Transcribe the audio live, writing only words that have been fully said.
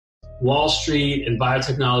Wall Street and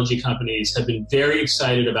biotechnology companies have been very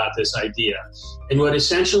excited about this idea. And what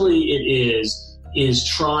essentially it is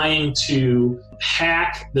trying to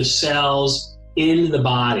hack the cells in the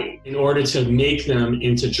body in order to make them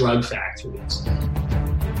into drug factories.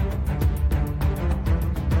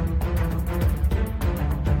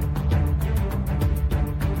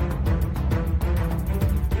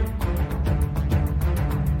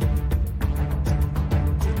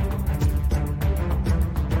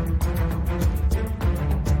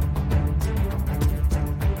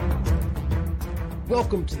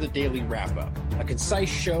 Welcome to the Daily Wrap-Up, a concise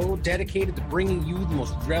show dedicated to bringing you the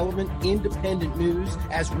most relevant independent news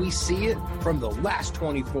as we see it from the last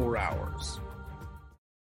 24 hours.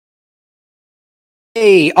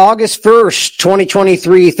 Hey, August 1st,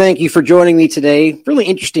 2023. Thank you for joining me today. Really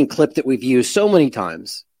interesting clip that we've used so many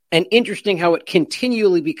times, and interesting how it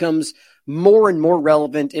continually becomes more and more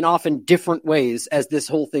relevant in often different ways as this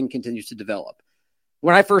whole thing continues to develop.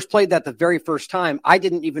 When I first played that the very first time, I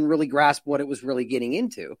didn't even really grasp what it was really getting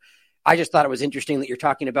into. I just thought it was interesting that you're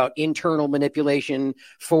talking about internal manipulation,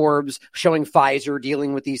 Forbes showing Pfizer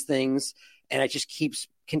dealing with these things, and it just keeps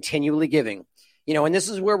continually giving. You know, and this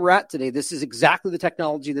is where we're at today. This is exactly the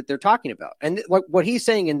technology that they're talking about. And what he's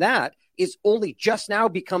saying in that is only just now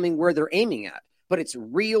becoming where they're aiming at. But it's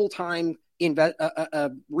real-time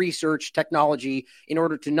research technology in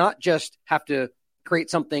order to not just have to create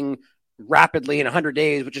something rapidly in 100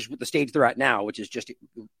 days, which is the stage they're at now, which is just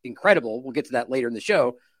incredible. We'll get to that later in the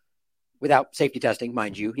show, without safety testing,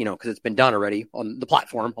 mind you, because it's been done already on the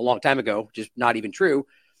platform a long time ago, which is not even true.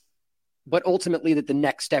 But ultimately that the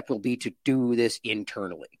next step will be to do this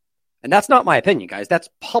internally. And that's not my opinion, guys. That's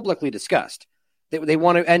publicly discussed. They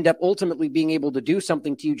want to end up ultimately being able to do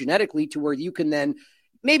something to you genetically to where you can then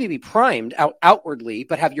maybe be primed outwardly,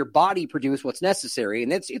 but have your body produce what's necessary.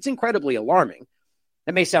 And it's incredibly alarming.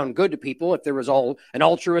 That may sound good to people if there was an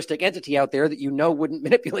altruistic entity out there that wouldn't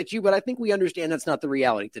manipulate you, but I think we understand that's not the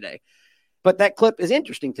reality today. But that clip is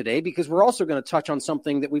interesting today because we're also going to touch on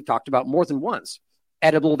something that we've talked about more than once.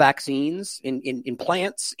 Edible vaccines in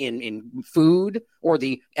plants, in food, or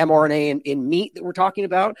the mRNA in meat that we're talking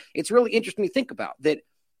about. It's really interesting to think about that.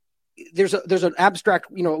 There's an abstract,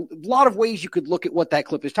 a lot of ways you could look at what that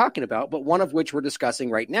clip is talking about, but one of which we're discussing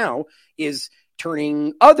right now is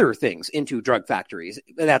turning other things into drug factories.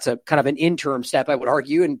 That's a kind of an interim step, I would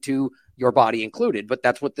argue, into your body included. But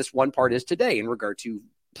that's what this one part is today in regard to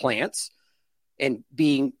plants and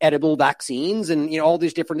being edible vaccines and all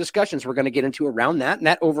these different discussions we're going to get into around that. And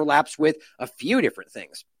that overlaps with a few different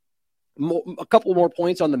things. A couple more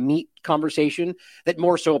points on the meat conversation that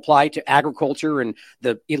more so apply to agriculture and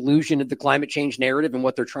the illusion of the climate change narrative and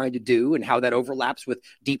what they're trying to do and how that overlaps with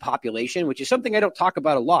depopulation, which is something I don't talk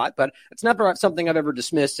about a lot, but it's never something I've ever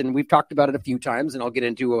dismissed. And we've talked about it a few times, and I'll get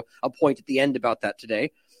into a point at the end about that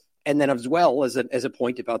today. And then as well as a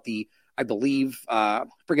point about I believe,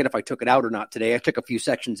 forget if I took it out or not today. I took a few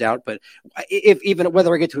sections out, but even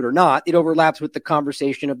whether I get to it or not, it overlaps with the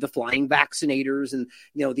conversation of the flying vaccinators and,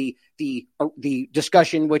 the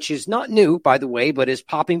discussion, which is not new, by the way, but is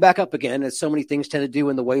popping back up again, as so many things tend to do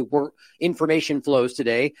in the way information flows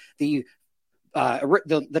today. The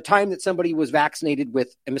time that somebody was vaccinated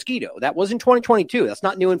with a mosquito, that was in 2022. That's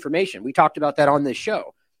not new information. We talked about that on this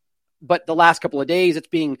show. But the last couple of days, it's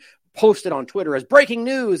being posted on Twitter as breaking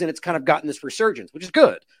news, and it's kind of gotten this resurgence, which is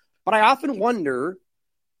good. But I often wonder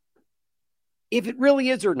if it really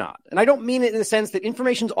is or not. And I don't mean it in the sense that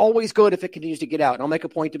information's always good if it continues to get out. And I'll make a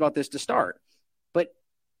point about this to start. But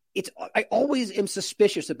I always am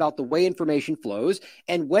suspicious about the way information flows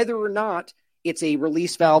and whether or not it's a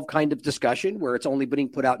release valve kind of discussion where it's only being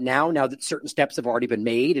put out now that certain steps have already been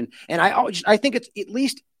made. And I think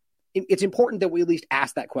it's important that we at least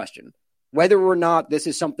ask that question. Whether or not this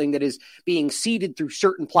is something that is being seeded through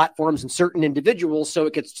certain platforms and certain individuals so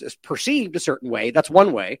it gets perceived a certain way. That's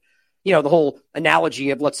one way. The whole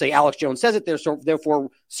analogy of, let's say, Alex Jones says it there, so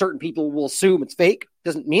therefore certain people will assume it's fake.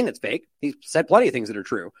 Doesn't mean it's fake. He's said plenty of things that are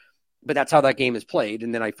true. But that's how that game is played.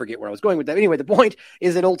 And then I forget where I was going with that. Anyway, the point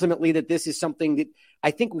is that ultimately that this is something that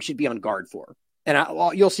I think we should be on guard for. And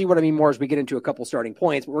you'll see what I mean more as we get into a couple starting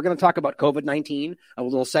points. But we're going to talk about COVID-19, a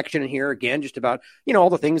little section in here, again, just about, all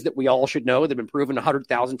the things that we all should know that have been proven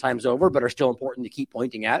 100,000 times over, but are still important to keep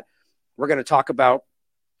pointing at. We're going to talk about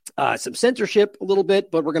some censorship a little bit,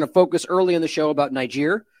 but we're going to focus early in the show about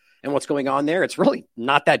Niger and what's going on there. It's really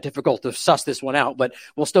not that difficult to suss this one out, but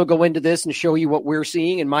we'll still go into this and show you what we're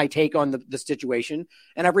seeing and my take on the situation.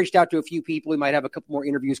 And I've reached out to a few people. We might have a couple more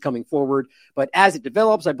interviews coming forward, but as it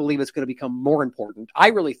develops, I believe it's going to become more important. I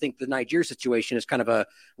really think the Niger situation is kind of a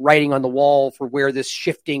writing on the wall for where this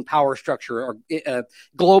shifting power structure or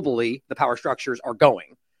globally, the power structures are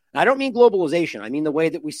going. And I don't mean globalization. I mean the way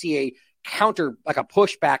that we see a counter, like a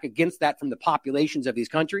pushback against that from the populations of these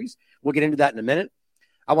countries. We'll get into that in a minute.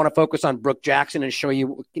 I want to focus on Brooke Jackson and show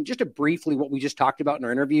you just briefly what we just talked about in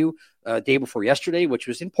our interview day before yesterday, which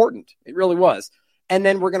was important. It really was. And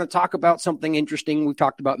then we're going to talk about something interesting we've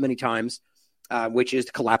talked about many times, which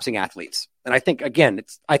is collapsing athletes. And I think, again,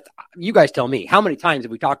 you guys tell me, how many times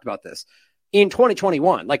have we talked about this? In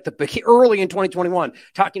 2021, like early in 2021,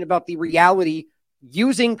 talking about the reality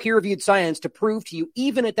using peer-reviewed science to prove to you,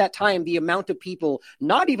 even at that time, the amount of people,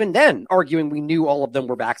 not even then arguing we knew all of them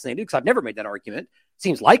were vaccinated, because I've never made that argument.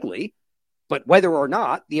 Seems likely, but whether or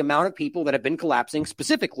not, the amount of people that have been collapsing,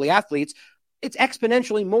 specifically athletes, it's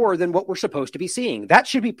exponentially more than what we're supposed to be seeing. That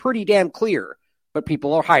should be pretty damn clear, but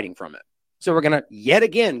people are hiding from it. So we're going to yet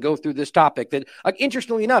again go through this topic that,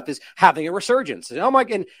 interestingly enough, is having a resurgence. And oh my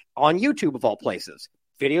God, on YouTube of all places,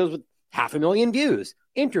 videos with 500,000 views.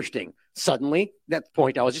 Interesting. Suddenly, that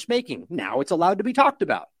point I was just making, now it's allowed to be talked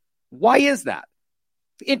about. Why is that?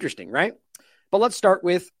 Interesting, right? But let's start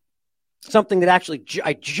with something that actually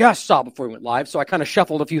I just saw before we went live. So I kind of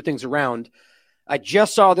shuffled a few things around. I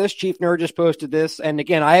just saw this. Chief Nerd just posted this. And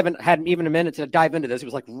again, I haven't had even a minute to dive into this. It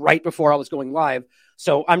was like right before I was going live.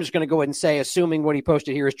 So I'm just going to go ahead and say, assuming what he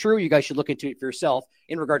posted here is true, you guys should look into it for yourself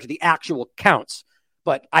in regard to the actual counts.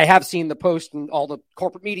 But I have seen the post in all the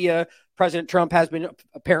corporate media. President Trump has been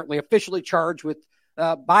apparently officially charged with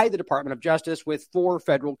by the Department of Justice with 4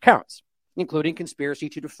 federal counts, including conspiracy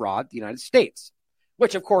to defraud the United States,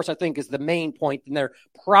 which, of course, I think is the main point. And they're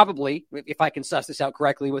probably, if I can suss this out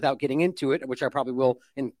correctly without getting into it, which I probably will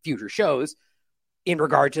in future shows, in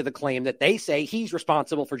regard to the claim that they say he's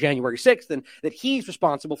responsible for January 6th and that he's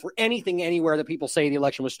responsible for anything anywhere that people say the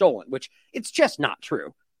election was stolen, which it's just not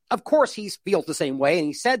true. Of course, he feels the same way, and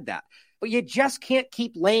he said that. But you just can't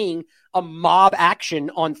keep laying a mob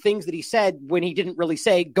action on things that he said when he didn't really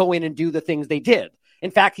say, go in and do the things they did.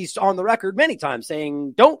 In fact, he's on the record many times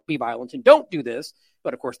saying, don't be violent and don't do this.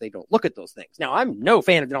 But, of course, they don't look at those things. Now, I'm no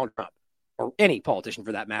fan of Donald Trump, or any politician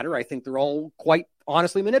for that matter. I think they're all quite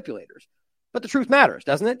honestly manipulators. But the truth matters,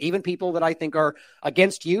 doesn't it? Even people that I think are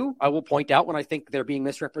against you, I will point out when I think they're being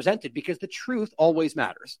misrepresented, because the truth always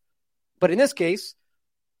matters. But in this case,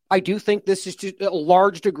 I do think this is to a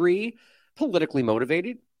large degree politically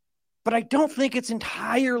motivated, but I don't think it's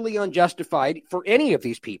entirely unjustified for any of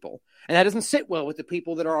these people. And that doesn't sit well with the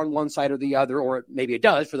people that are on one side or the other, or maybe it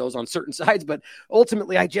does for those on certain sides. But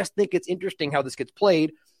ultimately, I just think it's interesting how this gets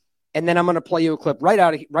played. And then I'm going to play you a clip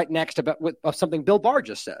right next of something Bill Barr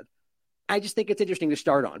just said. I just think it's interesting to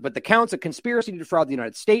start on. But the counts of conspiracy to defraud the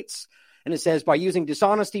United States. And it says, by using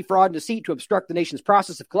dishonesty, fraud, and deceit to obstruct the nation's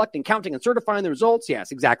process of collecting, counting, and certifying the results.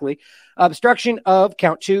 Yes, exactly. Obstruction of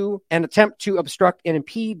count 2, and attempt to obstruct and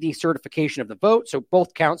impede the certification of the vote. So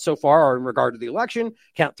both counts so far are in regard to the election.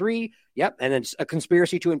 Count 3, yep. And then a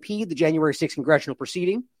conspiracy to impede the January 6th congressional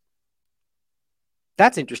proceeding.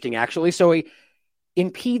 That's interesting, actually. So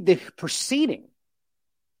impede the proceeding.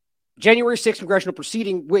 January 6th congressional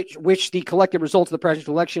proceeding, which the collected results of the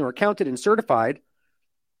presidential election are counted and certified.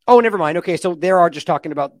 Oh, never mind. Okay, so they are just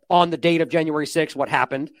talking about on the date of January 6th, what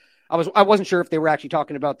happened. I wasn't sure if they were actually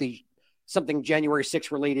talking about something January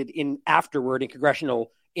 6th related in afterward in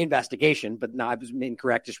congressional investigation, but no, I was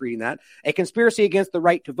incorrect just reading that. A conspiracy against the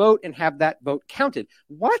right to vote and have that vote counted.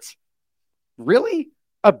 What? Really?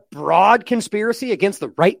 A broad conspiracy against the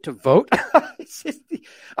right to vote?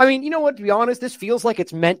 I mean, you know what, to be honest, this feels like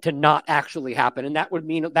it's meant to not actually happen, and that would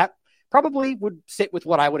mean that probably would sit with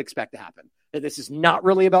what I would expect to happen. That this is not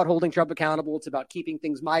really about holding Trump accountable. It's about keeping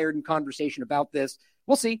things mired in conversation about this.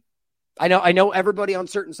 We'll see. I know everybody on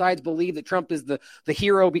certain sides believe that Trump is the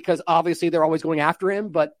hero because obviously they're always going after him,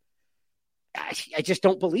 but I just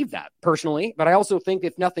don't believe that personally. But I also think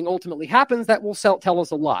if nothing ultimately happens, that will tell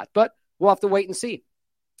us a lot. But we'll have to wait and see.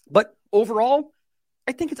 But overall,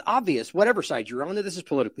 I think it's obvious, whatever side you're on, that this is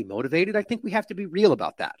politically motivated. I think we have to be real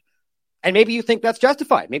about that. And maybe you think that's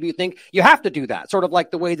justified. Maybe you think you have to do that. Sort of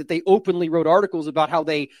like the way that they openly wrote articles about how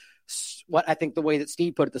they, what I think the way that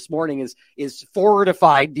Steve put it this morning is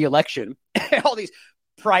fortified the election. All these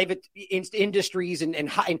private industries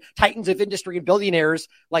and titans of industry and billionaires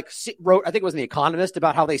wrote, I think it was in The Economist,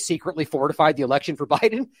 about how they secretly fortified the election for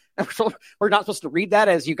Biden. We're not supposed to read that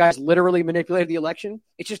as you guys literally manipulated the election.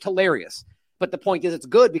 It's just hilarious. But the point is, it's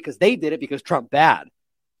good because they did it because Trump bad.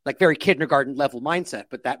 like very kindergarten level mindset,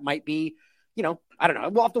 but that might be, I don't know.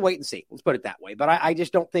 We'll have to wait and see. Let's put it that way. But I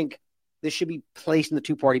just don't think this should be placed in the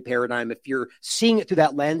two-party paradigm. If you're seeing it through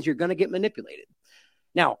that lens, you're going to get manipulated.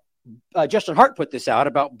 Now, Justin Hart put this out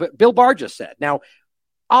about Bill Barr just said. Now,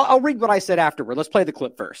 I'll read what I said afterward. Let's play the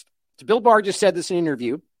clip first. So Bill Barr just said this in an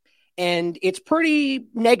interview, and it's pretty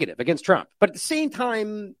negative against Trump, but at the same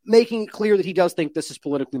time, making it clear that he does think this is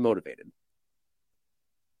politically motivated.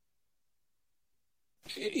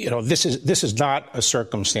 This is not a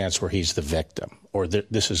circumstance where he's the victim or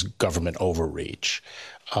this is government overreach.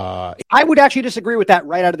 I would actually disagree with that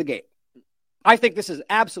right out of the gate. I think this is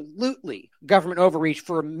absolutely government overreach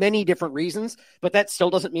for many different reasons, but that still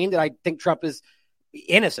doesn't mean that I think Trump is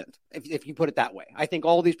innocent, if you put it that way. I think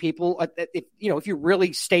all these people, if you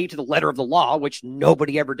really stay to the letter of the law, which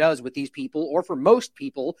nobody ever does with these people, or for most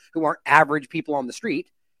people who aren't average people on the street,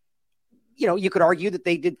 you could argue that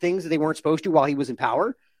they did things that they weren't supposed to while he was in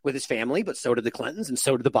power with his family, but so did the Clintons and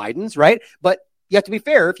so did the Bidens, right? But you have to be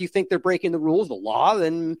fair. If you think they're breaking the rules, the law,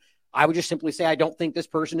 then I would just simply say I don't think this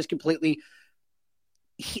person is completely...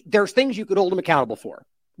 There's things you could hold him accountable for.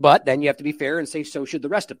 But then you have to be fair and say so should the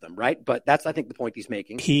rest of them, right? But that's, I think, the point he's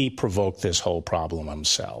making. He provoked this whole problem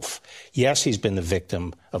himself. Yes, he's been the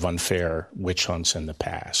victim of unfair witch hunts in the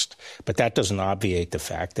past, but that doesn't obviate the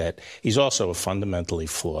fact that he's also a fundamentally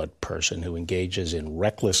flawed person who engages in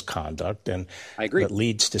reckless conduct and that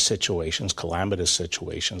leads to situations, calamitous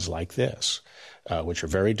situations like this, which are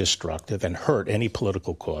very destructive and hurt any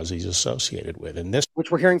political cause he's associated with. And this, which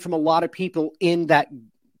we're hearing from a lot of people in that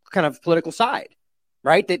kind of political side.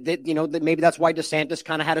 Right. That maybe that's why DeSantis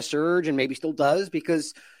kind of had a surge and maybe still does,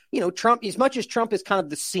 because, Trump, as much as Trump is kind of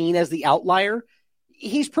the seen as the outlier,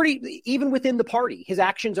 he's pretty, even within the party, his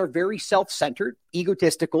actions are very self-centered,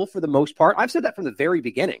 egotistical for the most part. I've said that from the very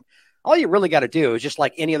beginning. All you really got to do is just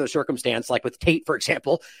like any other circumstance, like with Tate, for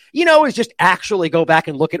example, is just actually go back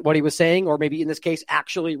and look at what he was saying, or maybe in this case,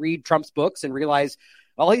 actually read Trump's books and realize,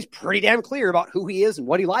 well, he's pretty damn clear about who he is and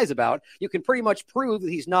what he lies about. You can pretty much prove that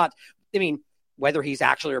he's not, whether he's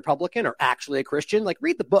actually a Republican or actually a Christian, like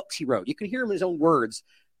read the books he wrote. You can hear him in his own words.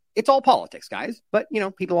 It's all politics, guys. But,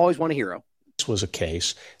 people always want a hero. This was a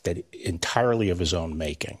case that entirely of his own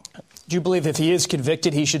making. Do you believe if he is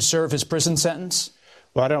convicted, he should serve his prison sentence?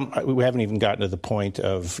 Well, we haven't even gotten to the point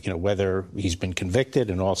of, whether he's been convicted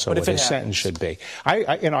and also what his sentence should be.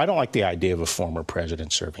 I don't like the idea of a former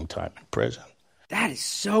president serving time in prison. That is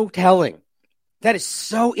so telling. That is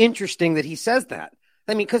so interesting that he says that.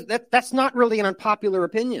 Because that's not really an unpopular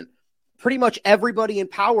opinion. Pretty much everybody in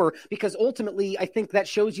power, because ultimately I think that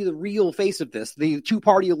shows you the real face of this, the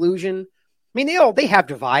two-party illusion. They have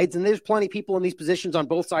divides, and there's plenty of people in these positions on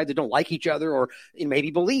both sides that don't like each other or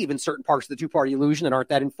maybe believe in certain parts of the two-party illusion and aren't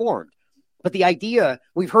that informed. But the idea,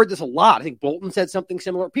 we've heard this a lot. I think Bolton said something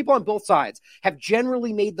similar. People on both sides have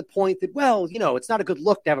generally made the point that, well, it's not a good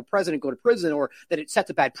look to have a president go to prison or that it sets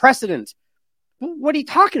a bad precedent. Well, what are you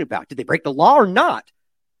talking about? Did they break the law or not?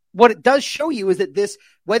 What it does show you is that this,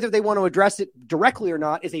 whether they want to address it directly or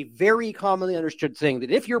not, is a very commonly understood thing.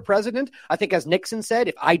 That if you're president, I think as Nixon said,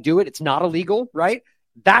 if I do it, it's not illegal, right?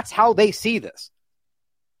 That's how they see this.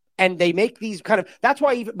 And they make these that's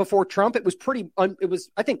why even before Trump, it was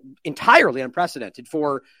I think, entirely unprecedented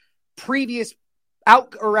for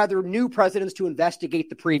new presidents to investigate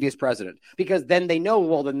the previous president, because then they know,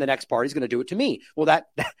 well, then the next party's going to do it to me. Well, that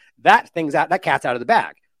cat's out of the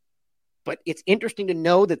bag. But it's interesting to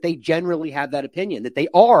know that they generally have that opinion, that they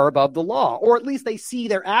are above the law, or at least they see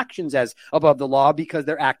their actions as above the law because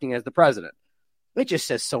they're acting as the president. It just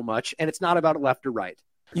says so much, and it's not about left or right.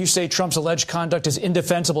 You say Trump's alleged conduct is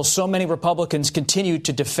indefensible. So many Republicans continue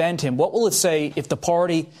to defend him. What will it say if the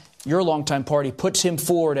party, your longtime party, puts him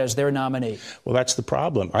forward as their nominee? Well, that's the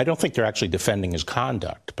problem. I don't think they're actually defending his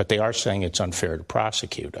conduct, but they are saying it's unfair to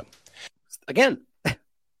prosecute him. Again.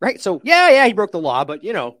 Right. So, yeah, he broke the law, but,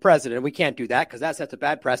 president, we can't do that because that sets a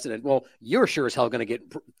bad precedent. Well, you're sure as hell going to get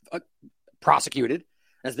prosecuted.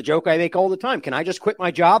 That's the joke I make all the time. Can I just quit my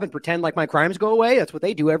job and pretend like my crimes go away? That's what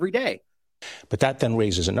they do every day. But that then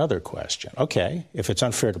raises another question. Okay, if it's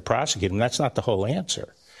unfair to prosecute him, that's not the whole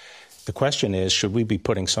answer. The question is, should we be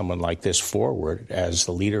putting someone like this forward as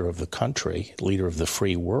the leader of the country, leader of the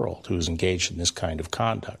free world, who is engaged in this kind of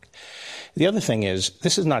conduct? The other thing is,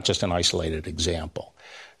 this is not just an isolated example.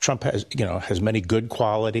 Trump has many good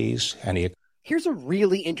qualities, and Here's a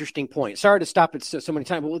really interesting point. Sorry to stop it so many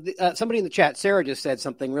times. But somebody in the chat, Sarah, just said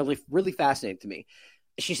something really, really fascinating to me.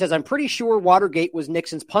 She says, I'm pretty sure Watergate was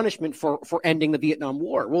Nixon's punishment for ending the Vietnam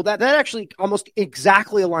War. Well, that actually almost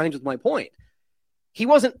exactly aligns with my point. He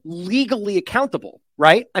wasn't legally accountable,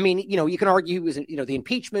 right? You can argue he was, the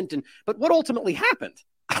impeachment, but what ultimately happened?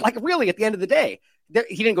 Like, really, at the end of the day,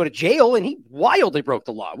 he didn't go to jail, and he wildly broke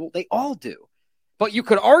the law. Well, they all do. But you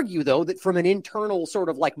could argue, though, that from an internal sort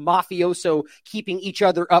of like mafioso keeping each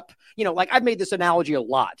other up, like I've made this analogy a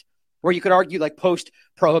lot, where you could argue like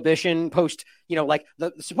post-prohibition,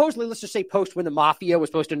 supposedly, let's just say post when the mafia was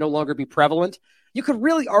supposed to no longer be prevalent. You could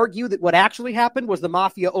really argue that what actually happened was the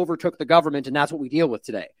mafia overtook the government, and that's what we deal with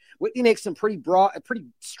today. Whitney makes some pretty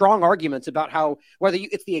strong arguments about how whether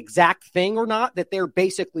it's the exact thing or not, that they're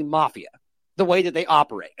basically mafia, the way that they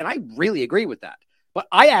operate. And I really agree with that. But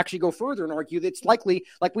I actually go further and argue that it's likely,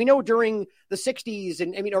 like we know during the 60s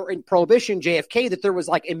or in Prohibition, JFK, that there was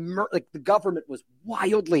the government was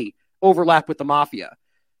wildly overlapped with the mafia.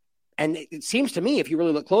 And it seems to me, if you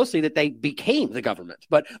really look closely, that they became the government.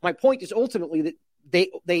 But my point is ultimately that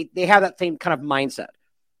they have that same kind of mindset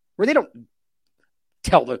where they don't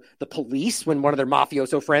tell the police when one of their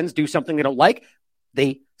mafioso friends do something they don't like.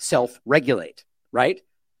 They self-regulate, right?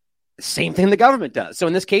 The same thing the government does. So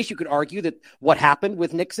in this case, you could argue that what happened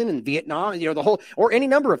with Nixon and Vietnam, the whole, or any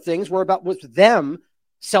number of things was them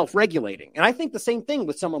self-regulating. And I think the same thing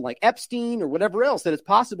with someone like Epstein or whatever else, that it's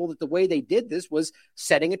possible that the way they did this was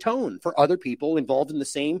setting a tone for other people involved in the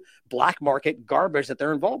same black market garbage that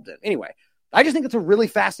they're involved in. Anyway, I just think it's a really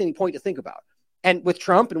fascinating point to think about. And with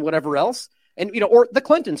Trump and whatever else, and, or the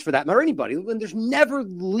Clintons for that matter, anybody, when there's never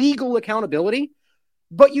legal accountability,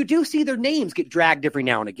 but you do see their names get dragged every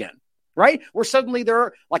now and again, right? Where suddenly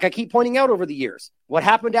they're, like I keep pointing out over the years, what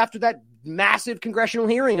happened after that massive congressional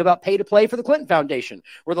hearing about pay to play for the Clinton Foundation,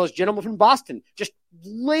 where those gentlemen from Boston just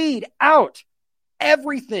laid out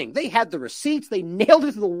everything. They had the receipts. They nailed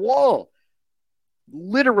it to the wall.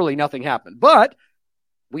 Literally nothing happened. But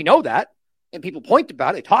we know that. And people point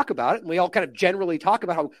about it, they talk about it, and we all kind of generally talk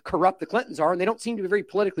about how corrupt the Clintons are, and they don't seem to be very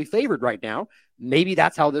politically favored right now. Maybe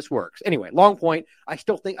that's how this works. Anyway, long point. I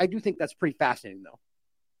do think that's pretty fascinating, though.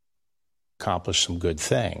 Accomplished some good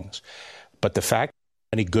things. But the fact,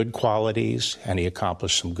 any good qualities, and he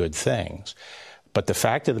accomplished some good things. But the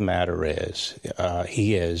fact of the matter is,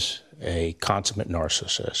 he is a consummate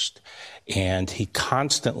narcissist, and he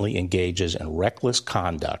constantly engages in reckless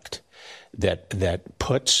conduct that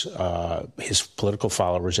puts his political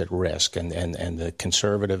followers at risk and the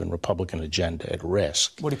conservative and Republican agenda at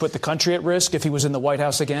risk. Would he put the country at risk if he was in the White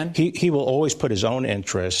House again? He will always put his own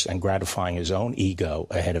interests and gratifying his own ego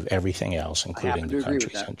ahead of everything else, including the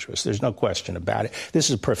country's interests. There's no question about it. This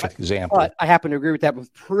is a perfect example. But I happen to agree with that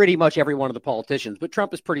with pretty much every one of the politicians, but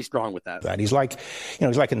Trump is pretty strong with that. He's like a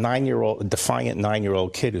defiant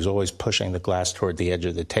 9-year-old kid who's always pushing the glass toward the edge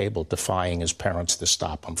of the table, defying his parents to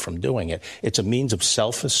stop him from doing it. It's a means of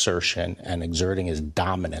self-assertion and exerting his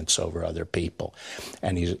dominance over other people.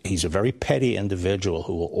 And he's a very petty individual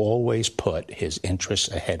who will always put his interests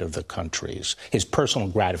ahead of the country's, his personal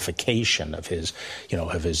gratification of his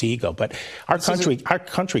ego. But our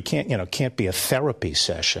country can't be a therapy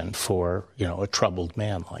session for, a troubled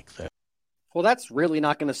man like this. Well, that's really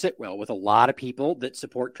not going to sit well with a lot of people that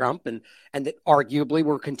support Trump and that arguably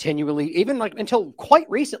were continually, even like until quite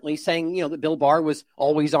recently, saying, that Bill Barr was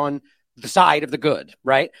always on the side of the good,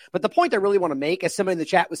 right? But the point I really want to make, as somebody in the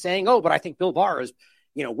chat was saying, but I think Bill Barr is,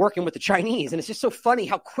 working with the Chinese. And it's just so funny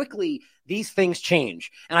how quickly these things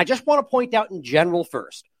change. And I just want to point out in general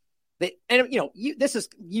first that, and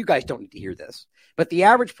you guys don't need to hear this, but the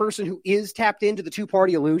average person who is tapped into the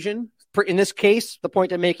two-party illusion, in this case, the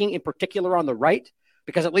point I'm making in particular on the right,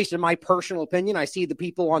 because at least in my personal opinion, I see the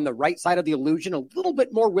people on the right side of the illusion a little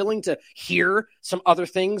bit more willing to hear some other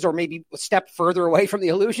things or maybe a step further away from the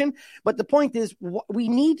illusion. But the point is, we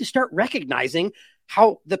need to start recognizing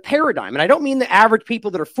how the paradigm, and I don't mean the average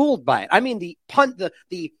people that are fooled by it. I mean the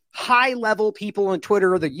high-level people on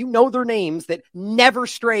Twitter that their names, that never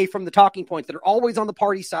stray from the talking points, that are always on the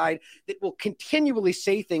party side, that will continually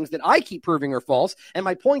say things that I keep proving are false. And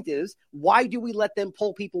my point is, why do we let them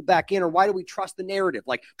pull people back in, or why do we trust the narrative,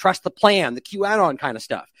 like trust the plan, the QAnon kind of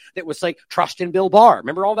stuff that was like trust in Bill Barr?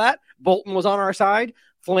 Remember all that? Bolton was on our side.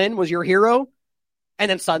 Flynn was your hero.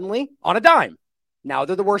 And then suddenly, on a dime, now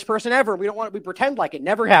they're the worst person ever. We pretend like it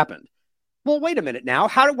never happened. Well, wait a minute now.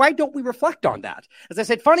 Why don't we reflect on that? As I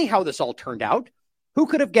said, funny how this all turned out. Who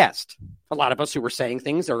could have guessed? A lot of us who were saying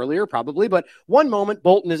things earlier, probably. But one moment,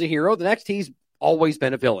 Bolton is a hero. The next, he's always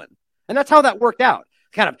been a villain. And that's how that worked out.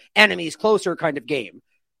 Kind of enemies closer kind of game.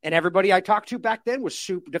 And everybody I talked to back then was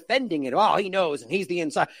super defending it. Oh, he knows, and he's the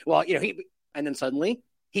inside. Well, and then suddenly,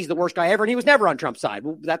 he's the worst guy ever, and he was never on Trump's side.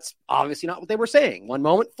 Well, that's obviously not what they were saying. One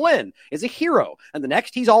moment, Flynn is a hero. And the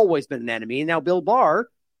next, he's always been an enemy. And now Bill Barr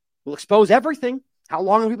will expose everything. How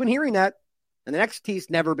long have we been hearing that? And the next,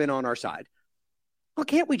 he's never been on our side. Well,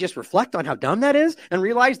 can't we just reflect on how dumb that is and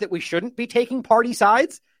realize that we shouldn't be taking party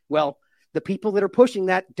sides? Well, the people that are pushing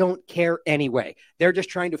that don't care anyway. They're just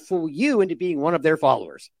trying to fool you into being one of their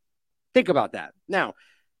followers. Think about that. Now,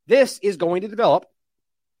 this is going to develop,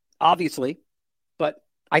 obviously, but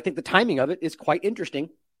I think the timing of it is quite interesting,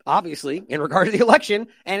 obviously, in regard to the election,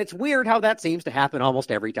 and it's weird how that seems to happen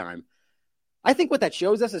almost every time. I think what that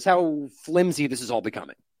shows us is how flimsy this is all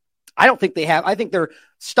becoming. I think they're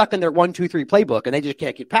stuck in their 1, 2, 3 playbook, and they just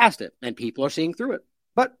can't get past it, and people are seeing through it.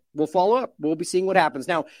 But we'll follow up. We'll be seeing what happens.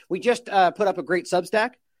 Now, we just put up a great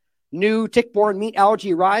Substack. New tick-borne meat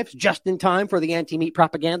allergy arrives just in time for the anti-meat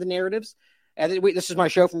propaganda narratives. And this is my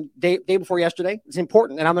show from day before yesterday. It's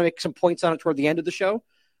important, and I'm going to make some points on it toward the end of the show.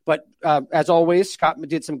 But as always, Scott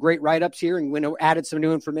did some great write-ups here and added some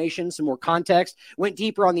new information, some more context, went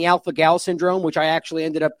deeper on the alpha-gal syndrome, which I actually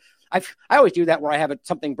ended up – I always do that where I have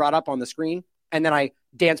something brought up on the screen, and then I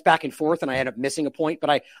dance back and forth, and I end up missing a point.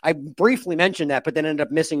 But I briefly mentioned that, but then ended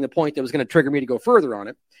up missing the point that was going to trigger me to go further on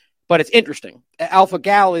it. But it's interesting.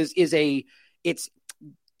 Alpha-gal there's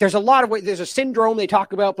a lot of ways. There's a syndrome they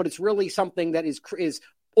talk about, but it's really something that is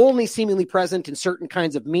only seemingly present in certain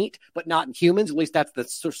kinds of meat, but not in humans. At least that's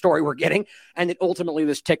the story we're getting. And that ultimately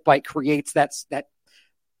this tick bite creates that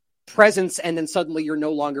presence, and then suddenly you're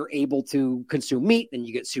no longer able to consume meat, and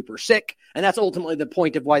you get super sick. And that's ultimately the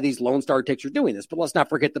point of why these Lone Star ticks are doing this. But let's not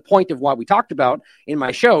forget the point of why we talked about in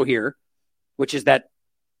my show here, which is that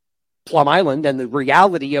Plum Island and the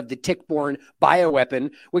reality of the tick-borne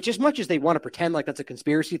bioweapon, which as much as they want to pretend like that's a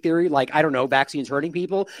conspiracy theory, like, I don't know, vaccines hurting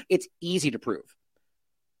people, it's easy to prove.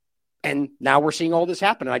 And now we're seeing all this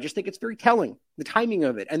happen. And I just think it's very telling, the timing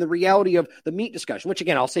of it and the reality of the meat discussion, which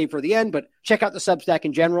again, I'll save for the end, but check out the Substack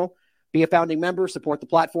in general, be a founding member, support the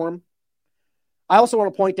platform. I also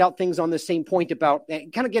want to point out things on the same point about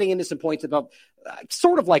kind of getting into some points about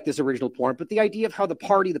sort of like this original porn, but the idea of how the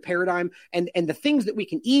party, the paradigm, and the things that we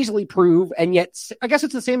can easily prove. And yet, I guess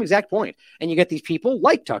it's the same exact point. And you get these people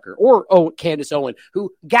like Tucker or Candace Owen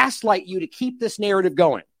who gaslight you to keep this narrative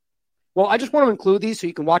going. Well, I just want to include these so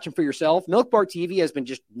you can watch them for yourself. Milk Bar TV has been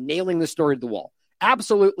just nailing this story to the wall,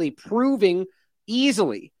 absolutely proving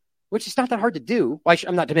easily, which is not that hard to do.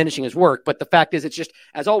 I'm not diminishing his work, but the fact is it's just,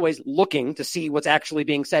 as always, looking to see what's actually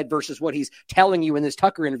being said versus what he's telling you in this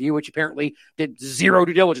Tucker interview, which apparently did zero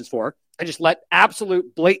due diligence for, and just let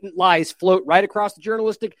absolute blatant lies float right across the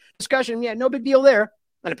journalistic discussion. Yeah, no big deal there.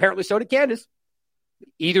 And apparently so did Candace.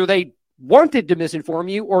 Either they wanted to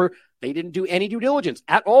misinform you or they didn't do any due diligence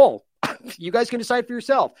at all. You guys can decide for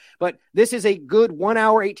yourself. But this is a good 1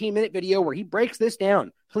 hour, 18-minute video where he breaks this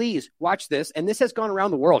down. Please watch this. And this has gone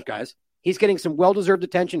around the world, guys. He's getting some well-deserved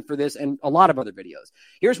attention for this and a lot of other videos.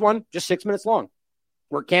 Here's one just 6 minutes long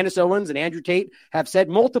where Candace Owens and Andrew Tate have said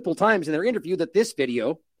multiple times in their interview that this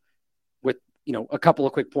video with, a couple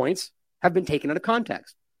of quick points have been taken out of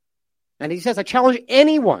context. And he says, I challenge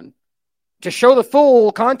anyone to show the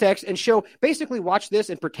full context and basically watch this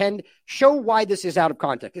and show why this is out of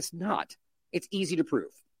context. It's not. It's easy to prove.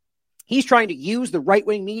 He's trying to use the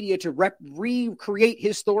right-wing media to recreate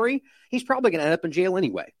his story. He's probably going to end up in jail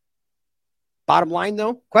anyway. Bottom line,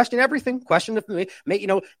 though, question everything. Question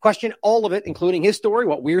all of it, including his story,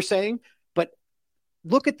 what we're saying. But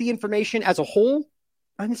look at the information as a whole,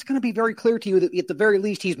 and it's going to be very clear to you that at the very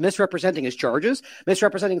least, he's misrepresenting his charges,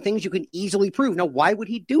 misrepresenting things you can easily prove. Now, why would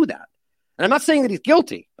he do that? And I'm not saying that he's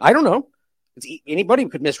guilty. I don't know. Anybody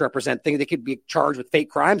could misrepresent things. They could be charged with fake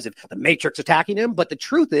crimes if the Matrix attacking him. But the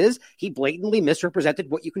truth is, he blatantly misrepresented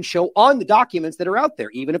what you can show on the documents that are out there,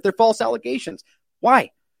 even if they're false allegations.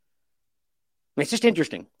 Why? It's just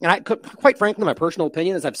interesting. And quite frankly, my personal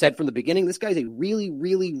opinion, as I've said from the beginning, this guy's a really,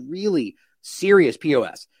 really, really serious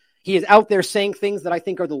POS. He is out there saying things that I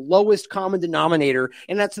think are the lowest common denominator.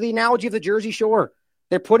 And that's the analogy of the Jersey Shore.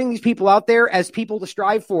 They're putting these people out there as people to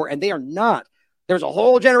strive for, and they are not. There's a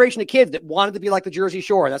whole generation of kids that wanted to be like the Jersey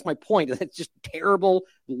Shore. That's my point. It's just terrible,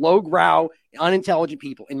 low-brow, unintelligent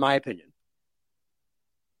people, in my opinion.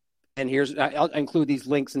 And I'll include these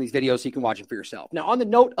links in these videos so you can watch them for yourself. Now, on the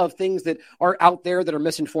note of things that are out there that are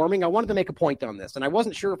misinforming, I wanted to make a point on this, and I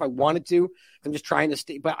wasn't sure if I wanted to. I'm just trying to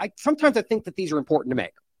stay, but sometimes I think that these are important to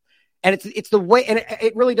make. And it's the way, and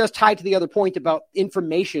it really does tie to the other point about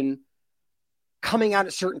information coming out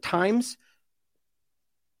at certain times,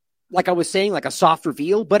 like I was saying, like a soft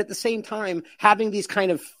reveal, but at the same time, having these kind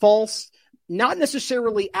of false, not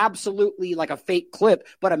necessarily absolutely like a fake clip,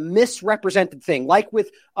 but a misrepresented thing, like with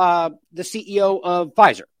the CEO of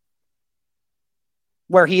Pfizer,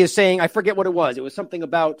 where he is saying, I forget what it was. It was something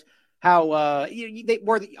about how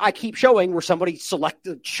I keep showing where somebody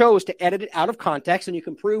chose to edit it out of context and you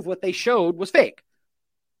can prove what they showed was fake.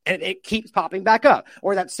 And it keeps popping back up.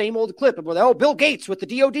 Or that same old clip of, oh, Bill Gates with the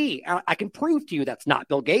DOD. I can prove to you that's not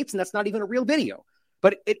Bill Gates, and that's not even a real video.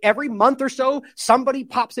 But every month or so, somebody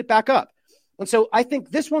pops it back up. And so I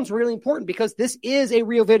think this one's really important because this is a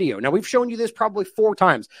real video. Now, we've shown you this probably 4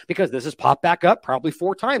 times because this has popped back up probably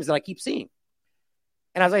 4 times that I keep seeing.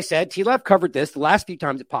 And as I said, T-Lab covered this the last few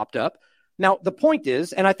times it popped up. Now, the point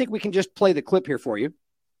is, and I think we can just play the clip here for you.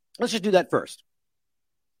 Let's just do that first.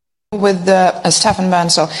 With Stefan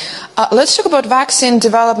Bancel. Let's talk about vaccine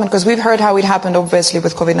development, because we've heard how it happened, obviously,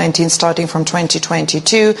 with COVID-19 starting from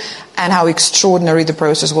 2022 and how extraordinary the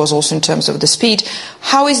process was also in terms of the speed.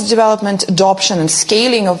 How is development, adoption and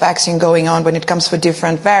scaling of vaccine going on when it comes for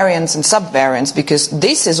different variants and subvariants? Because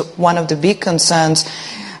this is one of the big concerns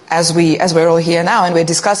as we're all here now and we're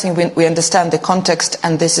discussing, we understand the context,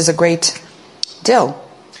 and this is a great deal.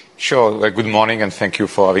 Sure. Good morning, and thank you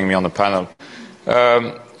for having me on the panel.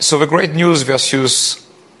 So the great news versus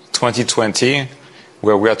 2020,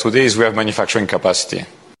 where we are today, is we have manufacturing capacity.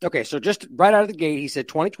 Okay, so just right out of the gate, he said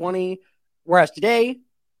 2020, whereas today,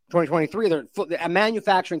 2023, they're at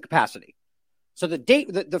manufacturing capacity. So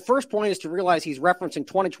the first point is to realize he's referencing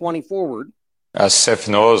 2020 forward. As Seth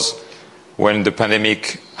knows, when the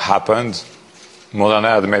pandemic happened,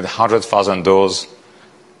 Moderna had made 100,000 doses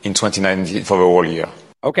in 2019 for the whole year.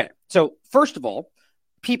 Okay, so first of all,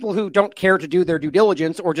 people who don't care to do their due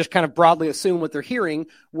diligence or just kind of broadly assume what they're hearing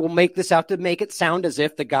will make this out to make it sound as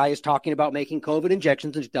if the guy is talking about making COVID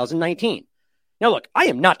injections in 2019. Now, look, I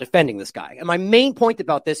am not defending this guy. And my main point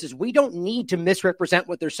about this is we don't need to misrepresent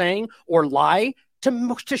what they're saying or lie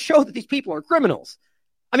to show that these people are criminals.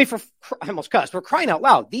 I mean, I almost cussed. For crying out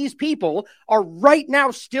loud, these people are right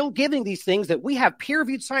now still giving these things that we have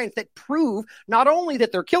peer-reviewed science that prove not only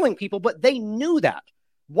that they're killing people, but they knew that.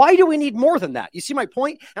 Why do we need more than that? You see my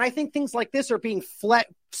point? And I think things like this are being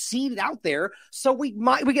seeded out there, so we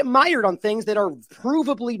get mired on things that are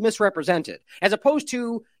provably misrepresented, as opposed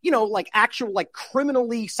to, like actual, like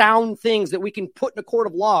criminally sound things that we can put in a court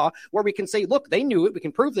of law where we can say, look, they knew it, we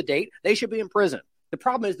can prove the date, they should be in prison. The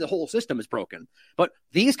problem is the whole system is broken. But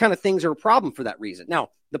these kind of things are a problem for that reason.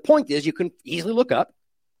 Now, the point is you can easily look up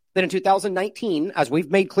that in 2019, as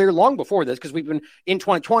we've made clear long before this, because we've been in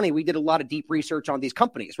 2020, we did a lot of deep research on these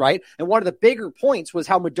companies, right? And one of the bigger points was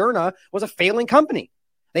how Moderna was a failing company.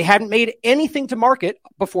 They hadn't made anything to market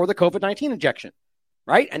before the COVID-19 injection,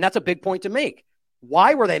 right? And that's a big point to make.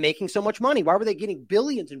 Why were they making so much money? Why were they getting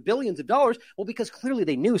billions and billions of dollars? Well, because clearly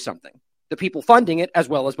they knew something. The people funding it, as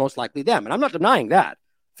well as most likely them. And I'm not denying that.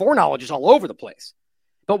 Foreknowledge is all over the place.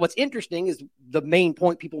 But what's interesting is the main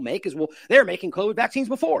point people make is, well, they're making COVID vaccines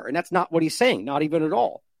before. And that's not what he's saying, not even at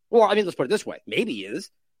all. Or, I mean, let's put it this way. Maybe he is.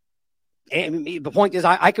 And the point is,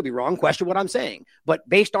 I could be wrong, question what I'm saying. But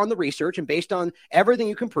based on the research and based on everything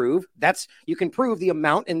you can prove, you can prove the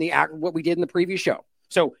amount in what we did in the previous show.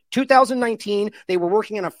 So 2019, they were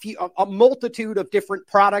working on a multitude of different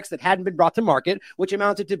products that hadn't been brought to market, which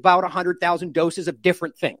amounted to about 100,000 doses of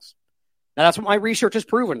different things. Now, that's what my research has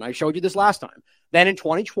proven. I showed you this last time. Then in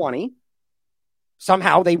 2020,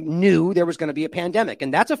 somehow they knew there was going to be a pandemic.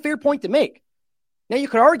 And that's a fair point to make. Now, you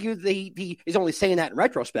could argue he's only saying that in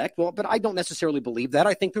retrospect. Well, but I don't necessarily believe that.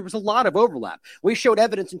 I think there was a lot of overlap. We showed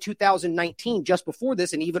evidence in 2019, just before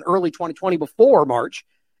this, and even early 2020, before March,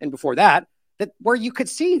 and before that where you could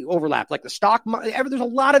see overlap, like the stock market. There's a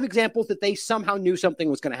lot of examples that they somehow knew something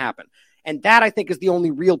was going to happen. And that, I think, is the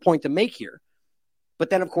only real point to make here.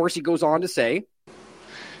 But then, of course, he goes on to say,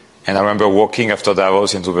 and I remember walking after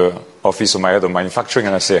Davos into the office of my head of manufacturing,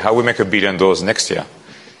 and I say, how we make 1 billion doses next year?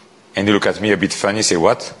 And he look at me a bit funny, say,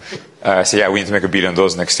 what? I say, yeah, we need to make 1 billion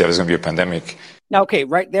doses next year. There's going to be a pandemic. Now, okay,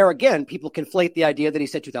 right there again, people conflate the idea that he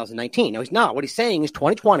said 2019. No, he's not. What he's saying is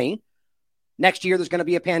 2020. Next year, there's going to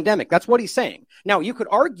be a pandemic. That's what he's saying. Now, you could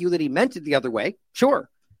argue that he meant it the other way. Sure.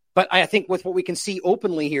 But I think with what we can see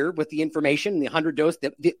openly here with the information, the 100 dose,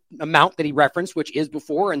 the amount that he referenced, which is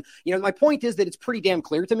before. And, my point is that it's pretty damn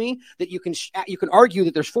clear to me that you can argue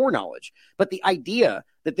that there's foreknowledge. But the idea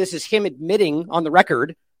that this is him admitting on the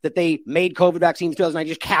record that they made COVID vaccines in 2019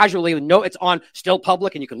 just casually, no, it's on still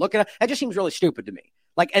public and you can look at it. That just seems really stupid to me.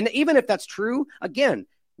 And even if that's true, again,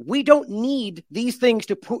 we don't need these things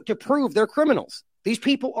to prove they're criminals. These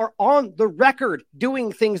people are on the record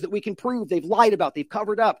doing things that we can prove they've lied about, they've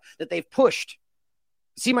covered up, that they've pushed.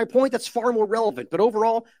 See my point? That's far more relevant. But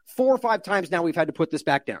overall, 4 or 5 times now we've had to put this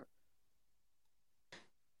back down.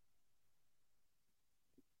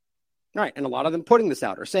 All right. And a lot of them putting this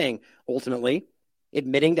out are saying, ultimately,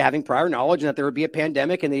 admitting to having prior knowledge and that there would be a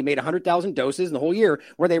pandemic, and they made 100,000 doses in the whole year,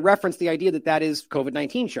 where they referenced the idea that that is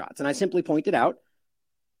COVID-19 shots. And I simply pointed out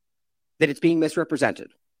that it's being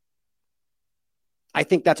misrepresented. I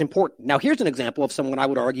think that's important. Now, here's an example of someone I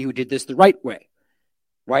would argue who did this the right way,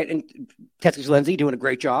 right? And Texas Lindsay doing a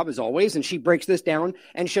great job as always, and she breaks this down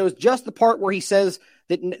and shows just the part where he says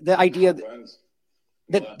that the idea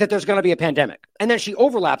that there's going to be a pandemic, and then she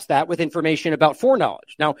overlaps that with information about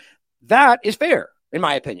foreknowledge. Now, that is fair, in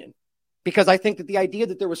my opinion, because I think that the idea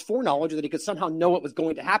that there was foreknowledge or that he could somehow know what was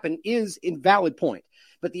going to happen is a valid point.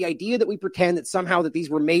 But the idea that we pretend that somehow that these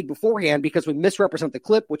were made beforehand because we misrepresent the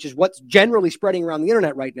clip, which is what's generally spreading around the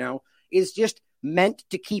internet right now, is just meant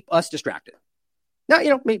to keep us distracted.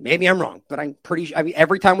 Now, maybe I'm wrong, but I'm pretty sure. I mean,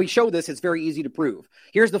 every time we show this, it's very easy to prove.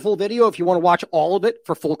 Here's the full video if you want to watch all of it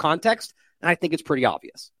for full context, and I think it's pretty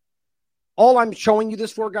obvious. All I'm showing you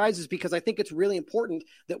this for, guys, is because I think it's really important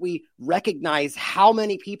that we recognize how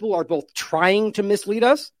many people are both trying to mislead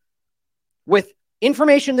us with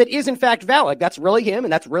information that is, in fact, valid. That's really him,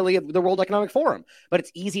 and that's really the World Economic Forum. But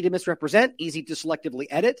it's easy to misrepresent, easy to selectively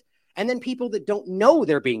edit, and then people that don't know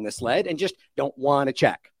they're being misled and just don't want to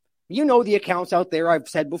check. You know the accounts out there, I've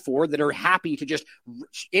said before, that are happy to just,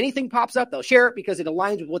 anything pops up, they'll share it because it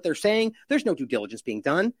aligns with what they're saying. There's no due diligence being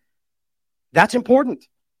done. That's important.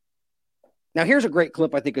 Now, here's a great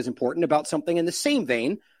clip I think is important about something in the same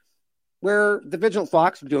vein, where the Vigilant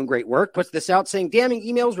Fox, doing great work, puts this out saying, damning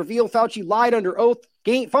emails reveal Fauci lied under oath,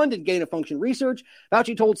 funded gain-of-function research.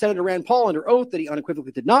 Fauci told Senator Rand Paul under oath that he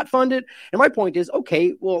unequivocally did not fund it. And my point is,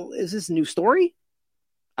 okay, well, is this a new story?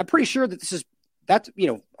 I'm pretty sure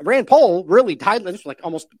that Rand Paul really died like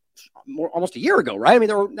almost a year ago, right? I mean,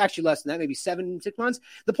 there were actually less than that, maybe 6 months.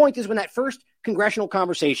 The point is, when that first congressional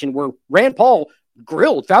conversation where Rand Paul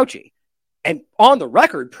grilled Fauci, and on the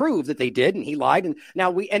record proved that they did, and he lied. And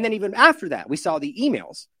then even after that, we saw the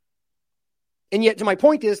emails. And yet, to my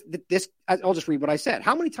point is that I'll just read what I said.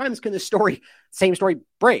 How many times can this same story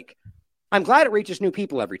break? I'm glad it reaches new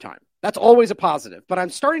people every time. That's always a positive. But I'm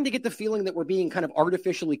starting to get the feeling that we're being kind of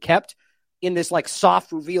artificially kept in this like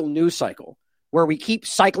soft reveal news cycle, where we keep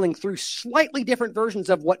cycling through slightly different versions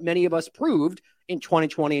of what many of us proved in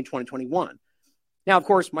 2020 and 2021. Now, of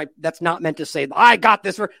course, that's not meant to say I got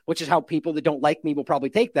this, which is how people that don't like me will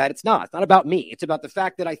probably take that. It's not. It's not about me. It's about the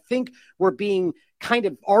fact that I think we're being kind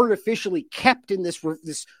of artificially kept in this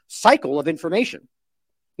cycle of information.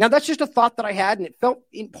 Now, that's just a thought that I had, and it felt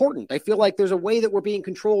important. I feel like there's a way that we're being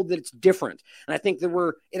controlled that it's different. And I think that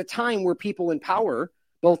we're in a time where people in power,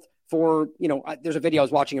 both for, there's a video I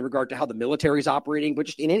was watching in regard to how the military is operating, but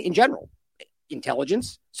just in general,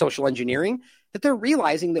 intelligence, social engineering, that they're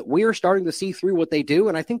realizing that we're starting to see through what they do.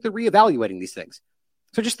 And I think they're reevaluating these things.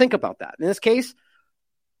 So just think about that. In this case,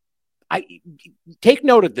 I take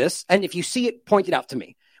note of this. And if you see it, point it out to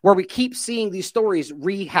me, where we keep seeing these stories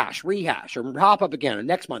rehash, or pop up again. And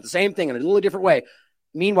next month, the same thing in a little different way.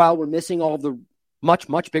 Meanwhile, we're missing all of the much,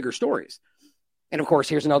 much bigger stories. And of course,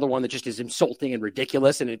 here's another one that just is insulting and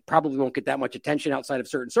ridiculous. And it probably won't get that much attention outside of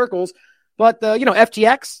certain circles. But,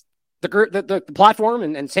 FTX, the platform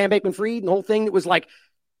and Sam Bankman-Fried and the whole thing that was like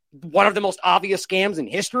one of the most obvious scams in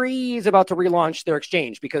history is about to relaunch their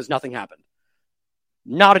exchange because nothing happened.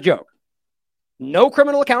 Not a joke. No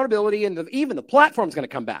criminal accountability, and even the platform's going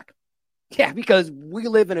to come back. Yeah, because we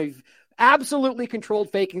live in a absolutely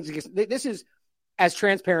controlled fake. This is as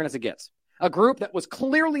transparent as it gets. A group that was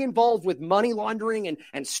clearly involved with money laundering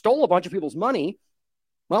and stole a bunch of people's money.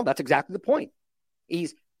 Well, that's exactly the point.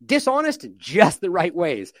 He's dishonest in just the right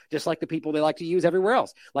ways, just like the people they like to use everywhere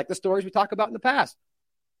else, like the stories we talk about in the past,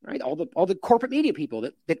 right? All the corporate media people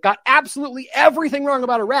that got absolutely everything wrong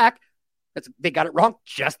about Iraq. They got it wrong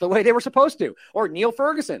just the way they were supposed to. Or Neil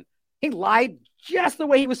Ferguson, he lied just the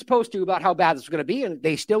way he was supposed to about how bad this was going to be, and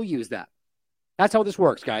they still use that. That's how this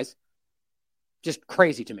works, guys. Just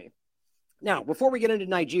crazy to me. Now, before we get into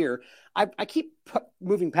Niger, I keep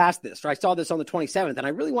moving past this. I saw this on the 27th, and I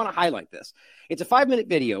really want to highlight this. It's a 5-minute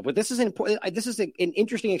video, but this is an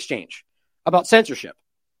interesting exchange about censorship.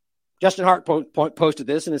 Justin Hart posted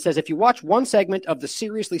this, and it says, if you watch one segment of the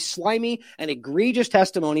seriously slimy and egregious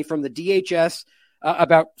testimony from the DHS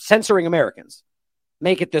about censoring Americans,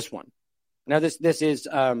 make it this one. Now, this is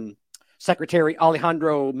Secretary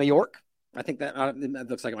Alejandro Mayork. I think that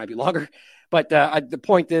looks like it might be longer. But the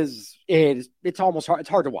point is it's almost hard. It's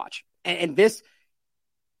hard to watch. And this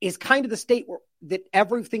is kind of the state that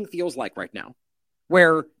everything feels like right now,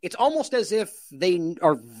 where it's almost as if they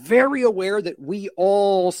are very aware that we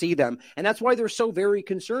all see them. And that's why they're so very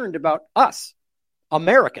concerned about us,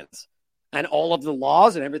 Americans. And all of the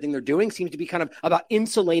laws and everything they're doing seems to be kind of about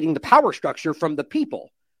insulating the power structure from the people.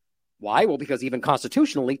 Why? Well, because even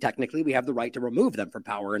constitutionally, technically, we have the right to remove them from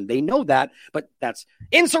power, and they know that, but that's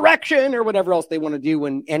insurrection or whatever else they want to do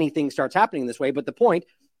when anything starts happening this way. But the point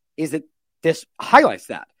is that this highlights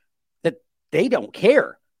that They don't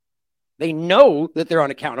care. They know that they're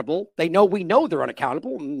unaccountable. They know we know they're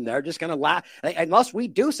unaccountable, and they're just going to laugh. Unless we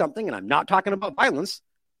do something, and I'm not talking about violence,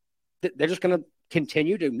 they're just going to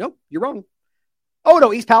continue to, nope, you're wrong. Oh,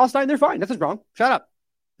 no, East Palestine, they're fine. Nothing's wrong. Shut up.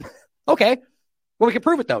 Okay. Well, we can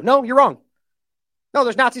prove it, though. No, you're wrong. No,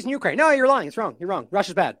 there's Nazis in Ukraine. No, you're lying. It's wrong. You're wrong.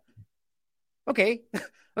 Russia's bad. Okay.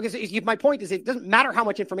 Okay, so my point is it doesn't matter how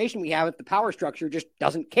much information we have if the power structure just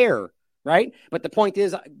doesn't care, right? But the point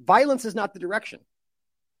is violence is not the direction.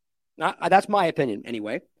 That's my opinion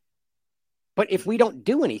anyway. But if we don't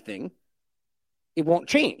do anything, it won't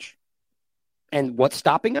change. And what's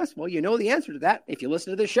stopping us? Well, you know the answer to that. If you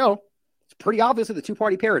listen to this show, it's pretty obviously the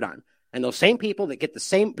two-party paradigm. And those same people that get the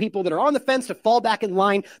same people that are on the fence to fall back in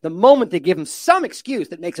line the moment they give them some excuse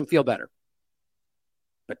that makes them feel better.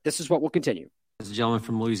 But this is what will continue. This is a gentleman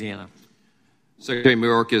from Louisiana. Secretary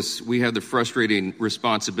Mayorkas, we have the frustrating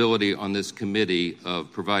responsibility on this committee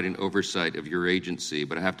of providing oversight of your agency,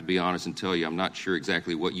 but I have to be honest and tell you I'm not sure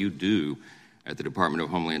exactly what you do at the Department of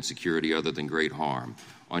Homeland Security other than great harm.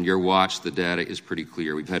 On your watch, the data is pretty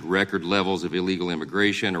clear. We've had record levels of illegal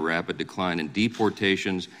immigration, a rapid decline in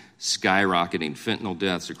deportations, skyrocketing fentanyl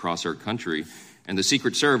deaths across our country, and the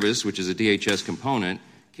Secret Service, which is a DHS component,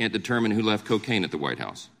 can't determine who left cocaine at the White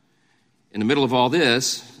House. In the middle of all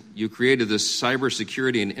this, you created this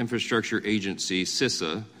Cybersecurity and Infrastructure Agency,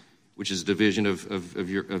 CISA, which is a division of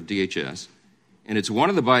DHS. And it's one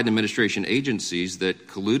of the Biden administration agencies that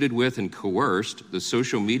colluded with and coerced the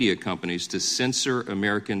social media companies to censor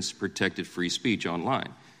Americans' protected free speech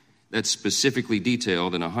online. That's specifically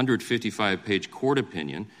detailed in a 155-page court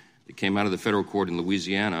opinion that came out of the federal court in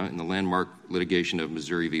Louisiana in the landmark litigation of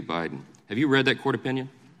Missouri v. Biden. Have you read that court opinion?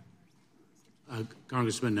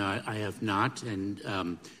 Congressman, I have not, and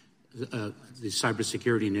the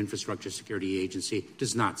Cybersecurity and Infrastructure Security Agency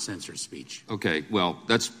does not censor speech. Okay, well,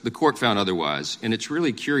 the court found otherwise, and it's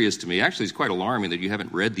really curious to me. Actually, it's quite alarming that you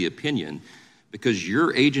haven't read the opinion because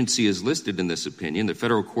your agency is listed in this opinion. The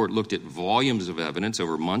federal court looked at volumes of evidence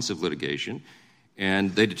over months of litigation,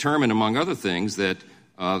 and they determined, among other things, that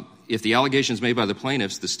if the allegations made by the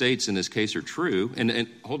plaintiffs, the states in this case, are true, and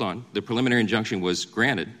hold on, the preliminary injunction was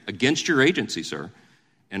granted against your agency, sir,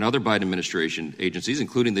 and other Biden administration agencies,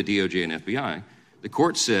 including the DOJ and FBI, the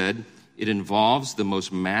court said it involves the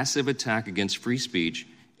most massive attack against free speech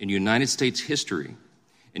in United States history.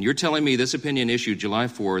 And you're telling me this opinion issued July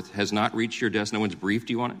 4th has not reached your desk? No one's briefed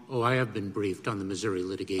you on it? Oh, I have been briefed on the Missouri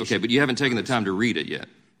litigation. Okay, but you haven't taken the time to read it yet.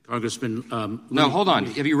 Congressman... no, hold on.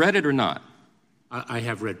 Have you read it or not? I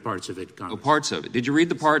have read parts of it, Congressman. Oh, parts of it. Did you read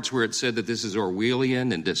the parts where it said that this is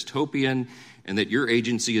Orwellian and dystopian and that your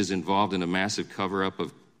agency is involved in a massive cover-up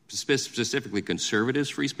of specifically conservatives'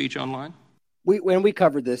 free speech online? When we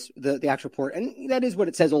covered this, the actual report, and that is what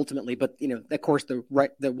it says ultimately, but, of course, the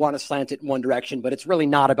want to slant it in one direction, but it's really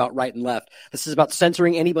not about right and left. This is about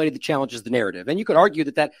censoring anybody that challenges the narrative. And you could argue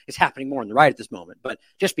that is happening more on the right at this moment, but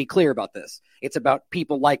just be clear about this. It's about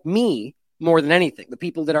people like me more than anything, the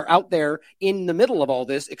people that are out there in the middle of all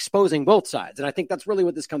this exposing both sides. And I think that's really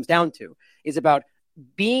what this comes down to, is about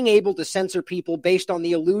being able to censor people based on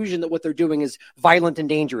the illusion that what they're doing is violent and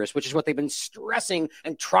dangerous, which is what they've been stressing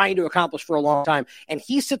and trying to accomplish for a long time. And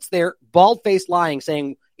he sits there bald-faced lying,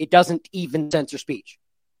 saying it doesn't even censor speech.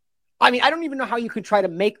 I mean, I don't even know how you could try to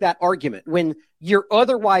make that argument when you're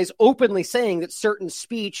otherwise openly saying that certain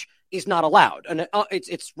speech is not allowed. And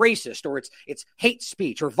it's racist, or it's hate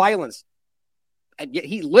speech or violence. And yet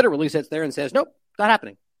he literally sits there and says, nope, not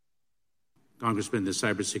happening. Congressman, the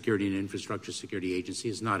Cybersecurity and Infrastructure Security Agency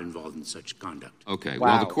is not involved in such conduct. Okay, wow.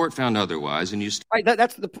 Well, the court found otherwise, and you... Right,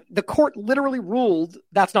 that's the court literally ruled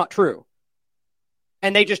that's not true.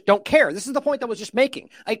 And they just don't care. This is the point that I was just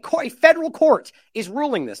making. A federal court is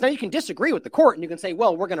ruling this. Now, you can disagree with the court, and you can say,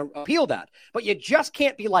 well, we're going to appeal that. But you just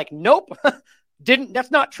can't be like, nope,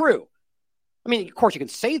 that's not true. I mean, of course, you can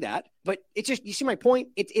say that, but it's just, you see my point?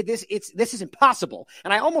 This is impossible.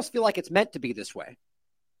 And I almost feel like it's meant to be this way.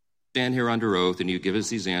 Stand here under oath and you give us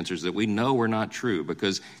these answers that we know are not true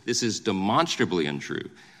because this is demonstrably untrue.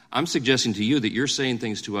 I'm suggesting to you that you're saying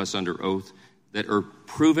things to us under oath that are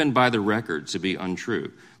proven by the record to be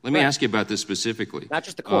untrue. Let me ask you about this specifically. Not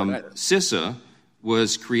just the court either. CISA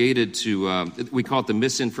was created to, we call it the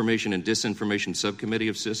Misinformation and Disinformation Subcommittee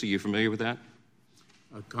of CISA. Are you familiar with that?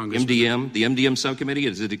 MDM, the MDM subcommittee,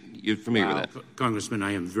 you're familiar with that? Congressman,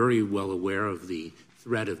 I am very well aware of the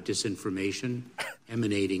threat of disinformation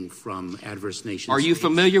emanating from adverse nations. Are you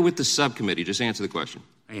familiar with the subcommittee? Just answer the question.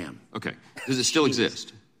 I am. Okay. Does it still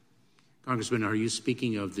exist? Congressman, are you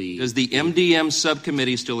speaking of the... Does the MDM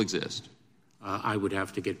subcommittee still exist? I would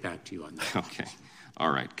have to get back to you on that. Okay. All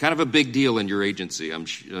right. Kind of a big deal in your agency. I'm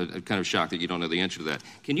kind of shocked that you don't know the answer to that.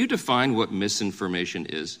 Can you define what misinformation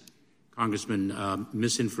is? Congressman,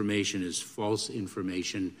 misinformation is false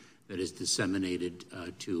information that is disseminated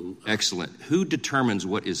to... Excellent. Who determines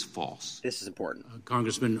what is false? This is important.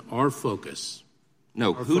 Congressman, our focus...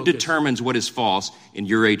 No, who determines what is false in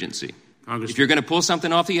your agency? If you're going to pull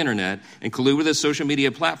something off the internet and collude with a social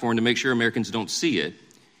media platform to make sure Americans don't see it,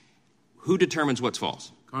 who determines what's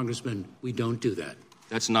false? Congressman, we don't do that.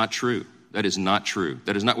 That's not true. That is not true.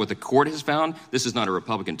 That is not what the court has found. This is not a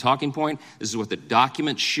Republican talking point. This is what the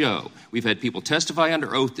documents show. We've had people testify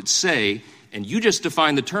under oath that say, and you just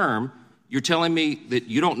defined the term, you're telling me that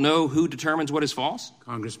you don't know who determines what is false?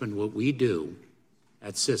 Congressman, what we do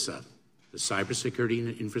at CISA, the Cybersecurity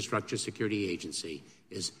and Infrastructure Security Agency,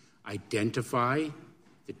 is identify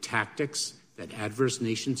the tactics that adverse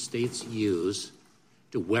nation states use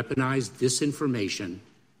to weaponize disinformation.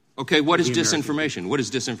 Okay, what is disinformation? What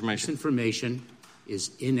is disinformation? Disinformation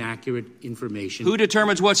is inaccurate information. Who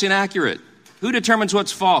determines what's inaccurate? Who determines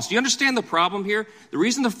what's false? Do you understand the problem here? The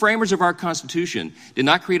reason the framers of our Constitution did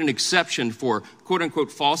not create an exception for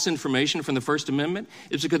quote-unquote false information from the First Amendment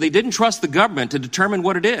is because they didn't trust the government to determine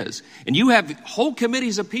what it is. And you have whole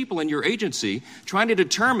committees of people in your agency trying to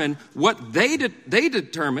determine what they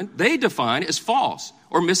define as false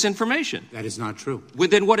or misinformation. That is not true. Well,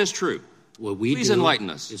 then what is true? Please enlighten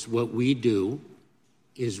us. What we do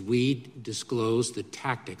is we disclose the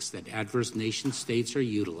tactics that adverse nation states are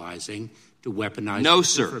utilizing to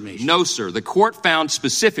weaponize information. No, sir. The court found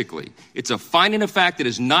specifically it's a finding of fact that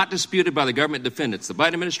is not disputed by the government defendants, the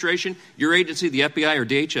Biden administration, your agency, the FBI, or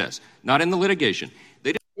DHS, not in the litigation.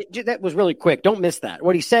 That was really quick. Don't miss that.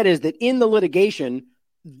 What he said is that in the litigation,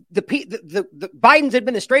 the Biden's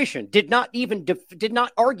administration did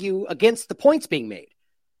not argue against the points being made.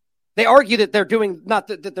 They argue that they're doing that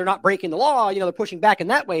they're not breaking the law, they're pushing back in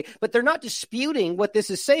that way, but they're not disputing what this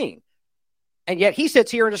is saying. And yet he sits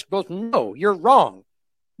here and just goes, "No, you're wrong."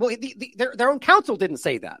 Well, their own counsel didn't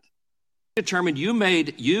say that. Determined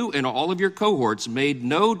you and all of your cohorts made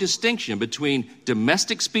no distinction between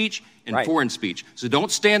domestic speech and foreign speech. So don't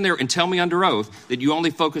stand there and tell me under oath that you only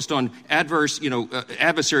focused on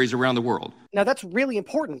adversaries around the world. Now, that's really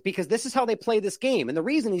important because this is how they play this game. And the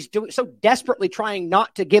reason he's so desperately trying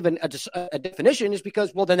not to give a definition is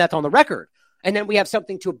because, well, then that's on the record. And then we have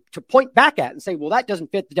something to point back at and say, well, that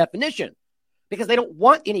doesn't fit the definition. Because they don't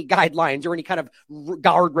want any guidelines or any kind of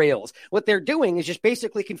guardrails. What they're doing is just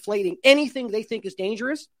basically conflating anything they think is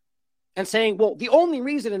dangerous and saying, well, the only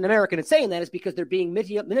reason an American is saying that is because they're being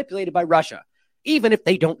manipulated by Russia, even if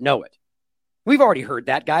they don't know it. We've already heard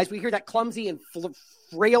that, guys. We hear that clumsy and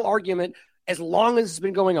frail argument as long as it's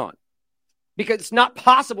been going on. Because it's not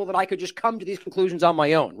possible that I could just come to these conclusions on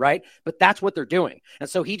my own, right? But that's what they're doing. And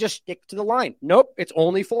so he just sticks to the line. Nope, it's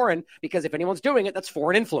only foreign, because if anyone's doing it, that's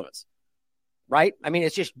foreign influence. Right? I mean,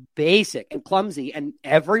 it's just basic and clumsy, and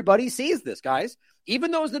everybody sees this, guys.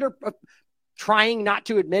 Even those that are trying not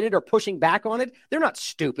to admit it or pushing back on it, they're not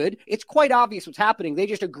stupid. It's quite obvious what's happening. They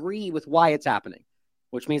just agree with why it's happening,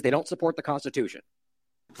 which means they don't support the Constitution.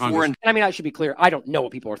 And I mean, I should be clear. I don't know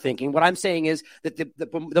what people are thinking. What I'm saying is that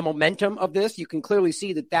the momentum of this, you can clearly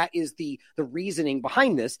see that is the reasoning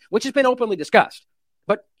behind this, which has been openly discussed.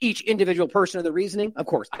 But each individual person of the reasoning, of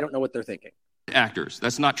course, I don't know what they're thinking. Actors.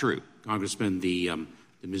 That's not true. Congressman, the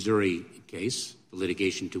Missouri case, the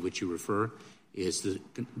litigation to which you refer, is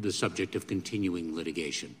the subject of continuing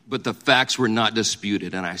litigation. But the facts were not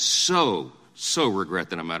disputed, and I so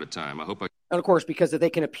regret that I'm out of time. I hope I... And of course, because they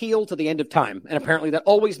can appeal to the end of time, and apparently that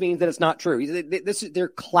always means that it's not true. This is their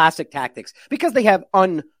classic tactics, because they have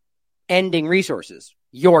unending resources,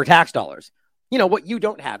 your tax dollars. What you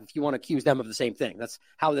don't have if you want to accuse them of the same thing. That's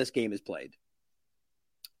how this game is played.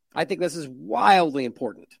 I think this is wildly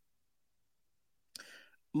important.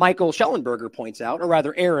 Michael Schellenberger points out, or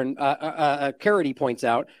rather Aaron Carity points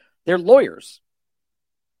out, they're lawyers.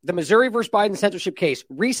 The Missouri versus Biden censorship case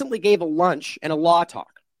recently gave a lunch and a law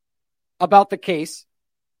talk about the case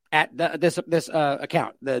at this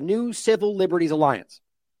account, the New Civil Liberties Alliance.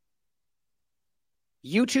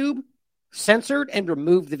 YouTube censored and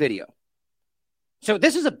removed the video. So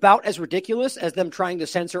this is about as ridiculous as them trying to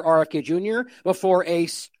censor RFK Jr. before a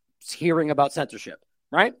hearing about censorship,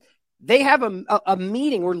 right? They have a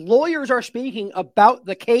meeting where lawyers are speaking about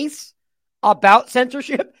the case, about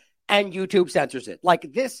censorship, and YouTube censors it.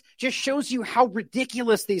 Like, this just shows you how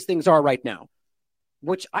ridiculous these things are right now.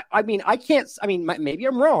 Which, maybe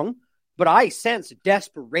I'm wrong, but I sense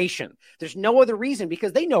desperation. There's no other reason,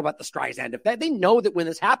 because they know about the Streisand effect. They know that when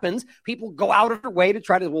this happens, people go out of their way to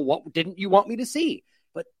try to, well, what didn't you want me to see?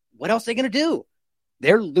 But what else are they going to do?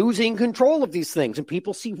 They're losing control of these things, and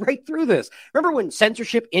people see right through this. Remember when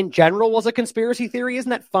censorship in general was a conspiracy theory? Isn't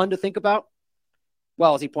that fun to think about?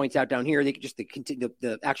 Well, as he points out down here,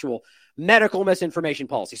 the actual medical misinformation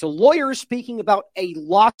policy. So lawyers speaking about a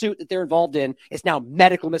lawsuit that they're involved in is now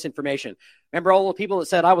medical misinformation. Remember all the people that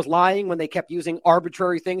said I was lying when they kept using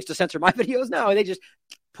arbitrary things to censor my videos? No, they just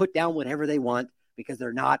put down whatever they want because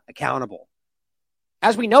they're not accountable.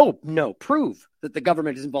 As we prove that the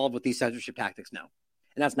government is involved with these censorship tactics now.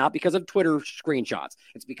 And that's not because of Twitter screenshots.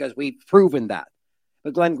 It's because we've proven that.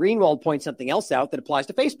 But Glenn Greenwald points something else out that applies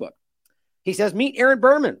to Facebook. He says, meet Aaron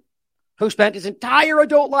Berman, who spent his entire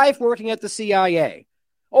adult life working at the CIA,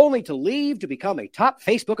 only to leave to become a top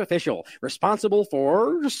Facebook official responsible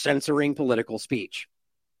for censoring political speech.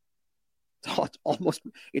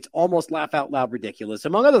 It's almost laugh out loud ridiculous.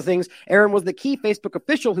 Among other things, Aaron was the key Facebook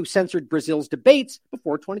official who censored Brazil's debates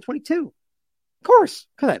before 2022. Of course,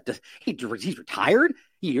 he's retired.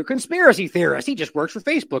 You're a conspiracy theorist. He just works for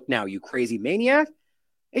Facebook now, you crazy maniac.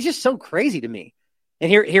 It's just so crazy to me.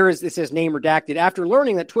 And it says name redacted. After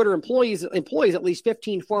learning that Twitter employs at least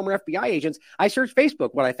 15 former FBI agents, I searched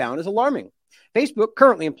Facebook. What I found is alarming. Facebook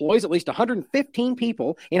currently employs at least 115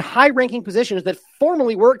 people in high-ranking positions that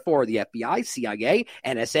formerly worked for the FBI, CIA,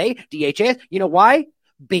 NSA, DHS. You know why?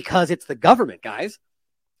 Because it's the government, guys.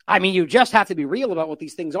 I mean, you just have to be real about what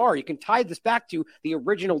these things are. You can tie this back to the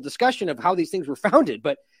original discussion of how these things were founded.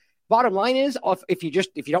 But bottom line is, if you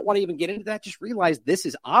don't want to even get into that, just realize this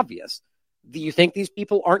is obvious. Do you think these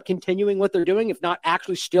people aren't continuing what they're doing, if not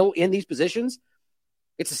actually still in these positions?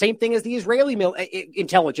 It's the same thing as the Israeli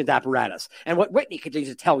intelligence apparatus. And what Whitney continues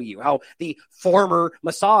to tell you, how the former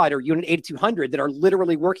Mossad or Unit 8200 that are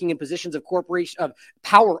literally working in positions of of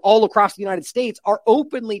power all across the United States are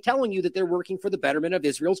openly telling you that they're working for the betterment of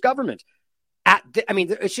Israel's government.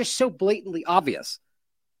 It's just so blatantly obvious.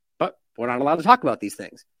 But we're not allowed to talk about these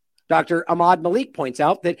things. Dr. Ahmad Malik points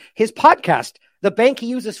out that his podcast, the bank he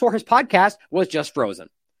uses for his podcast, was just frozen.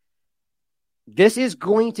 This is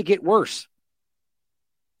going to get worse.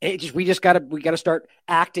 We got to start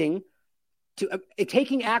acting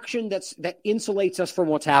taking action that insulates us from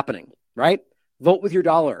what's happening, right? Vote with your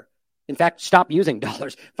dollar. In fact, stop using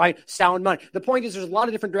dollars. Find sound money. The point is, there's a lot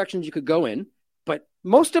of different directions you could go in, but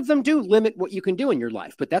most of them do limit what you can do in your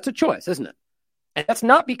life. But that's a choice, isn't it? And that's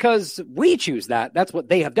not because we choose that. That's what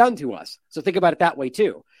they have done to us. So think about it that way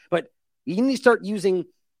too. But you need to start using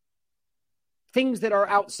things that are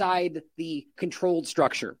outside the controlled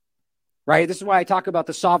structure, right? This is why I talk about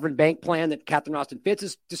the sovereign bank plan that Catherine Austin Fitts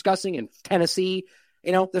is discussing in Tennessee.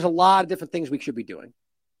 There's a lot of different things we should be doing.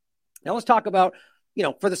 Now let's talk about,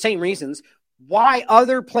 for the same reasons, why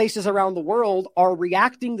other places around the world are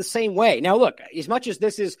reacting the same way. Now, look, as much as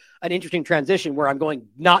this is an interesting transition where I'm going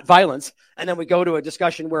not violence, and then we go to a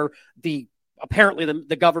discussion where apparently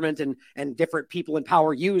the government and different people in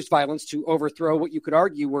power used violence to overthrow what you could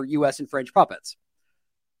argue were U.S. and French puppets.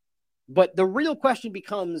 But the real question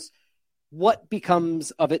becomes, what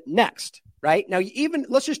becomes of it next, right? Now,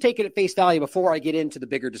 let's just take it at face value before I get into the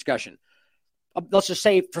bigger discussion. Let's just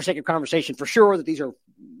say, for sake of conversation, for sure that these are,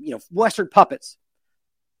 Western puppets.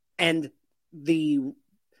 And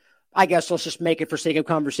let's just make it for sake of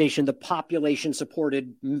conversation, the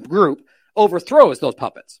population-supported group overthrows those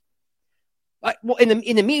puppets. Well, in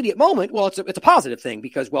the immediate moment, it's a positive thing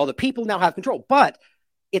because, the people now have control. But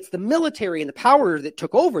it's the military and the power that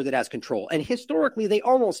took over that has control. And historically, they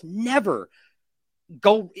almost never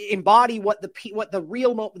go embody what the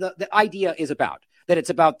real the idea is about. That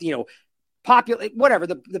it's about, the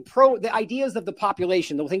ideas of the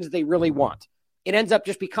population, the things that they really want. It ends up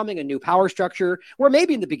just becoming a new power structure where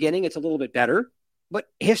maybe in the beginning it's a little bit better. But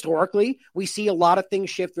historically, we see a lot of things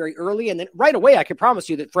shift very early. And then right away, I can promise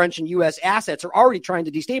you that French and U.S. assets are already trying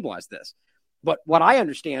to destabilize this. But what I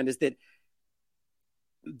understand is that,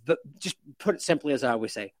 just put it simply as I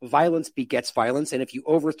always say, violence begets violence. And if you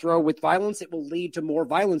overthrow with violence, it will lead to more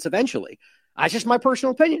violence eventually. That's just my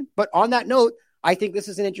personal opinion. But on that note, I think this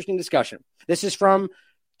is an interesting discussion. This is from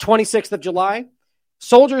 26th of July.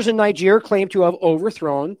 Soldiers in Niger claim to have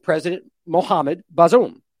overthrown President Mohamed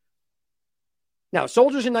Bazoum. Now,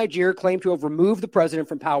 soldiers in Niger claim to have removed the president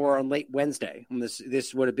from power on late Wednesday. And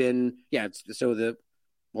this would have been, this was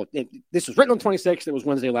written on 26th. It was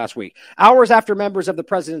Wednesday last week. Hours after members of the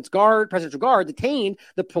presidential guard detained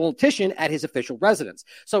the politician at his official residence.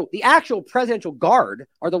 So the actual presidential guard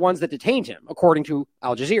are the ones that detained him, according to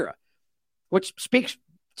Al Jazeera, which speaks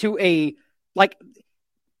to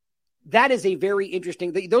that is a very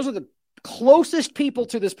interesting, those are the closest people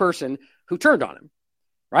to this person who turned on him.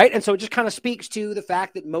 Right. And so it just kind of speaks to the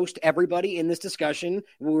fact that most everybody in this discussion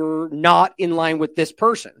were not in line with this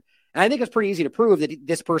person. And I think it's pretty easy to prove that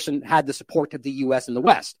this person had the support of the U.S. and the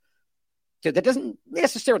West. So that doesn't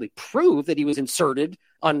necessarily prove that he was inserted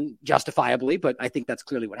unjustifiably, but I think that's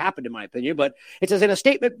clearly what happened, in my opinion. But it says, in a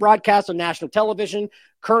statement broadcast on national television,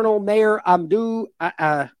 Colonel Mayor Abdrahman,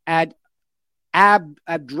 I don't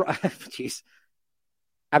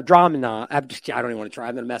even want to try.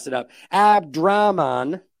 I'm going to mess it up.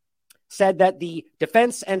 Abdrahman said that the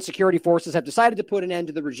defense and security forces have decided to put an end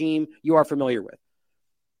to the regime you are familiar with.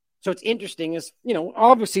 So it's interesting is,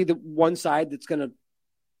 obviously the one side that's going to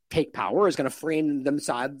take power is going to frame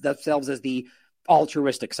themselves as the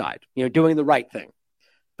altruistic side, doing the right thing.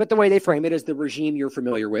 But the way they frame it is the regime you're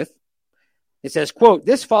familiar with. It says, quote,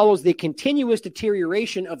 this follows the continuous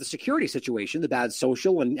deterioration of the security situation, the bad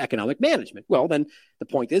social and economic management. Well, then the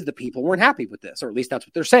point is the people weren't happy with this, or at least that's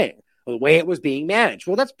what they're saying, the way it was being managed.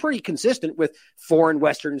 Well, that's pretty consistent with foreign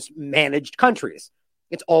Westerns managed countries.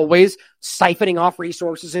 It's always siphoning off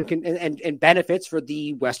resources and benefits for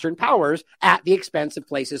the Western powers at the expense of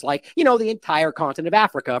places like, the entire continent of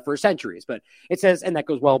Africa for centuries. But it says, and that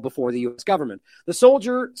goes well before the U.S. government. The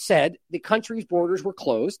soldier said the country's borders were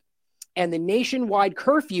closed and the nationwide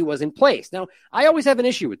curfew was in place. Now, I always have an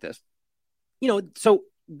issue with this. So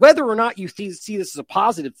whether or not you see this as a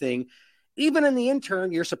positive thing, even in the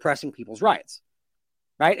interim, you're suppressing people's rights,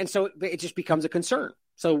 right? And so it just becomes a concern.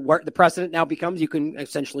 So where the precedent now becomes, you can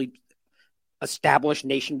essentially establish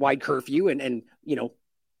nationwide curfew and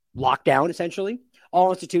lock down, essentially.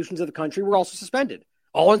 All institutions of the country were also suspended.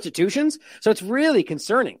 All institutions. So it's really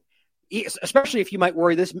concerning, especially if you might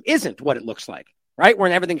worry this isn't what it looks like, right?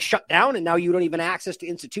 When everything's shut down and now you don't even have access to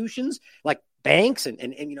institutions like banks and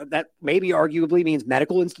that maybe arguably means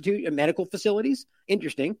medical facilities.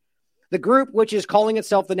 Interesting. The group, which is calling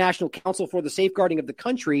itself the National Council for the Safeguarding of the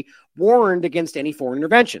Country, warned against any foreign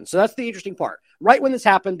intervention. So that's the interesting part. Right when this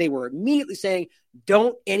happened, they were immediately saying,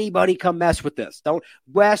 don't anybody come mess with this. Don't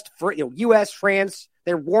U.S., France,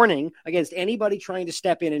 they're warning against anybody trying to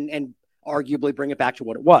step in and arguably bring it back to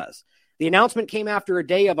what it was. The announcement came after a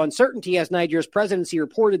day of uncertainty as Niger's presidency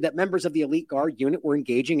reported that members of the elite guard unit were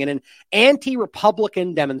engaging in an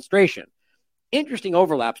anti-Republican demonstration. Interesting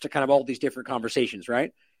overlaps to kind of all these different conversations,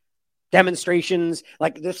 right? Demonstrations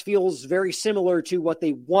like this feels very similar to what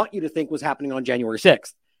they want you to think was happening on January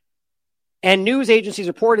 6th. And news agencies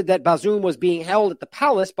reported that Bazoum was being held at the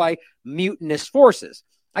palace by mutinous forces.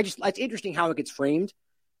 It's interesting how it gets framed,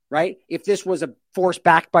 right? If this was a force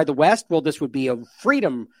backed by the West, well, this would be a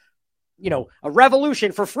freedom, a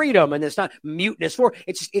revolution for freedom, and it's not mutinous force.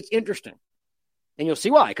 It's interesting. And you'll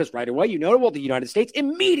see why, because right away, the United States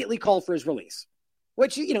immediately called for his release,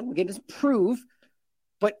 which, again, doesn't prove.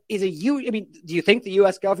 But do you think the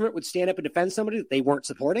U.S. government would stand up and defend somebody that they weren't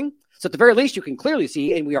supporting? So at the very least, you can clearly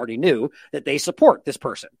see, and we already knew, that they support this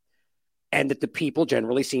person and that the people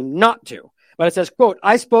generally seem not to. But it says, quote,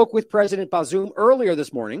 I spoke with President Bazoum earlier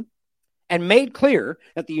this morning and made clear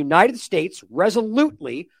that the United States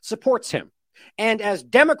resolutely supports him. And as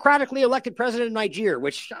democratically elected president of Niger,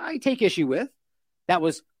 which I take issue with, that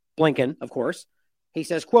was Blinken, of course, he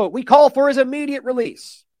says, quote, we call for his immediate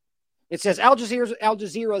release. It says Al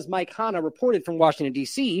Jazeera's Mike Hanna reported from Washington,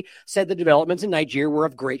 D.C., said the developments in Niger were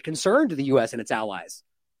of great concern to the U.S. and its allies.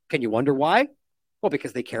 Can you wonder why? Well,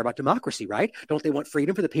 because they care about democracy, right? Don't they want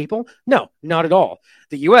freedom for the people? No, not at all.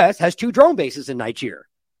 The U.S. has 2 drone bases in Niger.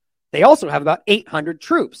 They also have about 800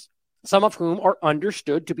 troops, some of whom are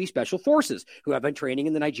understood to be special forces who have been training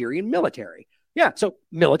in the Nigerian military. Yeah, so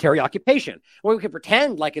military occupation. Well, we can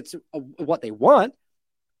pretend like it's what they want.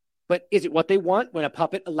 But is it what they want when a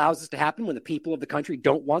puppet allows this to happen, when the people of the country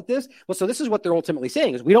don't want this? Well, so this is what they're ultimately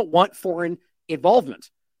saying, is we don't want foreign involvement.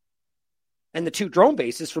 And the 2 drone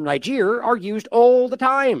bases from Niger are used all the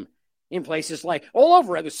time in places like all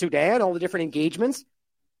over the Sudan, all the different engagements.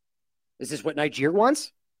 Is this what Niger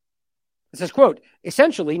wants? It says, quote,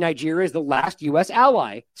 essentially, Niger is the last U.S.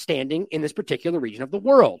 ally standing in this particular region of the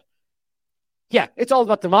world. Yeah, it's all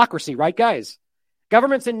about democracy, right, guys?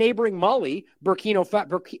 Governments in neighboring Mali, Burkina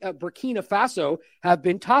Faso, have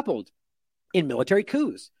been toppled in military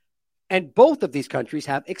coups. And both of these countries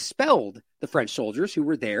have expelled the French soldiers who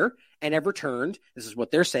were there and have returned, this is what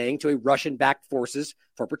they're saying, to a Russian-backed forces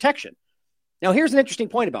for protection. Now, here's an interesting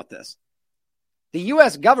point about this. The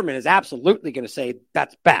U.S. government is absolutely going to say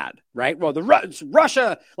that's bad, right? Well,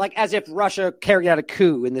 Russia, like as if Russia carried out a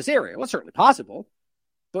coup in this area. Well, it's certainly possible.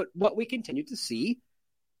 But what we continue to see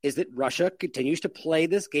is that Russia continues to play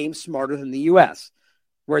this game smarter than the U.S.,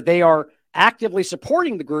 where they are actively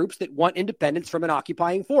supporting the groups that want independence from an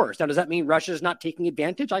occupying force. Now, does that mean Russia is not taking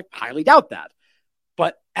advantage? I highly doubt that.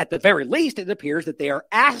 But at the very least, it appears that they are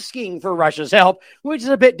asking for Russia's help, which is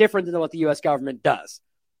a bit different than what the U.S. government does.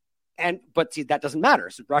 But see, that doesn't matter.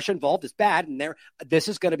 So Russia involved is bad, and this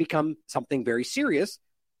is going to become something very serious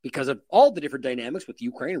because of all the different dynamics with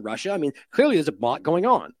Ukraine and Russia. I mean, clearly there's a lot going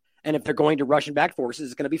on. And if they're going to Russian-backed forces,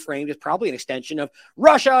 it's going to be framed as probably an extension of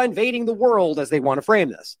Russia invading the world as they want to frame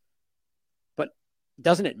this. But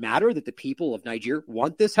doesn't it matter that the people of Niger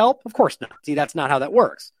want this help? Of course not. See, that's not how that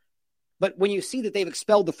works. But when you see that they've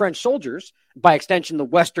expelled the French soldiers, by extension, the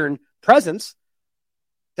Western presence,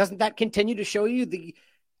 doesn't that continue to show you the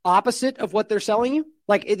opposite of what they're selling you?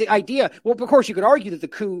 Like the idea, well, of course, you could argue that the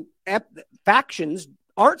coup factions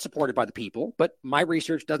aren't supported by the people, but my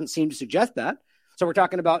research doesn't seem to suggest that. So we're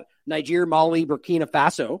talking about Niger, Mali, Burkina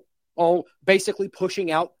Faso, all basically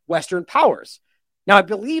pushing out Western powers. Now, I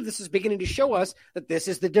believe this is beginning to show us that this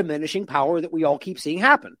is the diminishing power that we all keep seeing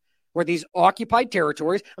happen, where these occupied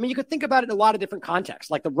territories, I mean, you could think about it in a lot of different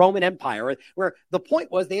contexts, like the Roman Empire, where the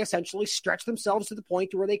point was they essentially stretched themselves to the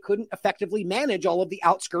point to where they couldn't effectively manage all of the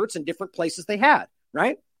outskirts and different places they had,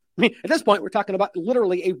 right? I mean, at this point, we're talking about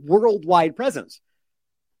literally a worldwide presence.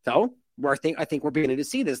 So I think we're beginning to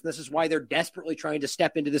see this. And this is why they're desperately trying to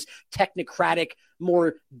step into this technocratic,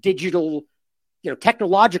 more digital,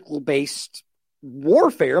 technological based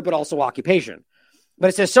warfare, but also occupation. But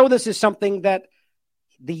it says, so this is something that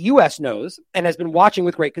the U.S. knows and has been watching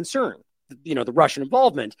with great concern, the Russian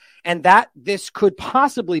involvement, and that this could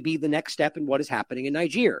possibly be the next step in what is happening in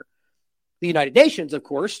Niger. The United Nations, of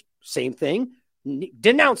course, same thing,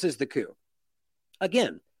 denounces the coup.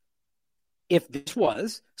 Again, if this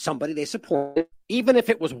was somebody they supported, even if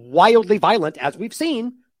it was wildly violent, as we've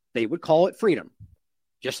seen, they would call it freedom.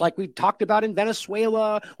 Just like we talked about in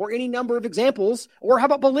Venezuela or any number of examples, or how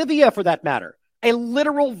about Bolivia for that matter? A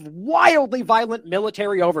literal, wildly violent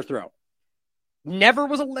military overthrow. Never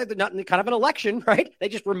was not kind of an election, right? They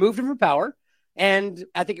just removed him from power. And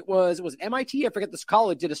I think it was MIT, I forget this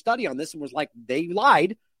college, did a study on this and was like, they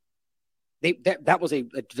lied. That was a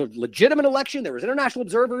legitimate election. There was international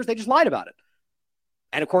observers. They just lied about it.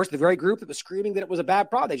 And of course, the very group that was screaming that it was a bad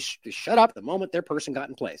problem, they shut up the moment their person got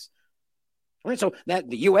in place. All right, so that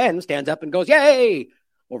the UN stands up and goes, yay!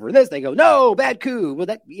 Over this, they go, no, bad coup. Well,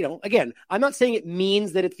 that, again, I'm not saying it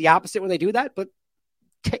means that it's the opposite when they do that, but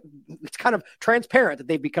it's kind of transparent that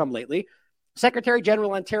they've become lately. Secretary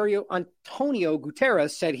General Antonio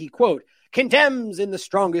Guterres said he, quote, condemns in the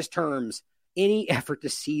strongest terms any effort to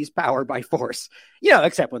seize power by force,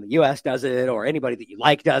 except when the U.S. does it or anybody that you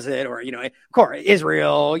like does it or, of course,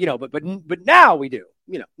 Israel, but now we do,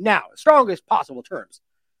 now, strongest possible terms.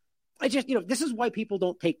 I just, this is why people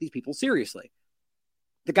don't take these people seriously.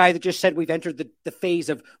 The guy that just said we've entered the phase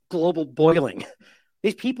of global boiling.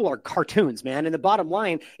 These people are cartoons, man. And the bottom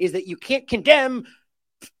line is that you can't condemn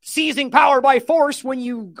seizing power by force when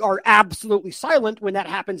you are absolutely silent when that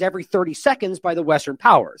happens every 30 seconds by the Western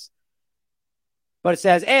powers. But it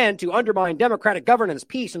says, and to undermine democratic governance,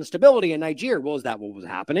 peace, and stability in Niger. Well, is that what was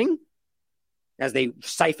happening? As they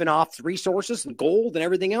siphon off resources and gold and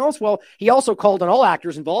everything else? Well, he also called on all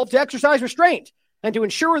actors involved to exercise restraint and to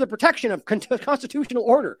ensure the protection of constitutional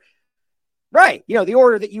order. Right. The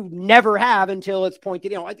order that you never have until it's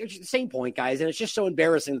pointed, it's the same point, guys. And it's just so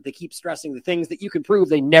embarrassing that they keep stressing the things that you can prove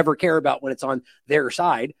they never care about when it's on their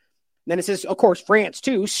side. And then it says, of course, France,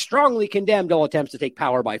 too, strongly condemned all attempts to take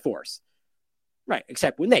power by force. Right,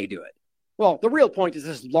 except when they do it. Well, the real point is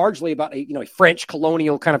this is largely about a French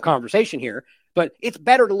colonial kind of conversation here, but it's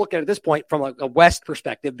better to look at it at this point from a West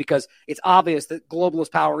perspective because it's obvious that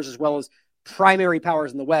globalist powers as well as primary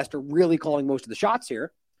powers in the West are really calling most of the shots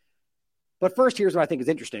here. But first, here's what I think is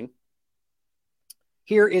interesting.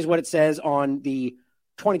 Here is what it says on the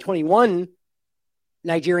 2021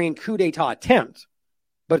 Nigerian coup d'etat attempt,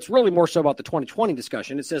 but it's really more so about the 2020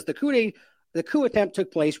 discussion. It says the coup attempt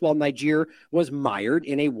took place while Niger was mired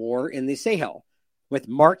in a war in the Sahel with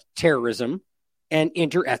marked terrorism and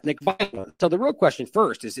inter-ethnic violence. So the real question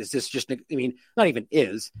first is this just, not even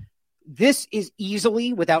is, this is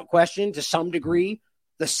easily, without question, to some degree,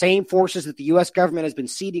 the same forces that the U.S. government has been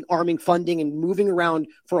seeding, arming, funding, and moving around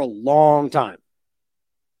for a long time.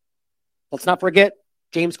 Let's not forget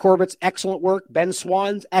James Corbett's excellent work, Ben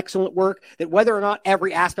Swann's excellent work, that whether or not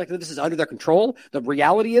every aspect of this is under their control, the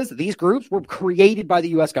reality is that these groups were created by the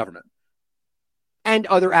U.S. government and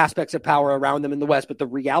other aspects of power around them in the West, but the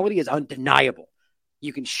reality is undeniable.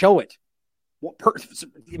 You can show it.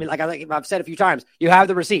 Like I've said a few times, you have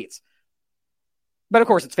the receipts. But of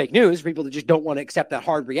course, it's fake news for people that just don't want to accept that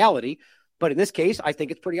hard reality. But in this case, I think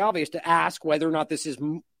it's pretty obvious to ask whether or not this is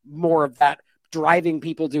more of that driving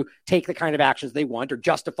people to take the kind of actions they want or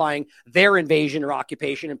justifying their invasion or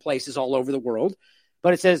occupation in places all over the world.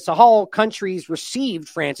 But it says Sahel countries received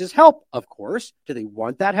France's help, of course. Do they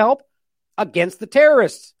want that help? Against the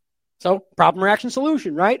terrorists. So problem, reaction,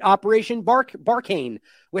 solution, right? Operation Barcane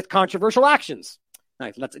with controversial actions.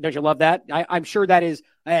 Nice. Don't you love that? I'm sure that is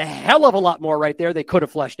a hell of a lot more right there they could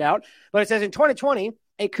have fleshed out. But it says in 2020,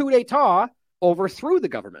 a coup d'etat overthrew the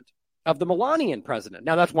government of the Melanian president.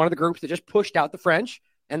 Now, that's one of the groups that just pushed out the French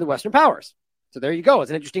and the Western powers. So there you go. It's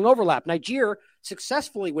an interesting overlap. Niger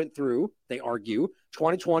successfully went through, they argue,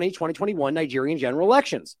 2020, 2021 Nigerian general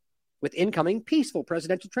elections with incoming peaceful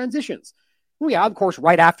presidential transitions. Well, yeah, of course,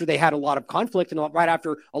 right after they had a lot of conflict and right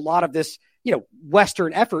after a lot of this,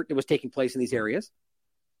 Western effort that was taking place in these areas.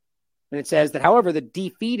 And it says that, however, the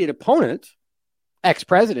defeated opponent,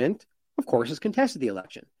 ex-president, of course, has contested the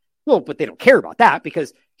election. Well, but they don't care about that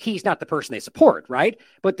because he's not the person they support, right?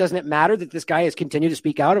 But doesn't it matter that this guy has continued to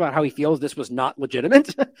speak out about how he feels this was not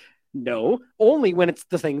legitimate? No, only when it's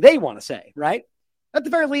the thing they want to say, right? At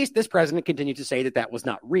the very least, this president continued to say that that was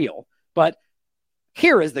not real. But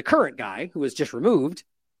here is the current guy who was just removed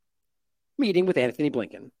meeting with Anthony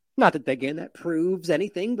Blinken. Not that, again, that proves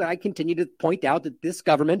anything, but I continue to point out that this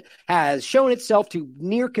government has shown itself to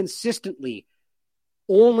near consistently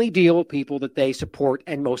only deal with people that they support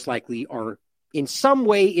and most likely are in some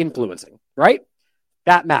way influencing, right?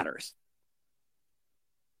 That matters.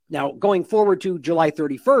 Now, going forward to July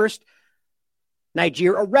 31st,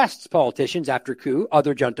 Niger arrests politicians after coup,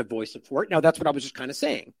 other junta voice support. Now, that's what I was just kind of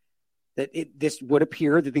saying, that this would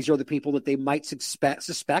appear that these are the people that they might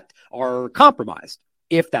suspect are compromised,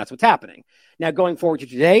 if that's what's happening. Now, going forward to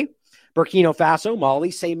today, Burkina Faso,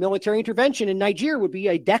 Mali say military intervention in Niger would be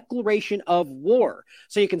a declaration of war.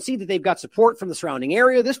 So you can see that they've got support from the surrounding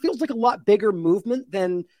area. This feels like a lot bigger movement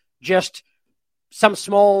than just some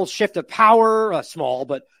small shift of power, small,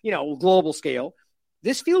 but, global scale.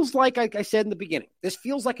 This feels like I said in the beginning, this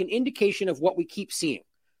feels like an indication of what we keep seeing,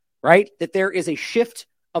 right? That there is a shift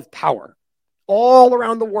of power all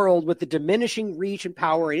around the world with the diminishing reach and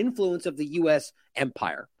power and influence of the U.S.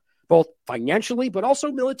 empire, both financially, but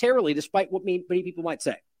also militarily, despite what many people might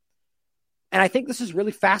say. And I think this is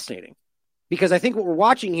really fascinating because I think what we're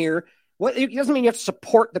watching here, it doesn't mean you have to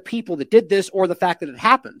support the people that did this or the fact that it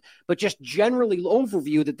happened, but just generally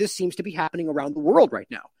overview that this seems to be happening around the world right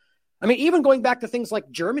now. I mean, even going back to things like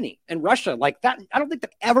Germany and Russia, like that, I don't think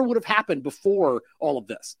that ever would have happened before all of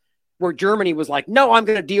this, where Germany was like, no, I'm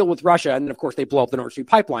going to deal with Russia. And then, of course, they blow up the Nord Stream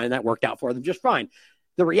pipeline, and that worked out for them just fine.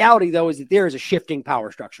 The reality, though, is that there is a shifting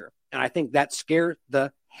power structure. And I think that scared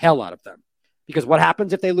the hell out of them. Because what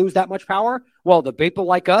happens if they lose that much power? Well, the people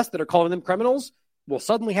like us that are calling them criminals will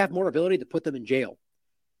suddenly have more ability to put them in jail.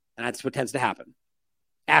 And that's what tends to happen.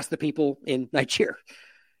 Ask the people in Niger.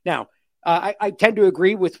 Now, I tend to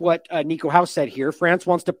agree with what Nico House said here. France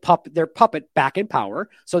wants to their puppet back in power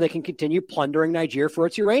so they can continue plundering Niger for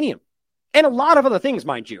its uranium. And a lot of other things,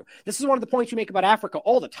 mind you. This is one of the points you make about Africa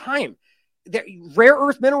all the time. Rare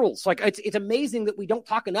earth minerals. Like it's amazing that we don't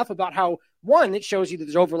talk enough about how, one, it shows you that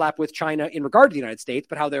there's overlap with China in regard to the United States,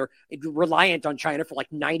 but how they're reliant on China for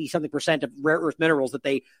like 90-something% of rare earth minerals that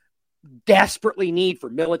they desperately need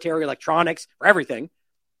for military, electronics, for everything.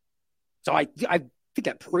 So I think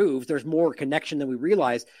that proves there's more connection than we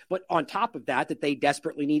realize. But on top of that they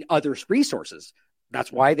desperately need other resources.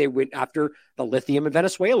 That's why they went after the lithium in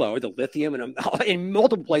Venezuela or the lithium in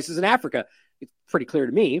multiple places in Africa. It's pretty clear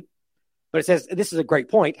to me. But it says, this is a great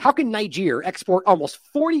point. How can Niger export almost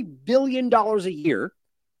 $40 billion a year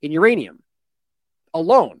in uranium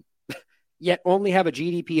alone, yet only have a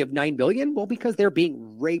GDP of $9 billion? Well, because they're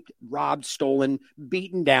being raped, robbed, stolen,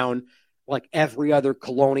 beaten down like every other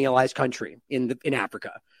colonialized country in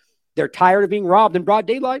Africa. They're tired of being robbed in broad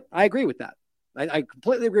daylight. I agree with that. I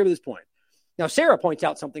completely agree with this point. Now, Sarah points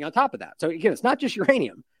out something on top of that. So again, it's not just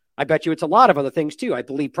uranium. I bet you it's a lot of other things too. I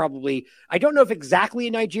believe probably, I don't know if exactly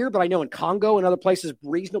in Niger, but I know in Congo and other places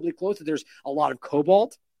reasonably close that there's a lot of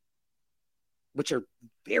cobalt, which are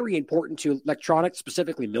very important to electronics,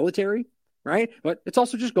 specifically military, right? But it's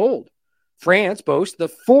also just gold. France boasts the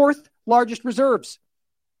fourth largest reserves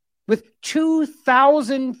with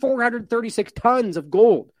 2,436 tons of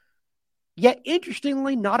gold. Yet,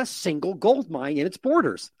 interestingly, not a single gold mine in its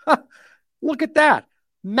borders. Look at that.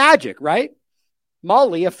 Magic, right?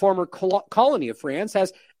 Mali, a former colony of France,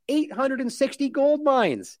 has 860 gold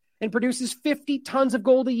mines and produces 50 tons of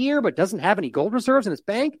gold a year, but doesn't have any gold reserves in its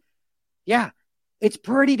bank. Yeah, it's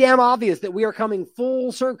pretty damn obvious that we are coming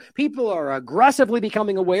full circle. People are aggressively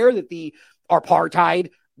becoming aware that the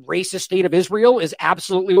apartheid racist state of Israel is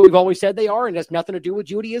absolutely what we've always said they are, and has nothing to do with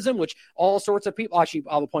Judaism, which all sorts of people, actually,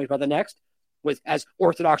 I'll point about the next, as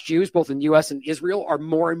Orthodox Jews, both in the U.S. and Israel, are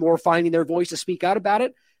more and more finding their voice to speak out about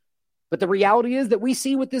it. But the reality is that we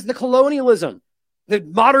see with this, the colonialism The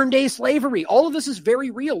modern day slavery, all of this is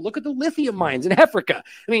very real. Look at the lithium mines in Africa.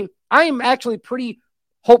 I mean, I am actually pretty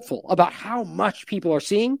hopeful about how much people are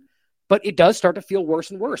seeing, but it does start to feel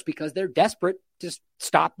worse and worse because they're desperate to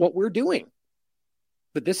stop what we're doing.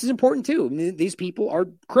 But this is important too. I mean, these people are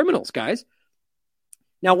criminals, guys.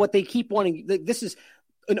 Now, what they keep wanting, this is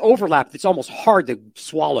an overlap that's almost hard to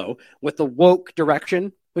swallow with the woke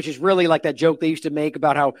direction, which is really like that joke they used to make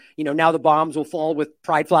about how, now the bombs will fall with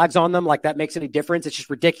pride flags on them. Like that makes any difference. It's just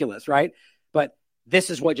ridiculous, right? But this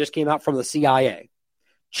is what just came out from the CIA.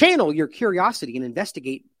 Channel your curiosity and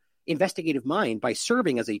investigative mind by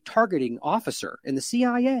serving as a targeting officer in the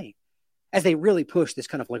CIA as they really push this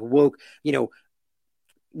kind of like woke,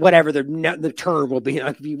 whatever the term will be.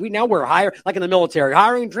 We're hire, like in the military,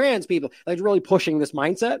 hiring trans people, like really pushing this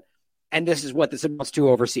mindset. And this is what this amounts to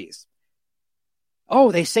overseas.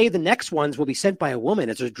 Oh, they say the next ones will be sent by a woman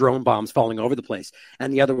as there's drone bombs falling over the place.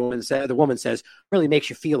 And the woman says, really makes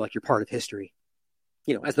you feel like you're part of history.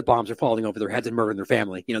 As the bombs are falling over their heads and murdering their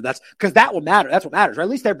family. That's because that will matter. That's what matters, or at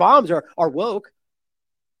least their bombs are woke,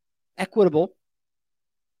 equitable.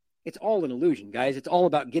 It's all an illusion, guys. It's all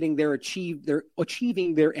about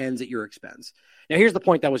achieving their ends at your expense. Now, here's the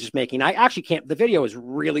point that I was just making. I actually can't. The video is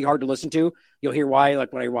really hard to listen to. You'll hear why,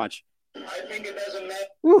 like when I watch. I think it doesn't matter.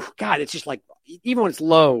 Ooh, God, it's just like even when it's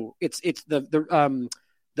low, it's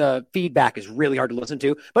the feedback is really hard to listen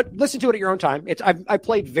to. But listen to it at your own time. I've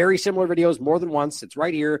played very similar videos more than once. It's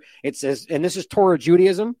right here. It says, and this is Torah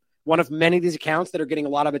Judaism, one of many of these accounts that are getting a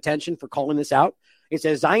lot of attention for calling this out. It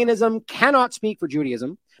says Zionism cannot speak for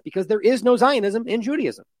Judaism because there is no Zionism in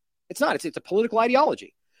Judaism. It's not. It's a political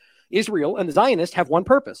ideology. Israel and the Zionists have one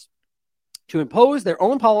purpose: to impose their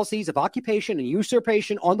own policies of occupation and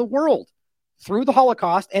usurpation on the world through the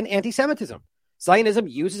Holocaust and anti-Semitism. Zionism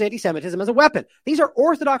uses anti-Semitism as a weapon. These are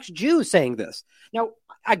Orthodox Jews saying this. Now,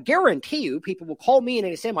 I guarantee you people will call me an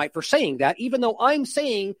anti-Semite for saying that, even though I'm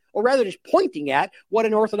saying, or rather just pointing at, what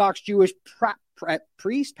an Orthodox Jewish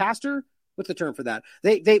priest, pastor, what's the term for that?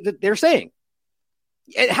 They're saying.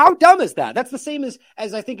 How dumb is that? That's the same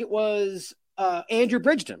as I think it was Andrew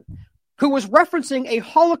Bridgeton, who was referencing a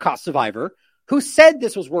Holocaust survivor who said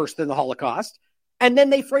this was worse than the Holocaust. And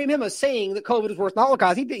then they frame him as saying that COVID is worse than the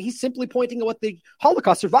Holocaust. He's simply pointing at what the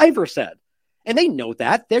Holocaust survivor said. And they know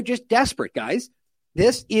that. They're just desperate, guys.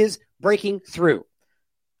 This is breaking through.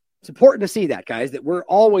 It's important to see that, guys, that we're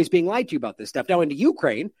always being lied to about this stuff. Now, into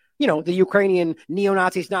Ukraine, the Ukrainian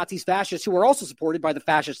neo-Nazis, Nazis, fascists, who are also supported by the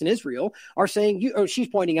fascists in Israel, are saying, she's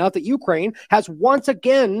pointing out that Ukraine has once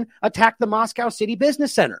again attacked the Moscow City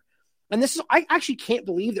Business Center. And I actually can't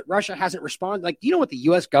believe that Russia hasn't responded. Like, do you know what the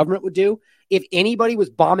U.S. government would do if anybody was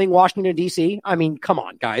bombing Washington, D.C.? I mean, come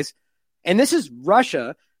on, guys. And this is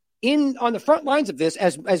Russia on the front lines of this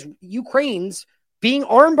as Ukraine's being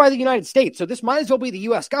armed by the United States. So this might as well be the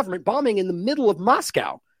U.S. government bombing in the middle of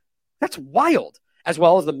Moscow. That's wild. As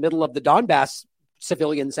well as the middle of the Donbass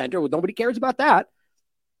civilian center. Well, nobody cares about that.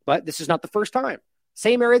 But this is not the first time.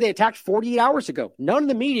 Same area they attacked 48 hours ago. None of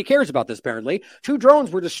the media cares about this, apparently. 2 drones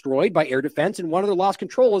were destroyed by air defense, and one of them lost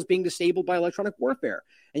control is being disabled by electronic warfare.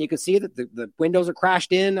 And you can see that the windows are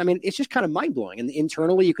crashed in. I mean, it's just kind of mind-blowing. And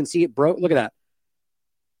internally, you can see it broke. Look at that.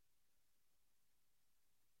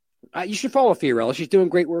 You should follow Fiorella. She's doing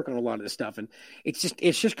great work on a lot of this stuff. And it's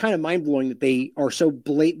just kind of mind-blowing that they are so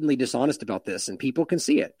blatantly dishonest about this, and people can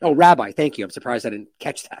see it. Oh, Rabbi, thank you. I'm surprised I didn't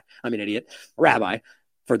catch that. I'm an idiot. Rabbi.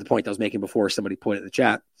 For the point I was making before, somebody put it in the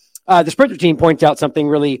chat. The Sprinter team points out something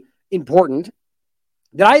really important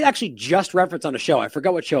that I actually just referenced on a show. I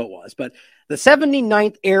forgot what show it was, but the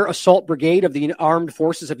 79th Air Assault Brigade of the Armed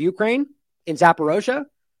Forces of Ukraine in Zaporozhye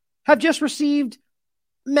have just received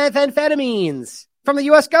methamphetamines from the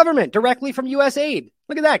U.S. government directly from U.S. aid.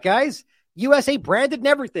 Look at that, guys. USA branded and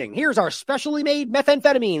everything. Here's our specially made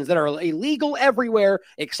methamphetamines that are illegal everywhere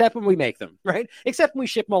except when we make them, right? Except when we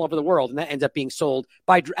ship them all over the world, and that ends up being sold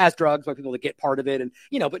as drugs by people that get part of it. And,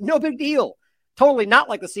 but no big deal. Totally not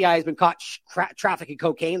like the CIA has been caught trafficking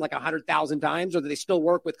cocaine like 100,000 times, or that they still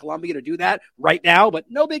work with Colombia to do that right now, but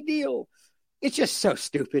no big deal. It's just so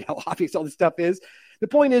stupid how obvious all this stuff is. The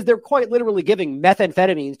point is they're quite literally giving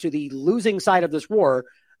methamphetamines to the losing side of this war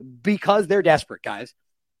because they're desperate, guys.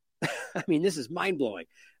 I mean, this is mind-blowing.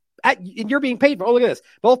 And you're being paid for. Oh, look at this.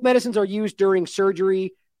 Both medicines are used during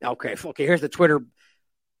surgery. Okay, here's the Twitter.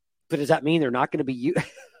 But does that mean they're not going to be used?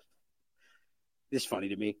 This is funny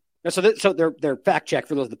to me. So their fact check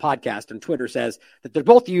for those of the podcast on Twitter says that they're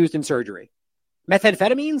both used in surgery.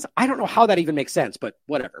 Methamphetamines? I don't know how that even makes sense, but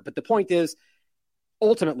whatever. But the point is,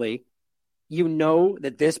 ultimately,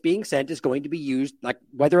 that this being sent is going to be used, like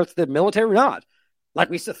whether it's the military or not, Like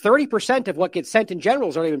we said, 30% of what gets sent in general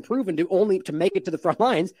has already been proven to only to make it to the front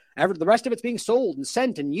lines. The rest of it's being sold and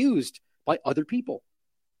sent and used by other people.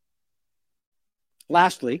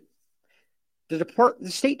 Lastly, the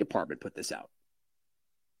State Department put this out.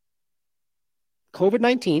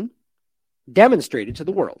 COVID-19 demonstrated to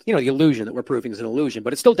the world, the illusion that we're proving is an illusion,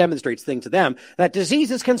 but it still demonstrates things to them, that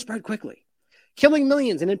diseases can spread quickly, killing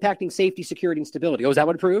millions and impacting safety, security, and stability. Oh, is that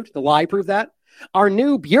what it proved? The lie proved that? Our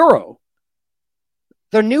new bureau,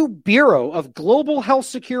 the new Bureau of Global Health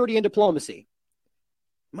Security and Diplomacy,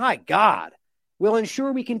 my God, will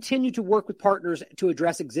ensure we continue to work with partners to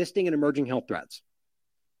address existing and emerging health threats.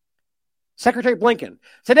 Secretary Blinken,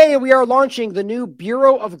 today we are launching the new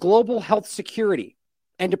Bureau of Global Health Security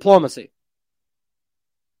and Diplomacy.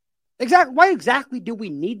 Why exactly do we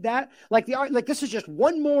need that? Like this is just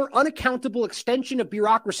one more unaccountable extension of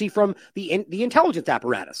bureaucracy from the intelligence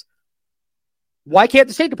apparatus. Why can't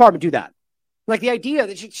the State Department do that? Like the idea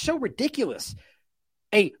that it's so ridiculous.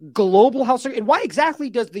 A global health security, and why exactly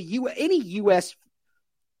does any U.S.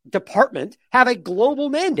 department have a global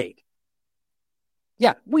mandate?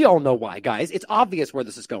 Yeah, we all know why, guys. It's obvious where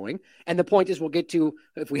this is going. And the point is we'll get to,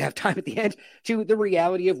 if we have time at the end, to the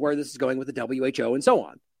reality of where this is going with the WHO and so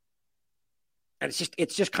on. And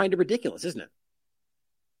it's just kind of ridiculous, isn't it?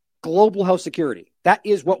 Global health security. That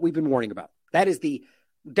is what we've been warning about. That is the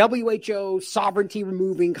WHO sovereignty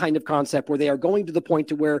removing kind of concept where they are going to the point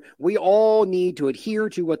to where we all need to adhere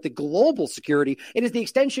to what the global security, it is the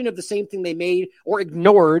extension of the same thing they made or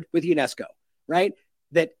ignored with UNESCO, right?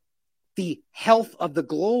 That the health of the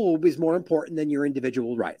globe is more important than your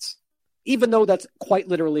individual rights, even though that's quite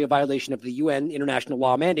literally a violation of the UN international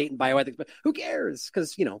law mandate and bioethics. But who cares?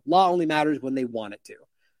 Because, law only matters when they want it to.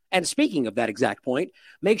 And speaking of that exact point,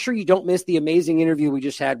 make sure you don't miss the amazing interview we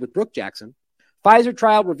just had with Brooke Jackson. Pfizer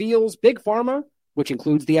trial reveals Big Pharma, which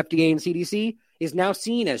includes the FDA and CDC, is now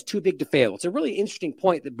seen as too big to fail. It's a really interesting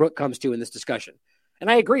point that Brooke comes to in this discussion. And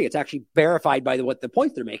I agree. It's actually verified by what the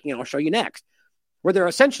points they're making, and I'll show you next. Where they're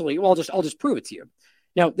essentially, I'll just prove it to you.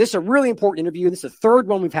 Now, this is a really important interview. This is the third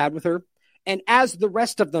one we've had with her. And as the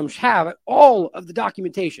rest of them have, all of the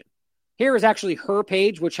documentation. Here is actually her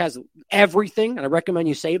page, which has everything, and I recommend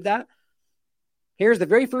you save that. Here's the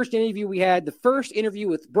very first interview we had, the first interview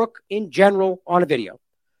with Brooke in general on a video.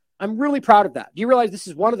 I'm really proud of that. Do you realize this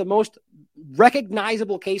is one of the most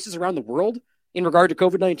recognizable cases around the world in regard to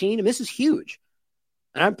COVID-19? And this is huge.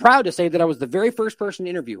 And I'm proud to say that I was the very first person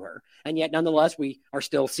to interview her. And yet, nonetheless, we are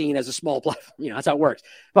still seen as a small platform. That's how it works.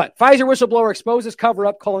 But Pfizer whistleblower exposes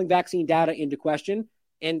cover-up, calling vaccine data into question.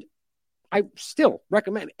 And I still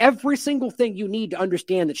recommend every single thing you need to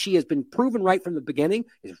understand that she has been proven right from the beginning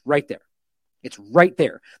is right there. It's right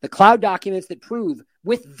there. The cloud documents that prove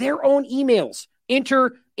with their own emails,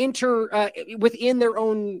 within their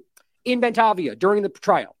own Inventavia during the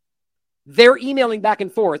trial, they're emailing back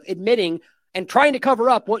and forth, admitting and trying to cover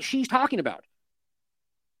up what she's talking about.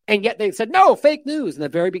 And yet they said, no, fake news in the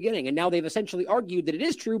very beginning. And now they've essentially argued that it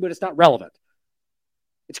is true, but it's not relevant.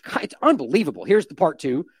 It's unbelievable. Here's the part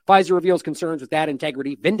 2. Pfizer reveals concerns with data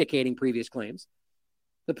integrity, vindicating previous claims.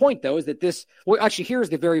 The point, though, is that here's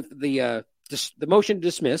the motion to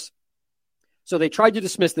dismiss. So they tried to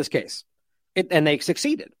dismiss this case, and they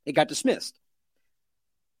succeeded. It got dismissed.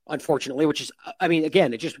 Unfortunately, which is,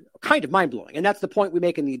 again, it's just kind of mind-blowing. And that's the point we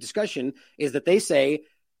make in the discussion, is that they say,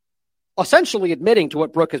 essentially admitting to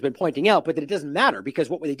what Brooke has been pointing out, but that it doesn't matter, because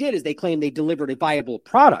what they did is they claimed they delivered a viable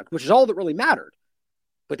product, which is all that really mattered.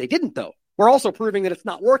 But they didn't, though. We're also proving that it's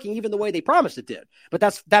not working even the way they promised it did. But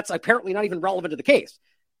that's apparently not even relevant to the case.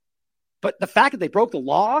 But the fact that they broke the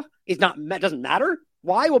law doesn't matter.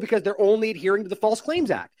 Why? Well, because they're only adhering to the False Claims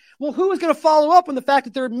Act. Well, who is going to follow up on the fact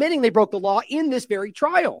that they're admitting they broke the law in this very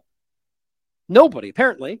trial? Nobody,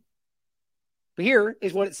 apparently. But here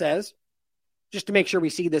is what it says. Just to make sure we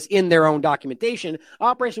see this in their own documentation,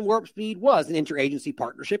 Operation Warp Speed was an interagency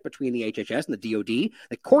partnership between the HHS and the DoD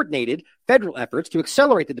that coordinated federal efforts to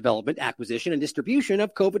accelerate the development, acquisition, and distribution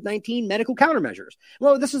of COVID-19 medical countermeasures.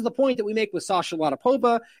 Well, this is the point that we make with Sasha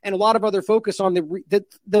Latypova and a lot of other focus on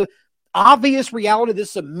the obvious reality.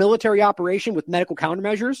 This is a military operation with medical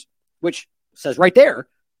countermeasures, which says right there,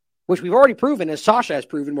 which we've already proven, as Sasha has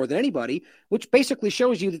proven more than anybody, which basically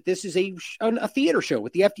shows you that this is a theater show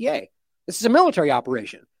with the FDA. This is a military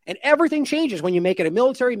operation, and everything changes when you make it a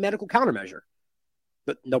military medical countermeasure.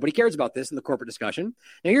 But nobody cares about this in the corporate discussion.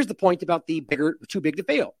 Now, here's the point about the too big to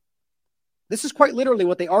fail. This is quite literally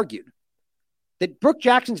what they argued, that Brooke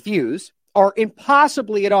Jackson's views are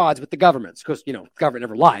impossibly at odds with the government's, because, the government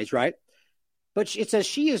never lies, right? But it says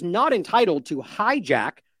she is not entitled to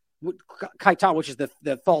hijack Kaitan, which is the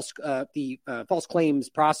false claims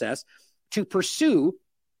process, to pursue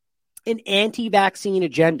an anti-vaccine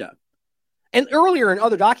agenda. And earlier in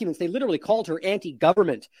other documents, they literally called her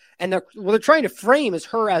anti-government. And they're trying to frame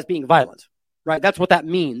her as being violent, right? That's what that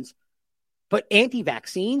means. But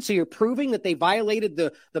anti-vaccine, so you're proving that they violated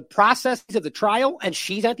the processes of the trial and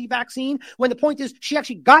she's anti-vaccine, when the point is she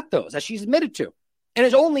actually got those, as she's admitted to, and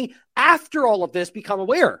is only after all of this become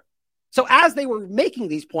aware. So as they were making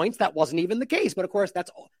these points, that wasn't even the case. But of course,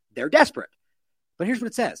 they're desperate. But here's what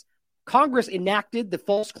it says. Congress enacted the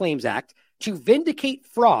False Claims Act to vindicate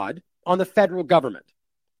fraud on the federal government,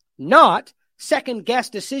 not second-guess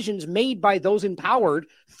decisions made by those empowered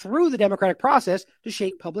through the democratic process to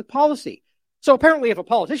shape public policy. So apparently if a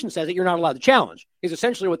politician says it, you're not allowed to challenge, is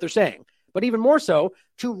essentially what they're saying. But even more so,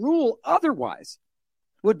 to rule otherwise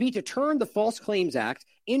would be to turn the False Claims Act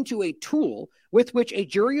into a tool with which a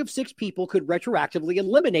jury of 6 people could retroactively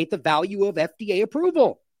eliminate the value of FDA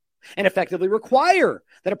approval and effectively require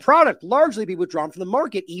that a product largely be withdrawn from the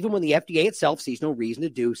market even when the FDA itself sees no reason to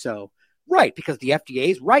do so. Right, because the FDA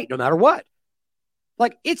is right no matter what.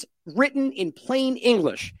 Like, it's written in plain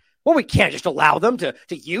English. Well, we can't just allow them to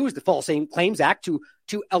use the False Claims Act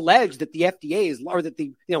to allege that the FDA is, or that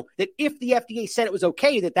that if the FDA said it was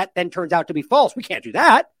okay, that then turns out to be false. We can't do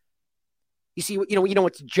that. You see,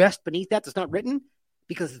 what's just beneath that's not written?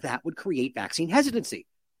 Because that would create vaccine hesitancy.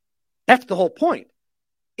 That's the whole point.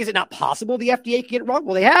 Is it not possible the FDA can get it wrong?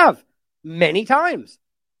 Well, they have many times.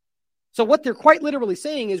 So what they're quite literally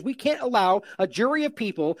saying is we can't allow a jury of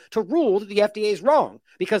people to rule that the FDA is wrong,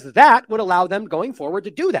 because that would allow them going forward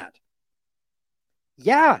to do that.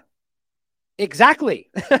 Yeah, exactly.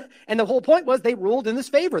 And the whole point was they ruled in this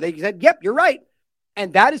favor. They said, yep, you're right.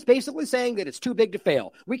 And that is basically saying that it's too big to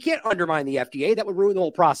fail. We can't undermine the FDA. That would ruin the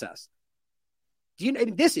whole process.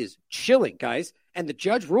 This is chilling, guys. And the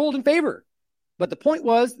judge ruled in favor. But the point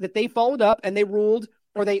was that they followed up and they ruled,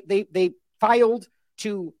 or they filed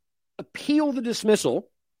to appeal the dismissal,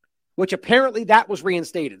 which apparently that was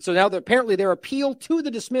reinstated. So now apparently their appeal to the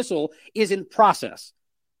dismissal is in process,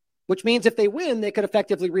 which means if they win, they could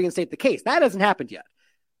effectively reinstate the case. That hasn't happened yet,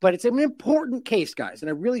 but it's an important case, guys, and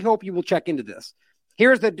I really hope you will check into this.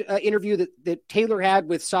 Here's the interview that Taylor had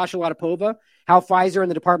with Sasha Latipova, how Pfizer and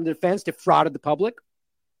the Department of Defense defrauded the public.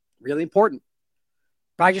 Really important.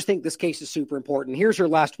 But I just think this case is super important. Here's her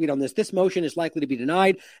last tweet on this. This motion is likely to be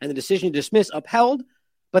denied and the decision to dismiss upheld,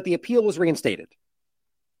 but the appeal was reinstated.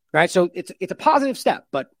 Right? So it's a positive step,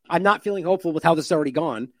 but I'm not feeling hopeful with how this has already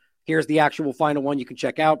gone. Here's the actual final one you can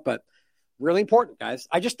check out, but really important, guys.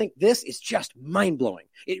 I just think this is just mind-blowing.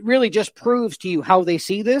 It really just proves to you how they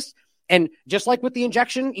see this. And just like with the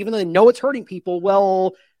injection, even though they know it's hurting people,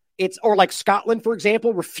 well, or like Scotland, for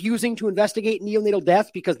example, refusing to investigate neonatal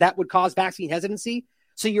deaths because that would cause vaccine hesitancy.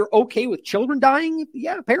 So you're okay with children dying?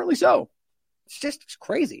 Yeah, apparently so. It's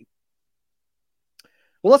crazy.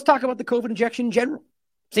 Well, let's talk about the COVID injection in general.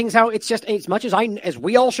 Seeing as how it's just, as much as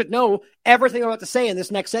we all should know, everything I'm about to say in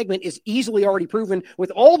this next segment is easily already proven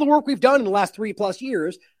with all the work we've done in the last 3+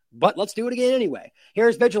 years, but let's do it again anyway.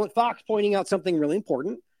 Here's Vigilant Fox pointing out something really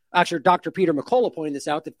important. Actually, Dr. Peter McCullough pointed this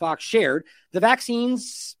out that Fox shared. The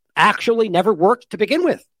vaccines actually never worked to begin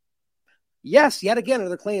with. Yes, yet again,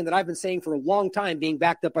 another claim that I've been saying for a long time, being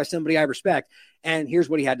backed up by somebody I respect. And here's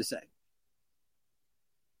what he had to say.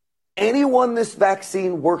 Anyone this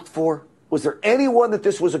vaccine worked for? Was there anyone that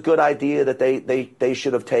this was a good idea, that they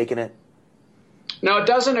should have taken it? No, it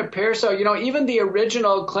doesn't appear so. Even the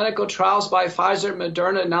original clinical trials by Pfizer and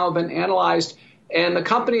Moderna now have been analyzed, and the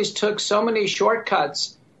companies took so many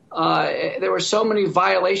shortcuts. There were so many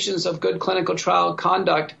violations of good clinical trial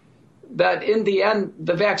conduct that in the end,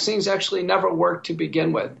 the vaccines actually never worked to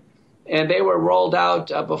begin with. And they were rolled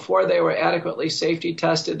out before they were adequately safety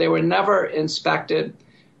tested. They were never inspected.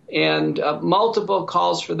 And multiple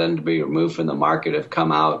calls for them to be removed from the market have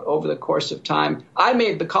come out over the course of time. I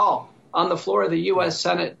made the call on the floor of the U.S.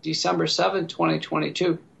 Senate December 7,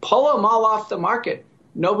 2022. Pull them all off the market.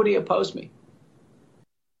 Nobody opposed me.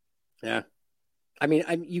 Yeah. I mean,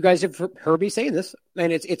 you guys have heard me saying this,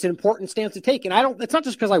 and it's an important stance to take. And it's not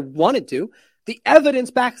just because I wanted to. The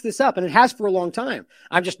evidence backs this up, and it has for a long time.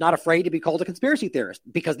 I'm just not afraid to be called a conspiracy theorist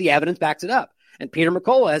because the evidence backs it up. And Peter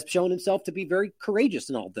McCullough has shown himself to be very courageous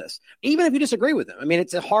in all of this, even if you disagree with him. I mean,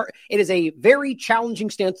 it is a very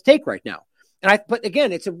challenging stance to take right now. But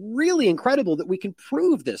again, it's really incredible that we can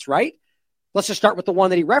prove this, right? Let's just start with the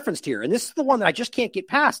one that he referenced here. And this is the one that I just can't get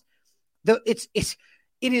past. It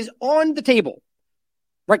is on the table,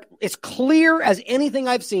 right? It's clear as anything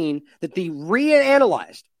I've seen that they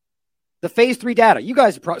reanalyzed the phase 3 data. You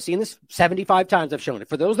guys have probably seen this 75 times. I've shown it.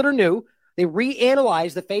 For those that are new, they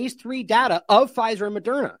reanalyzed the phase 3 data of Pfizer and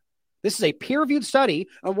Moderna This is a peer-reviewed study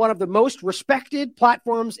on one of the most respected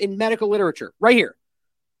platforms in medical literature, right here.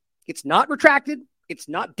 It's not retracted. It's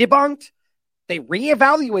not debunked. They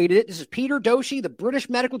reevaluated it. This is Peter Doshi, the British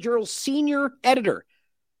Medical Journal's senior editor.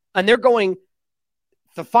 And they're going,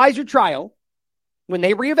 the Pfizer trial, when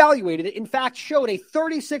they reevaluated it, in fact, showed a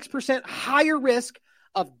 36% higher risk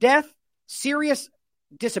of death, serious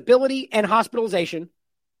disability, and hospitalization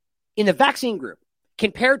in the vaccine group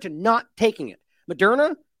compared to not taking it.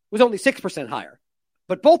 Moderna was only 6% higher.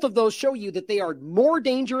 But both of those show you that they are more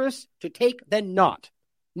dangerous to take than not,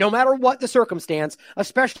 no matter what the circumstance,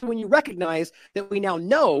 especially when you recognize that we now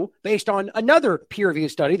know, based on another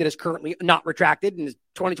peer-reviewed study that is currently not retracted in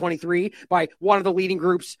 2023 by one of the leading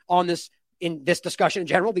groups on this, in this discussion in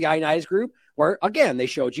general, the Ioannidis group, where, again, they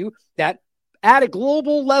showed you that at a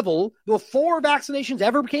global level, before vaccinations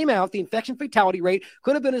ever came out, the infection fatality rate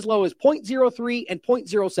could have been as low as 0.03 and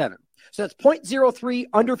 0.07. So that's 0.03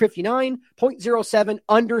 under 59, 0.07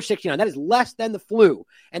 under 69. That is less than the flu.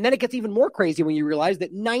 And then it gets even more crazy when you realize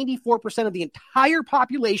that 94% of the entire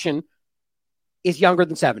population is younger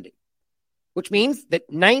than 70, which means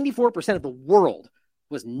that 94% of the world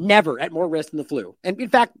was never at more risk than the flu. And in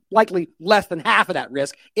fact, likely less than half of that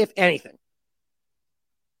risk, if anything.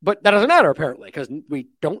 But that doesn't matter, apparently, because we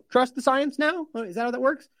don't trust the science now. Is that how that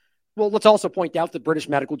works? Well, let's also point out the British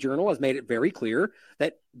Medical Journal has made it very clear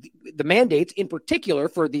that the mandates, in particular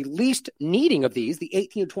for the least needing of these, the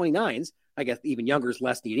 18 to 29s, I guess even younger is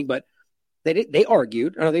less needing, but they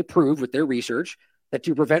argued, or they proved with their research, that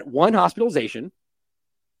to prevent one hospitalization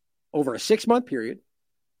over a 6-month period,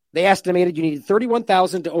 they estimated you needed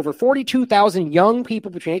 31,000 to over 42,000 young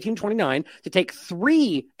people between 18 and 29 to take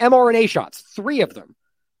 3 mRNA shots, 3 of them,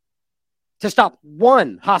 to stop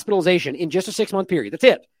one hospitalization in just a 6-month period. That's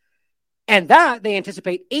it. And that they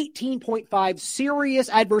anticipate 18.5 serious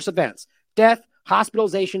adverse events, death,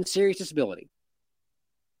 hospitalization, serious disability.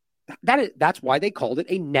 That's why they called it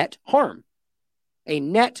a net harm. A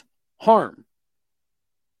net harm.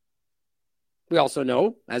 We also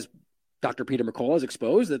know, as Dr. Peter McCullough has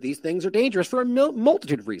exposed, that these things are dangerous for a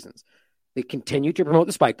multitude of reasons. They continue to promote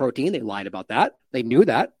the spike protein. They lied about that. They knew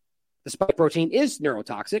that. The spike protein is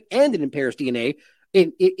neurotoxic and it impairs DNA.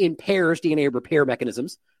 It impairs DNA repair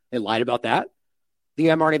mechanisms. They lied about that. The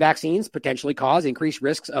mRNA vaccines potentially cause increased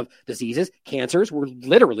risks of diseases, cancers. We're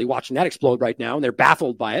literally watching that explode right now, and they're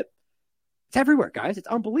baffled by it. It's everywhere, guys. It's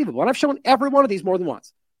unbelievable. And I've shown every one of these more than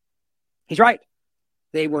once. He's right.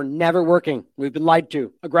 They were never working. We've been lied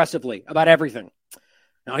to aggressively about everything.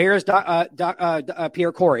 Now, here's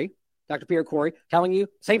Pierre Corey, Dr. Pierre Corey, telling you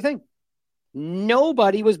same thing.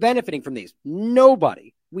 Nobody was benefiting from these.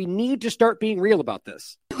 Nobody. We need to start being real about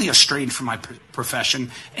this. A strain for my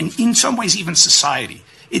profession, and in some ways even society.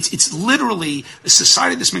 It's literally a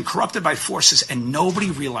society that's been corrupted by forces and nobody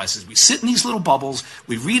realizes. We sit in these little bubbles,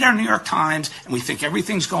 we read our New York Times, and we think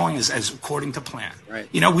everything's going as according to plan. Right.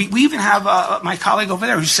 You know, we even have my colleague over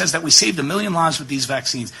there who says that we saved 1 million lives with these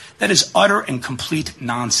vaccines. That is utter and complete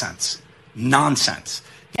nonsense. Nonsense.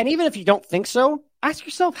 And even if you don't think so, ask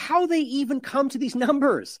yourself how they even come to these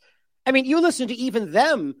numbers. I mean, you listen to even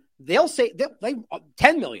them, they'll say they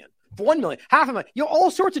 10 million, 1 million, 500,000, all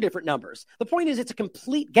sorts of different numbers. The point is it's a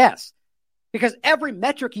complete guess because every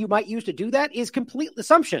metric you might use to do that is complete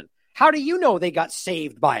assumption. How do you know they got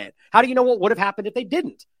saved by it? How do you know what would have happened if they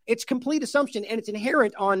didn't? It's complete assumption, and it's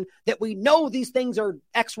inherent on that we know these things are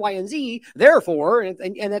X, Y, and Z, therefore,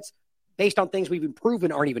 and that's based on things we've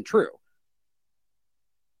proven aren't even true.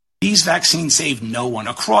 These vaccines saved no one.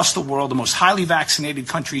 Across the world, the most highly vaccinated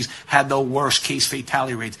countries had the worst case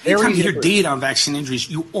fatality rates. Every time you hear data on vaccine injuries,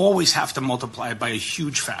 you always have to multiply it by a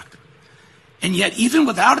huge factor. And yet, even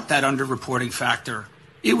without that underreporting factor,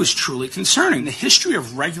 it was truly concerning. The history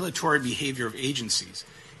of regulatory behavior of agencies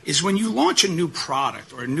is when you launch a new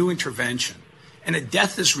product or a new intervention and a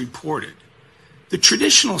death is reported, the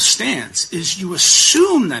traditional stance is you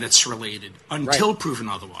assume that it's related until proven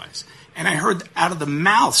otherwise. And I heard out of the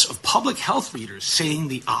mouths of public health leaders saying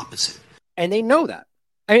the opposite. And they know that.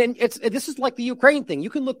 I mean, this is like the Ukraine thing. You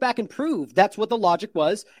can look back and prove that's what the logic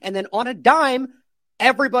was. And then on a dime,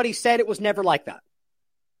 everybody said it was never like that.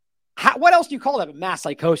 What else do you call that? Mass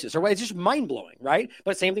psychosis? Or it's just mind-blowing, right?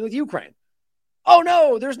 But same thing with Ukraine. Oh,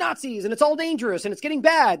 no, there's Nazis and it's all dangerous and it's getting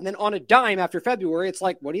bad. And then on a dime after February, it's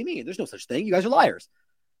like, what do you mean? There's no such thing. You guys are liars.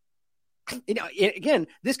 You know, again,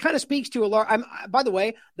 this kind of speaks to a large. By the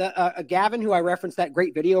way, Gavin, who I referenced that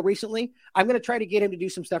great video recently, I'm going to try to get him to do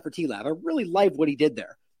some stuff for T-Lab. I really like what he did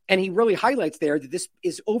there, and he really highlights there that this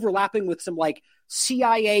is overlapping with some like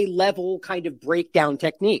CIA level kind of breakdown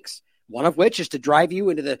techniques. One of which is to drive you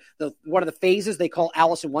into the one of the phases they call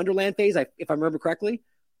Alice in Wonderland phase, if I remember correctly,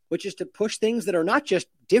 which is to push things that are not just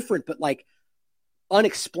different, but like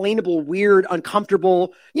unexplainable, weird,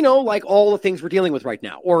 uncomfortable, like all the things we're dealing with right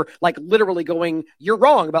now, or like literally going, you're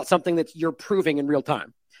wrong about something that you're proving in real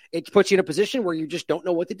time. It puts you in a position where you just don't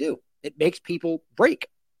know what to do. It makes people break.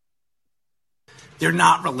 They're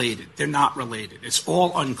not related. It's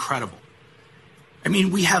all uncredible. I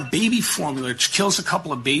mean, we have baby formula, which kills a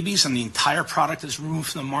couple of babies and the entire product is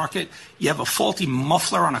removed from the market. You have a faulty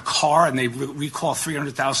muffler on a car and they recall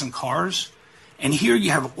 300,000 cars. And here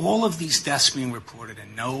you have all of these deaths being reported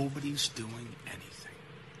and nobody's doing anything.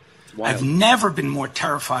 I've never been more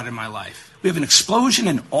terrified in my life. We have an explosion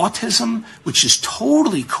in autism, which is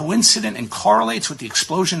totally coincident and correlates with the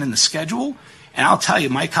explosion in the schedule. And I'll tell you,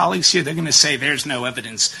 my colleagues here, they're going to say there's no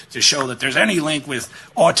evidence to show that there's any link with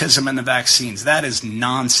autism and the vaccines. That is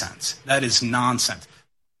nonsense.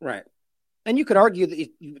 Right. And you could argue that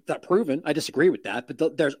it's not proven. I disagree with that.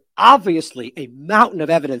 But there's obviously a mountain of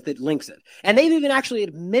evidence that links it. And they've even actually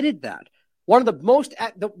admitted that. One of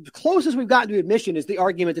the closest we've gotten to admission is the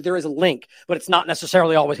argument that there is a link, but it's not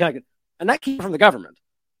necessarily always connected. And that came from the government.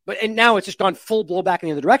 And now it's just gone full blowback in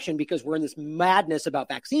the other direction because we're in this madness about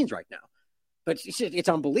vaccines right now. But it's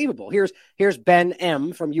unbelievable. Here's Ben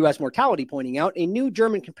M. from U.S. Mortality pointing out a new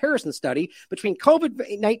German comparison study between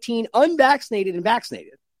COVID-19 unvaccinated and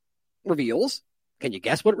vaccinated reveals, can you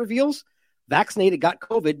guess what it reveals? Vaccinated got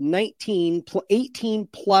COVID-19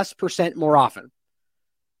 18+% more often.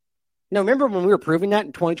 Now, remember when we were proving that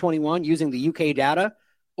in 2021 using the UK data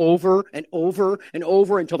over and over and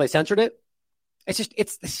over until they censored it?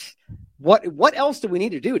 What else do we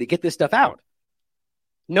need to do to get this stuff out?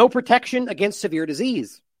 No protection against severe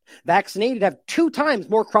disease. Vaccinated have 2 times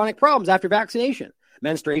more chronic problems after vaccination.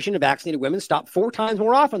 Menstruation in vaccinated women stop 4 times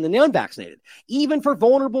more often than the unvaccinated, even for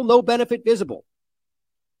vulnerable, no benefit visible.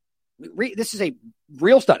 This is a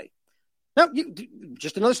real study. No,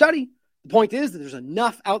 just another study. The point is that there's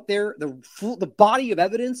enough out there. The body of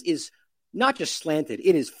evidence is not just slanted;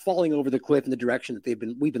 it is falling over the cliff in the direction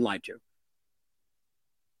that we've been lied to.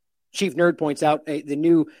 Chief Nerd points out the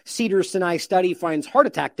new Cedars-Sinai study finds heart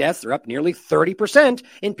attack deaths are up nearly 30%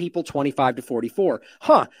 in people 25 to 44.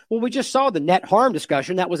 Well, we just saw the net harm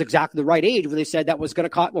discussion. That was exactly the right age where they said that was going to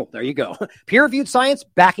cause. Well, there you go. Peer-reviewed science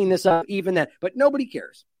backing this up even then. But nobody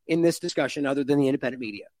cares in this discussion other than the independent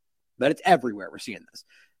media. But it's everywhere we're seeing this.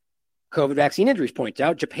 COVID vaccine injuries points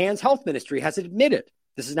out Japan's health ministry has admitted.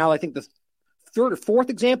 This is now, I think, the 3rd or 4th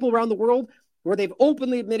example around the world where they've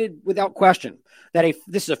openly admitted without question that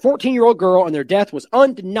this is a 14-year-old girl and their death was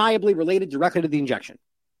undeniably related directly to the injection.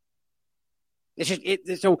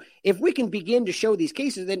 So if we can begin to show these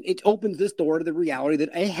cases, then it opens this door to the reality that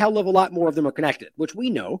a hell of a lot more of them are connected, which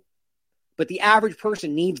we know. But the average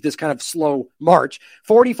person needs this kind of slow march.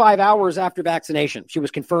 45 hours after vaccination, she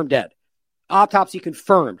was confirmed dead. Autopsy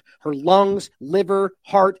confirmed her lungs, liver,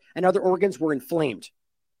 heart, and other organs were inflamed,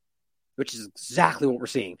 which is exactly what we're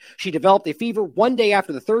seeing. She developed a fever 1 day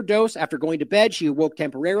after the 3rd dose. After going to bed, she awoke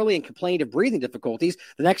temporarily and complained of breathing difficulties.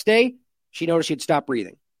 The next day, she noticed she had stopped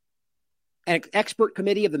breathing. An expert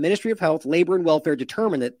committee of the Ministry of Health, Labor and Welfare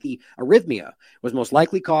determined that the arrhythmia was most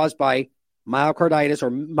likely caused by myocarditis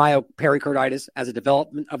or myopericarditis as a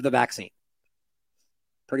development of the vaccine.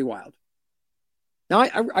 Pretty wild. Now,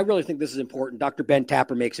 I really think this is important. Dr. Ben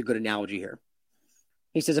Tapper makes a good analogy here.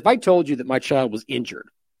 He says, if I told you that my child was injured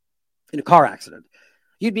in a car accident,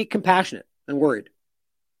 you'd be compassionate and worried.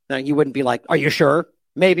 Now, you wouldn't be like, are you sure?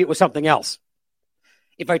 Maybe it was something else.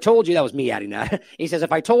 If I told you, that was me adding that. He says,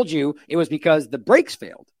 if I told you it was because the brakes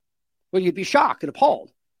failed, well, you'd be shocked and appalled.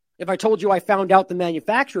 If I told you I found out the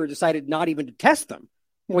manufacturer decided not even to test them,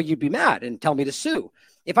 well, you'd be mad and tell me to sue.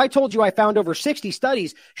 If I told you I found over 60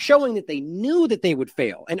 studies showing that they knew that they would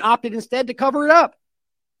fail and opted instead to cover it up,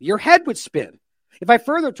 your head would spin. If I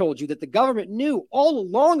further told you that the government knew all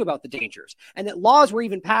along about the dangers and that laws were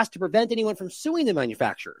even passed to prevent anyone from suing the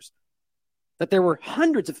manufacturers, that there were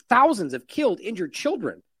hundreds of thousands of killed, injured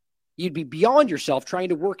children, you'd be beyond yourself trying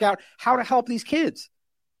to work out how to help these kids.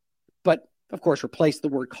 But, of course, replace the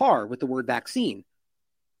word car with the word vaccine.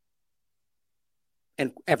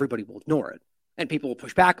 And everybody will ignore it. And people will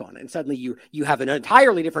push back on it. And suddenly you have an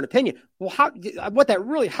entirely different opinion. Well, what that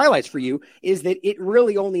really highlights for you is that it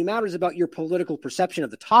really only matters about your political perception of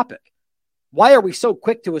the topic. Why are we so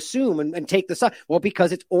quick to assume and take the side? Well,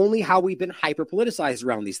 because it's only how we've been hyper-politicized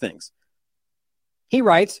around these things. He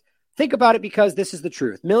writes, think about it because this is the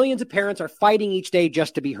truth. Millions of parents are fighting each day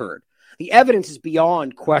just to be heard. The evidence is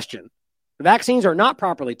beyond question. The vaccines are not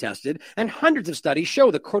properly tested, and hundreds of studies show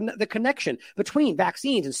the connection between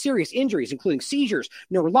vaccines and serious injuries, including seizures,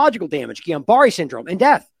 neurological damage, Guillain-Barré syndrome, and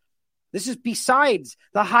death. This is besides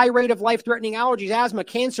the high rate of life-threatening allergies, asthma,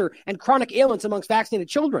 cancer, and chronic ailments amongst vaccinated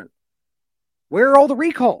children. Where are all the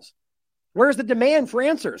recalls? Where's the demand for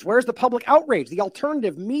answers? Where's the public outrage? The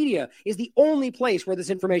alternative media is the only place where this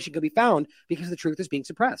information can be found because the truth is being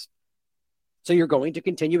suppressed. So you're going to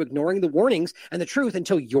continue ignoring the warnings and the truth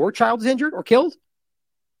until your child is injured or killed?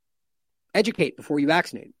 Educate before you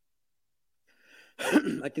vaccinate.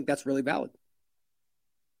 I think that's really valid.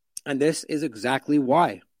 And this is exactly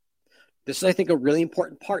why. This is, I think, a really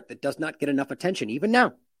important part that does not get enough attention, even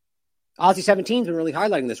now. Ozzy17's been really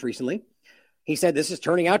highlighting this recently. He said this is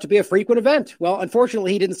turning out to be a frequent event. Well,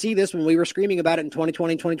 unfortunately, he didn't see this when we were screaming about it in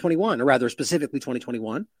 2020 and 2021, or rather specifically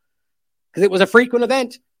 2021, because it was a frequent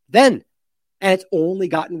event then, and it's only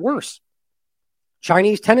gotten worse.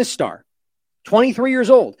 Chinese tennis star, 23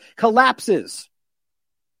 years old, collapses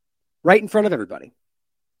right in front of everybody.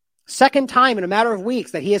 Second time in a matter of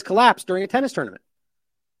weeks that he has collapsed during a tennis tournament.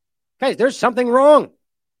 Guys, there's something wrong.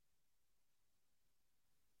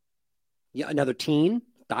 Yeah, another teen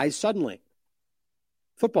dies suddenly.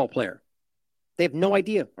 Football player. They have no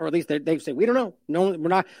idea, or at least they say, we don't know. No, we're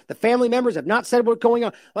not. The family members have not said what's going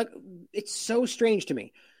on. Like, it's so strange to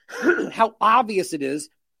me how obvious it is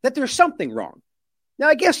that there's something wrong. Now,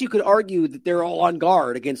 I guess you could argue that they're all on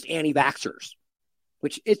guard against anti-vaxxers,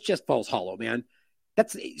 which it just falls hollow, man.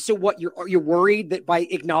 That's so what you're worried that by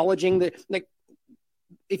acknowledging that, like,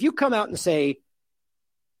 if you come out and say,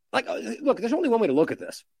 like, look, there's only one way to look at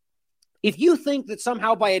this. If you think that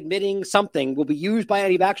somehow by admitting something will be used by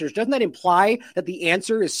anti-vaxxers, doesn't that imply that the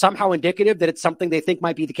answer is somehow indicative that it's something they think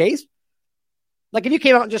might be the case? Like if you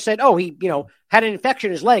came out and just said, oh, he, had an infection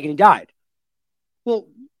in his leg and he died. Well,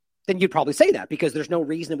 then you'd probably say that because there's no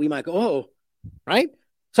reason that we might go, oh, right?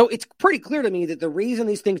 So it's pretty clear to me that the reason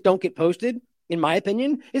these things don't get posted, in my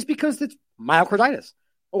opinion, is because it's myocarditis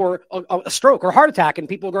or a stroke or a heart attack. And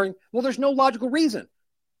people are going, well, there's no logical reason.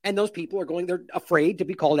 And those people are going, they're afraid to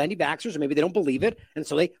be called anti-vaxxers, or maybe they don't believe it. And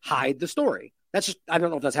so they hide the story. That's just, I don't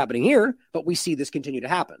know if that's happening here, but we see this continue to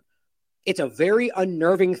happen. It's a very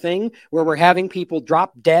unnerving thing where we're having people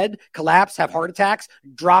drop dead, collapse, have heart attacks,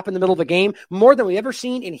 drop in the middle of a game, more than we've ever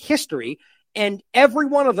seen in history. And every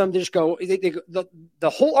one of them just go, the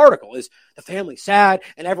whole article is the family's sad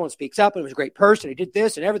and everyone speaks up and it was a great person. He did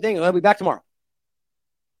this and everything and they'll be back tomorrow.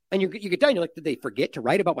 And you get done, you're like, did they forget to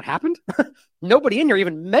write about what happened? Nobody in here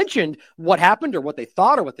even mentioned what happened or what they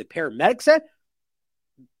thought or what the paramedic said.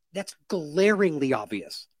 That's glaringly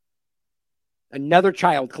obvious. Another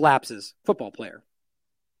child collapses, football player.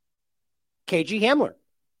 KG Hamler,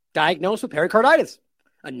 diagnosed with pericarditis.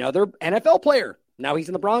 Another NFL player. Now he's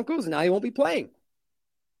in the Broncos and now he won't be playing.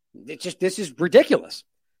 This is ridiculous.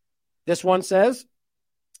 This one says,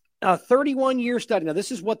 a 31-year study. Now,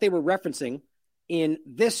 this is what they were referencing in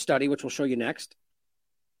this study, which we'll show you next.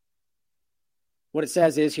 What it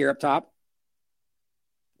says is here up top,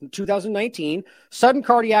 in 2019, sudden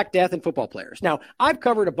cardiac death in football players. Now, I've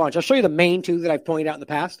covered a bunch. I'll show you the main two that I've pointed out in the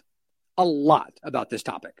past. A lot about this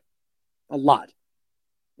topic. A lot.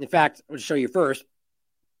 In fact, I'll just show you first.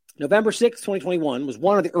 November 6th, 2021 was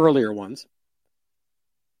one of the earlier ones.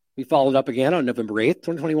 We followed up again on November 8th,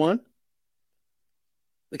 2021.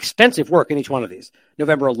 Extensive work in each one of these.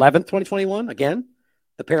 November 11th, 2021, again,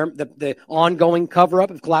 the ongoing cover-up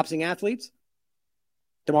of collapsing athletes.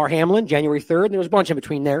 Damar Hamlin, January 3rd. There was a bunch in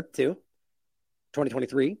between there, too.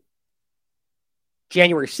 2023.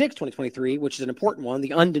 January 6th, 2023, which is an important one,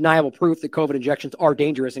 the undeniable proof that COVID injections are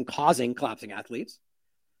dangerous and causing collapsing athletes.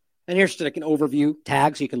 And here's just like an overview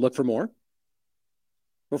tag so you can look for more.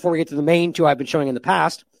 Before we get to the main two I've been showing in the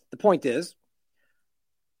past, the point is,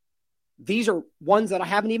 these are ones that I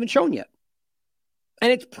haven't even shown yet.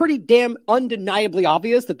 And it's pretty damn undeniably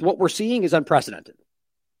obvious that what we're seeing is unprecedented.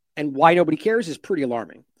 And why nobody cares is pretty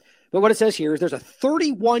alarming. But what it says here is there's a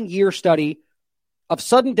 31-year study of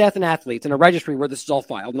sudden death in athletes in a registry where this is all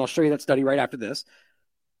filed. And I'll show you that study right after this.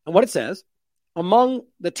 And what it says, among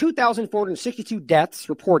the 2,462 deaths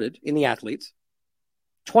reported in the athletes,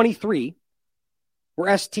 23 were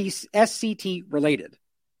SCT related.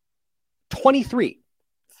 23.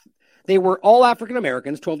 They were all African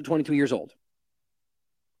Americans, 12 to 22 years old.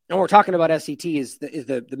 And we're talking about SCT is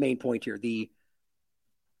the main point here.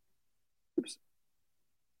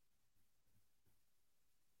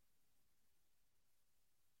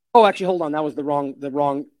 Oh, actually, hold on. That was the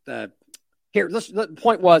wrong. Here, the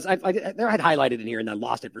point was I had highlighted in here and I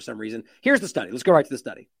lost it for some reason. Here's the study. Let's go right to the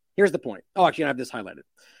study. Here's the point. Oh, actually, I have this highlighted.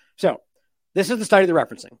 So this is the study they're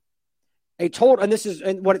referencing.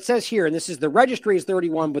 And what it says here, and this is the registry is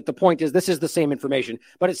 31, but the point is this is the same information.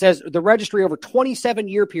 But it says the registry over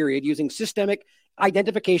 27-year period using systemic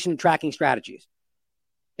identification and tracking strategies.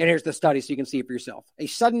 And here's the study so you can see it for yourself. A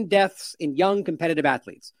sudden deaths in young competitive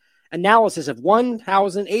athletes. Analysis of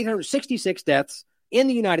 1,866 deaths in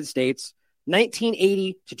the United States,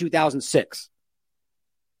 1980 to 2006.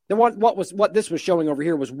 What this was showing over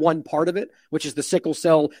here was one part of it, which is the sickle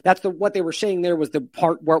cell. That's what they were saying there was the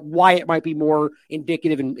part why it might be more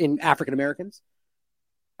indicative in African Americans.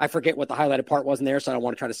 I forget what the highlighted part was in there, so I don't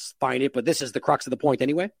want to try to find it, but this is the crux of the point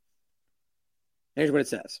anyway. Here's what it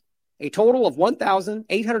says. A total of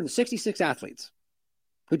 1,866 athletes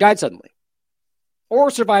who died suddenly or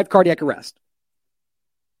survived cardiac arrest.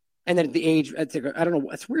 And then at the age, I don't know,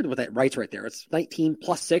 it's weird what that writes right there. It's 19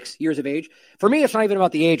 plus 6 years of age. For me, it's not even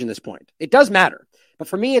about the age in this point. It does matter. But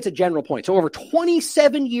for me, it's a general point. So over a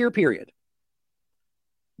 27-year period,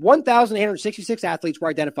 1,866 athletes were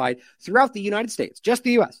identified throughout the United States, just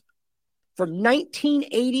the U.S., from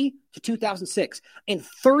 1980 to 2006 in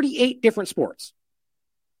 38 different sports.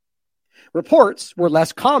 Reports were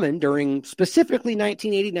less common during specifically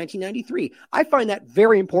 1980, 1993. I find that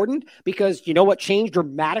very important because you know what changed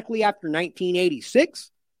dramatically after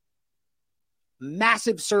 1986?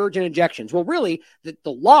 Massive surge in injections. Well, really, the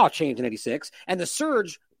law changed in 86, and the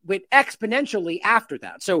surge went exponentially after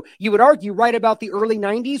that. So you would argue right about the early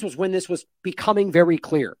 90s was when this was becoming very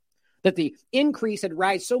clear that the increase had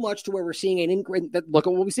risen so much to where we're seeing an increase. Look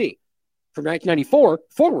at what we see. From 1994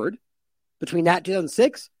 forward, between that and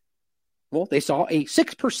 2006, well, they saw a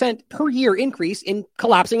 6% per year increase in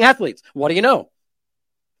collapsing athletes. What do you know?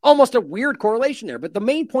 Almost a weird correlation there. But the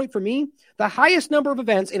main point for me, the highest number of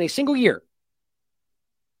events in a single year,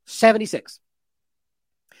 76.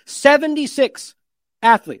 76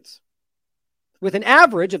 athletes with an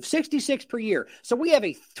average of 66 per year. So we have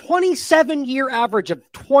a 27-year average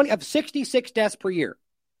of 66 deaths per year.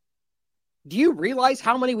 Do you realize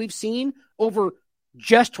how many we've seen over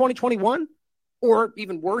just 2021 or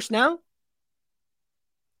even worse now?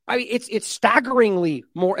 I mean, it's staggeringly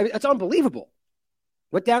more. It's unbelievable.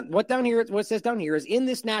 What it says down here is in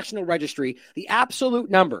this national registry, the absolute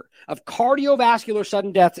number of cardiovascular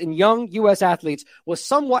sudden deaths in young U.S. athletes was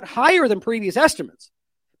somewhat higher than previous estimates,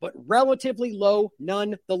 but relatively low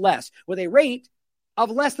nonetheless, with a rate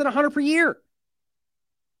of less than 100 per year.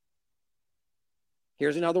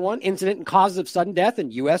 Here's another one, incident and causes of sudden death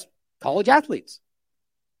in U.S. college athletes.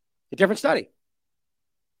 A different study.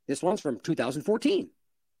 This one's from 2014.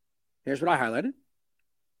 Here's what I highlighted.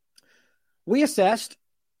 We assessed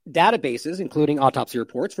databases, including autopsy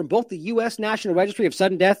reports, from both the U.S. National Registry of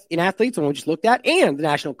Sudden Death in Athletes, the one we just looked at, and the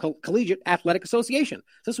National Collegiate Athletic Association.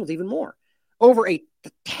 This one's even more. Over a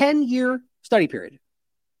 10-year study period,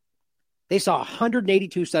 they saw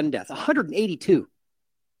 182 sudden deaths. 182.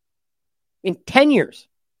 In 10 years.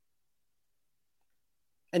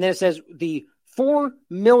 And then it says the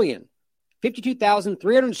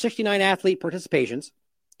 4,052,369 athlete participations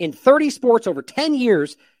in 30 sports over 10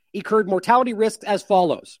 years incurred mortality risks as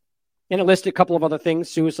follows. And it listed a couple of other things,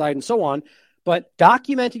 suicide and so on. But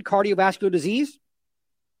documented cardiovascular disease,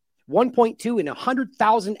 1.2 in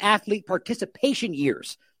 100,000 athlete participation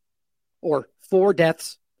years, or 4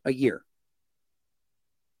 deaths a year.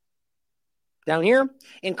 Down here,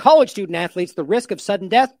 in college student athletes, the risk of sudden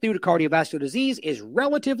death due to cardiovascular disease is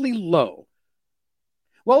relatively low.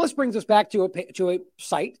 Well, this brings us back to a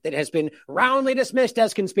site that has been roundly dismissed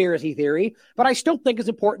as conspiracy theory, but I still think is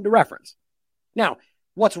important to reference. Now,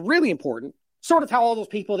 what's really important, sort of how all those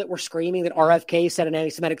people that were screaming that RFK said an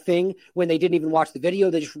anti-Semitic thing when they didn't even watch the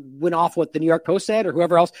video, they just went off what the New York Post said or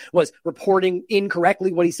whoever else was reporting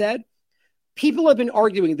incorrectly what he said. People have been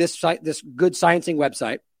arguing this site, this Good Sciencing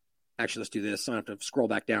website. Actually, let's do this. I don't have to scroll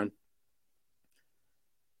back down.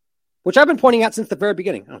 Which I've been pointing out since the very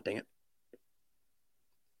beginning. Oh, dang it.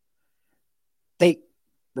 They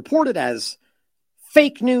report it as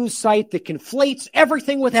fake news site that conflates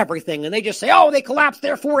everything with everything. And they just say, oh, they collapsed,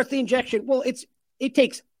 therefore it's the injection. Well, it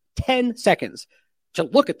takes 10 seconds to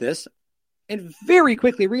look at this and very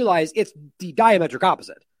quickly realize it's the diametric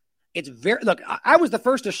opposite. Look, I was the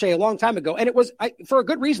first to say a long time ago, and it was for a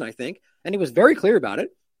good reason, I think. And he was very clear about it.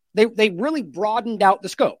 They really broadened out the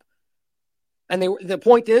scope. And the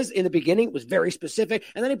point is, in the beginning, it was very specific,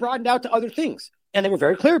 and then they broadened out to other things. And they were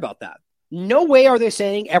very clear about that. No way are they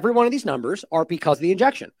saying every one of these numbers are because of the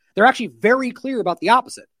injection. They're actually very clear about the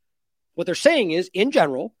opposite. What they're saying is, in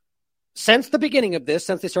general, since the beginning of this,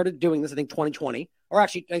 since they started doing this, I think 2020, or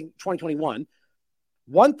actually 2021,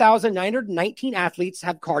 1,919 athletes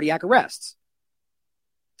have cardiac arrests.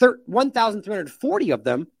 1,340 of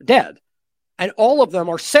them dead. And all of them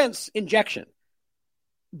are since injection.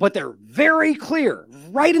 But they're very clear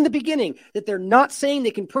right in the beginning that they're not saying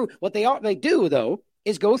they can prove. What they do, though,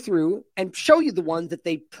 is go through and show you the ones that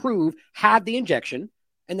they prove had the injection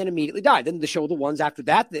and then immediately died. Then they show the ones after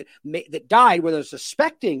that that died where they're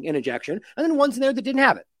suspecting an injection, and then ones in there that didn't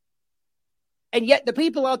have it. And yet the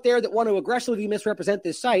people out there that want to aggressively misrepresent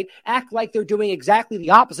this site act like they're doing exactly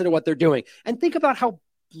the opposite of what they're doing. And think about how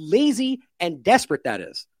lazy and desperate that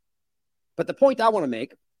is. But the point I want to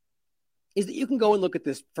make is that you can go and look at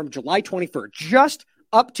this from July 21st, just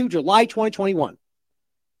up to July 2021.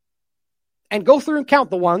 And go through and count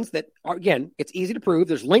the ones that are, again, it's easy to prove.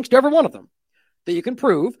 There's links to every one of them that you can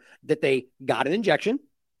prove that they got an injection,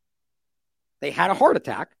 they had a heart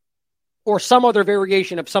attack, or some other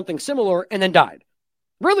variation of something similar and then died.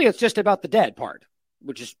 Really, it's just about the dead part,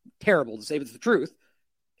 which is terrible to say, but it's the truth.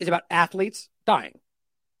 It's about athletes dying.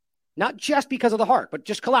 Not just because of the heart, but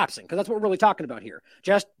just collapsing, because that's what we're really talking about here.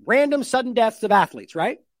 Just random sudden deaths of athletes,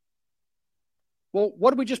 right? Well,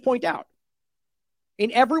 what did we just point out?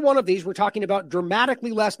 In every one of these, we're talking about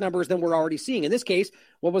dramatically less numbers than we're already seeing. In this case,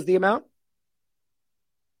 what was the amount?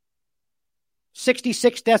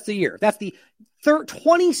 66 deaths a year. That's the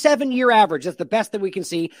 27-year average. That's the best that we can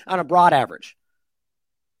see on a broad average.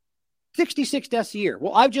 66 deaths a year.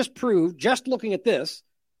 Well, I've just proved, just looking at this,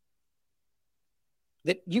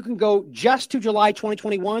 that you can go just to July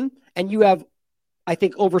 2021 and you have, I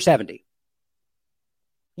think, over 70.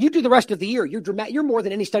 You do the rest of the year, you're more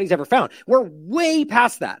than any study's ever found. We're way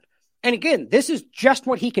past that. And again, this is just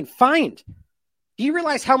what he can find. Do you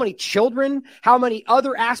realize how many children, how many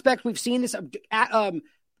other aspects we've seen this,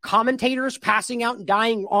 commentators passing out and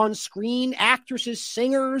dying on screen, actresses,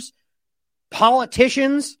 singers,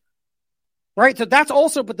 politicians, right? So that's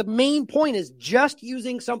also, but the main point is just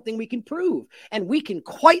using something we can prove. And we can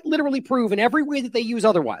quite literally prove in every way that they use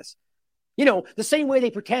otherwise. You know, the same way they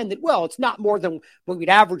pretend that, well, it's not more than what we'd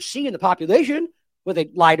average see in the population. Well, they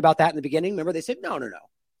lied about that in the beginning. Remember, they said, no.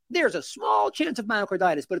 There's a small chance of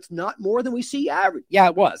myocarditis, but it's not more than we see average. Yeah,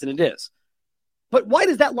 it was, and it is. But why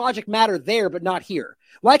does that logic matter there, but not here?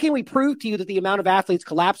 Why can't we prove to you that the amount of athletes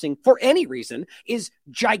collapsing for any reason is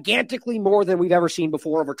gigantically more than we've ever seen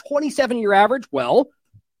before over 27-year average? Well,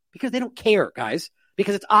 because they don't care, guys.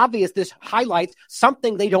 Because it's obvious this highlights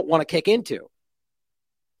something they don't want to kick into.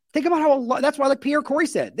 Think about how that's why, like Pierre Corey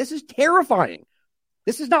said, this is terrifying.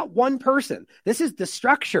 This is not one person. This is the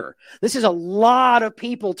structure. This is a lot of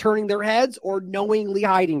people turning their heads or knowingly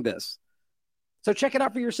hiding this. So check it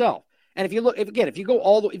out for yourself. And if you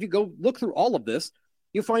go look through all of this,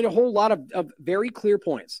 you'll find a whole lot of very clear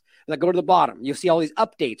points that go to the bottom. You'll see all these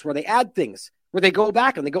updates where they add things, where they go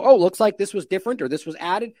back and they go, oh, looks like this was different or this was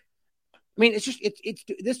added. I mean, it's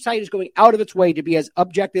this site is going out of its way to be as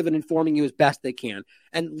objective and informing you as best they can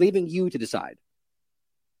and leaving you to decide.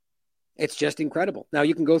 It's just incredible. Now,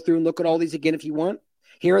 you can go through and look at all these again if you want.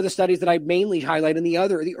 Here are the studies that I mainly highlight in the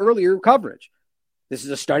earlier coverage. This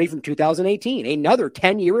is a study from 2018, another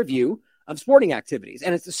 10-year review of sporting activities.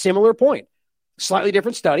 And it's a similar point. Slightly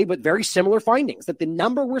different study, but very similar findings, that the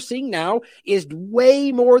number we're seeing now is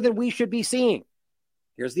way more than we should be seeing.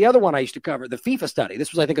 Here's the other one I used to cover, the FIFA study.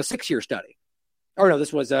 This was, I think, a 6-year study. Or no,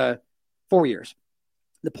 this was 4 years.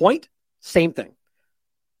 The point, same thing.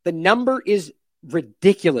 The number is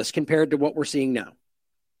ridiculous compared to what we're seeing now.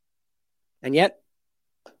 And yet,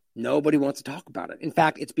 nobody wants to talk about it. In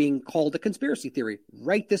fact, it's being called a conspiracy theory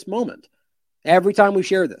right this moment. Every time we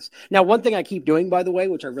share this. Now, one thing I keep doing, by the way,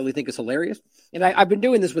 which I really think is hilarious, and I've been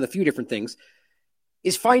doing this with a few different things,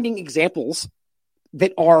 is finding examples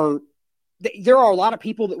that are, there are a lot of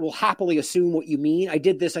people that will happily assume what you mean. I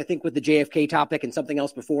did this, I think, with the JFK topic and something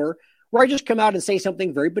else before, where I just come out and say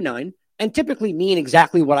something very benign and typically mean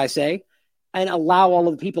exactly what I say and allow all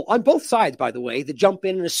of the people on both sides, by the way, to jump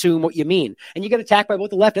in and assume what you mean. And you get attacked by both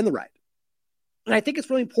the left and the right. And I think it's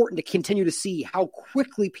really important to continue to see how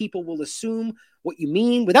quickly people will assume what you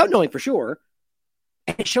mean without knowing for sure.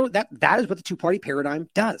 And show that is what the two-party paradigm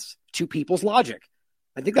does. Two people's logic.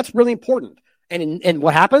 I think that's really important. And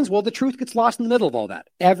what happens? Well, the truth gets lost in the middle of all that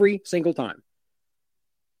every single time.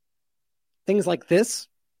 Things like this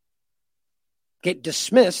get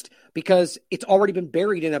dismissed because it's already been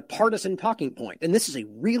buried in a partisan talking point. And this is a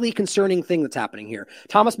really concerning thing that's happening here.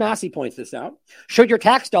 Thomas Massey points this out. Should your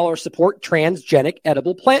tax dollars support transgenic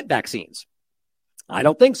edible plant vaccines? I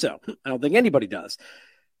don't think so. I don't think anybody does.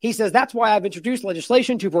 He says, that's why I've introduced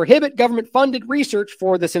legislation to prohibit government-funded research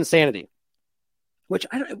for this insanity. Which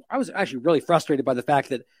I was actually really frustrated by the fact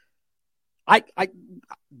that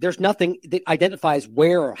there's nothing that identifies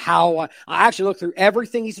where or how. I actually looked through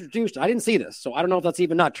everything he's introduced. I didn't see this, so I don't know if that's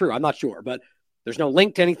even not true. I'm not sure, but there's no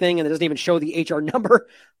link to anything, and it doesn't even show the HR number.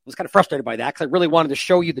 I was kind of frustrated by that because I really wanted to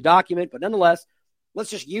show you the document, but nonetheless, let's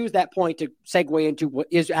just use that point to segue into what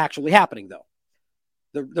is actually happening, though.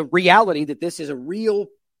 The reality that this is a real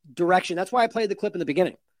direction. That's why I played the clip in the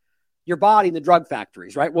beginning. Your body and the drug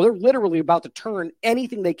factories, right? Well, they're literally about to turn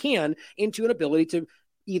anything they can into an ability to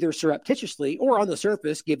either surreptitiously or on the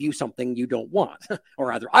surface give you something you don't want. Or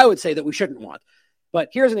rather, I would say that we shouldn't want. But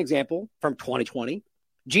here's an example from 2020.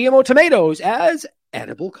 GMO tomatoes as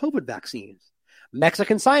edible COVID vaccines.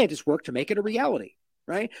 Mexican scientists work to make it a reality,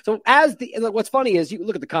 right? So what's funny is you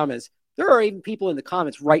look at the comments. There are even people in the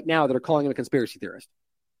comments right now that are calling him a conspiracy theorist.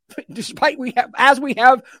 Despite we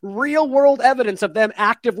have real world evidence of them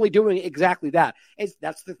actively doing exactly that.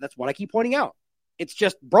 That's what I keep pointing out. It's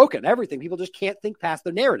just broken, everything. People just can't think past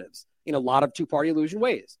their narratives in a lot of two-party illusion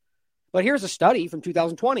ways. But here's a study from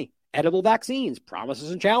 2020, edible vaccines,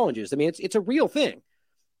 promises and challenges. I mean, it's a real thing.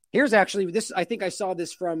 Here's actually this, I think I saw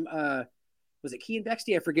this from, was it Key and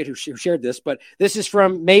Bexty? I forget who shared this, but this is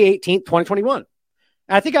from May 18th, 2021.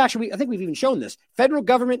 And I think we've even shown this. Federal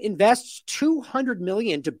government invests $200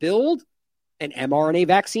 million to build an mRNA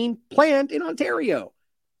vaccine plant in Ontario.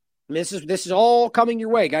 I mean, this is all coming your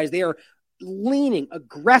way, guys. They are leaning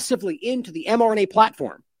aggressively into the mRNA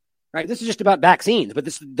platform, right? This is just about vaccines, but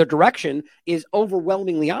the direction is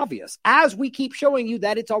overwhelmingly obvious as we keep showing you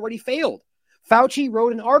that it's already failed. Fauci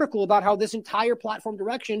wrote an article about how this entire platform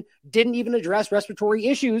direction didn't even address respiratory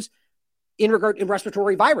issues in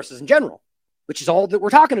respiratory viruses in general, which is all that we're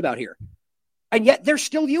talking about here. And yet they're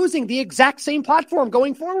still using the exact same platform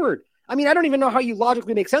going forward. I mean, I don't even know how you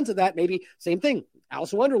logically make sense of that. Maybe same thing,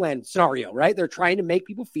 Alice in Wonderland scenario, right? They're trying to make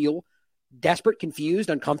people feel desperate, confused,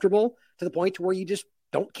 uncomfortable to the point to where you just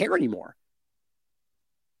don't care anymore.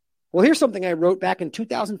 Well, here's something I wrote back in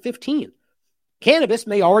 2015. Cannabis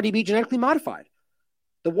may already be genetically modified.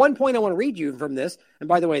 The one point I want to read you from this, and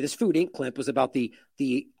by the way, this Food Inc. clip was about this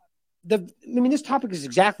topic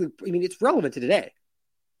is it's relevant to today.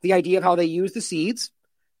 The idea of how they use the seeds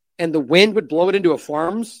and the wind would blow it into a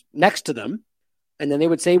farms next to them. And then they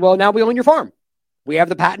would say, well, now we own your farm. We have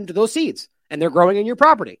the patent to those seeds and they're growing in your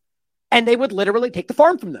property. And they would literally take the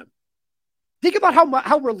farm from them. Think about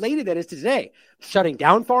how related that is to today. Shutting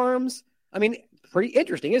down farms. I mean, pretty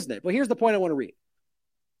interesting, isn't it? Well, here's the point I want to read.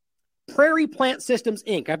 Prairie Plant Systems,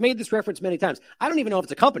 Inc. I've made this reference many times. I don't even know if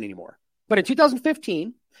it's a company anymore. But in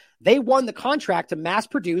 2015, they won the contract to mass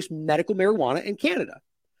produce medical marijuana in Canada.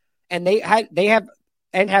 And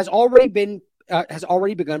has already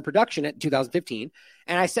begun production in 2015.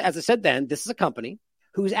 And as I said then, this is a company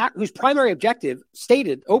whose primary objective,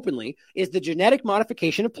 stated openly, is the genetic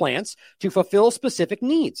modification of plants to fulfill specific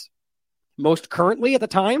needs. Most currently at the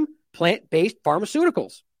time, plant-based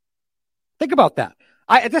pharmaceuticals. Think about that.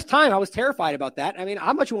 At this time, I was terrified about that. I mean,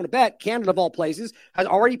 how much you want to bet Canada, of all places, has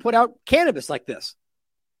already put out cannabis like this?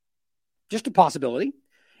 Just a possibility.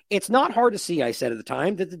 It's not hard to see, I said at the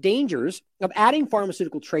time, that the dangers of adding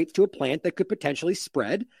pharmaceutical traits to a plant that could potentially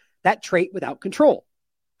spread that trait without control,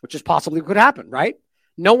 which is possibly what could happen, right?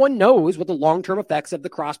 No one knows what the long-term effects of the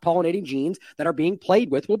cross-pollinating genes that are being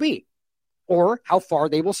played with will be, or how far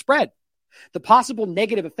they will spread. The possible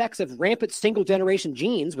negative effects of rampant single-generation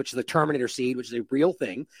genes, which is the Terminator seed, which is a real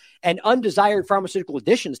thing, and undesired pharmaceutical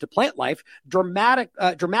additions to plant life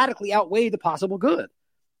dramatically outweigh the possible good.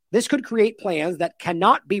 This could create plants that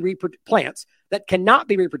cannot be reproduced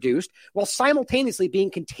while simultaneously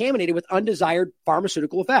being contaminated with undesired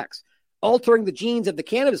pharmaceutical effects. Altering the genes of the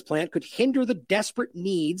cannabis plant could hinder the desperate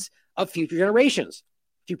needs of future generations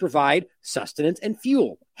to provide sustenance and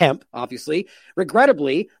fuel. Hemp, obviously.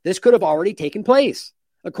 Regrettably, this could have already taken place.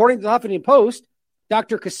 According to the Huffington Post,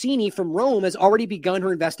 Dr. Cassini from Rome has already begun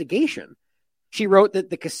her investigation. She wrote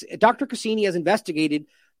that Dr. Cassini has investigated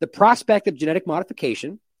the prospect of genetic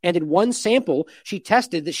modification, and in one sample, she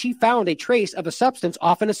tested that she found a trace of a substance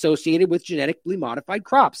often associated with genetically modified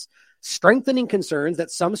crops, strengthening concerns that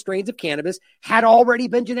some strains of cannabis had already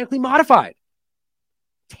been genetically modified.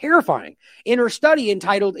 Terrifying. In her study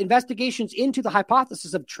entitled Investigations into the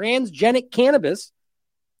Hypothesis of Transgenic Cannabis,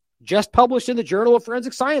 just published in the Journal of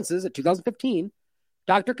Forensic Sciences in 2015,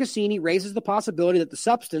 Dr. Cassini raises the possibility that the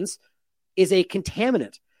substance is a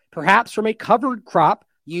contaminant, perhaps from a covered crop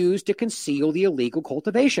used to conceal the illegal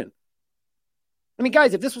cultivation. I mean,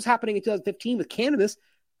 guys, if this was happening in 2015 with cannabis,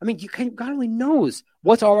 I mean, God only knows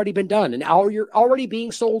what's already been done and how you're already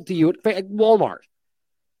being sold to you at Walmart.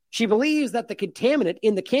 She believes that the contaminant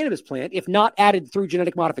in the cannabis plant, if not added through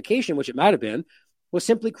genetic modification, which it might have been, was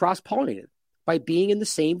simply cross-pollinated by being in the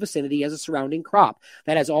same vicinity as a surrounding crop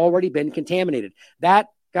that has already been contaminated. That,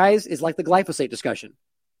 guys, is like the glyphosate discussion.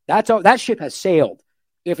 That ship has sailed.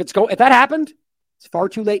 If that happened, it's far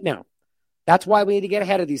too late now. That's why we need to get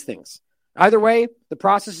ahead of these things. Either way, the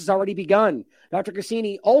process has already begun. Dr.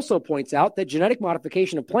 Cassini also points out that genetic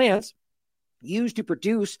modification of plants used to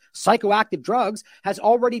produce psychoactive drugs has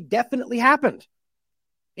already definitely happened.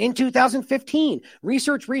 In 2015,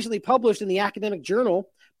 research recently published in the academic journal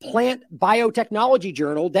Plant Biotechnology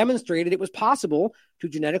Journal demonstrated it was possible to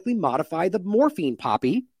genetically modify the morphine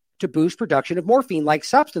poppy to boost production of morphine-like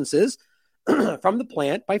substances from the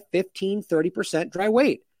plant by 15-30% dry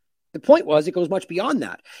weight. The point was it goes much beyond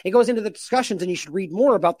that. It goes into the discussions, and you should read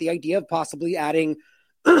more about the idea of possibly adding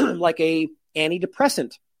like a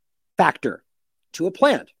antidepressant factor to a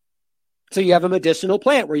plant. So you have a medicinal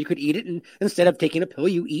plant where you could eat it, and instead of taking a pill,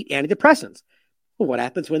 you eat antidepressants. Well, what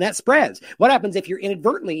happens when that spreads? What happens if you're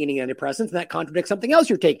inadvertently eating antidepressants and that contradicts something else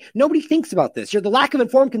you're taking? Nobody thinks about this. The lack of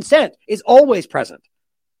informed consent is always present.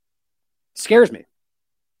 It scares me.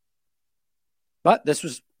 But this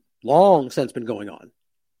was long since been going on.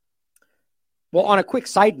 Well, on a quick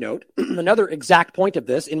side note, another exact point of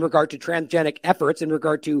this in regard to transgenic efforts, in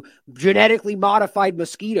regard to genetically modified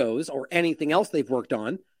mosquitoes or anything else they've worked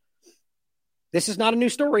on, this is not a new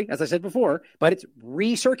story, as I said before, but it's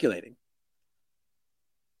recirculating.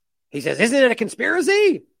 He says, isn't it a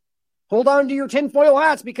conspiracy? Hold on to your tinfoil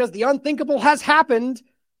hats because the unthinkable has happened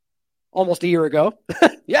almost a year ago.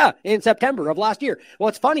 Yeah, in September of last year. Well,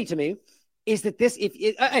 it's funny to me is that this,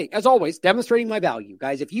 hey, as always, demonstrating my value.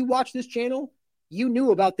 Guys, if you watch this channel, you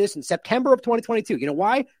knew about this in September of 2022. You know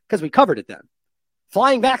why? Because we covered it then.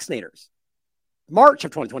 Flying vaccinators. March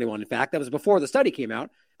of 2021, in fact. That was before the study came out.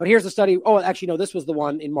 But here's the study. Oh, actually, no, this was the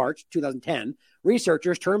one in March 2010.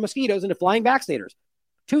 Researchers turned mosquitoes into flying vaccinators.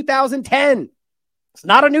 2010. It's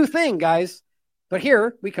not a new thing, guys. But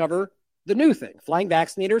here we cover the new thing. Flying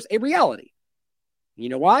vaccinators, a reality. You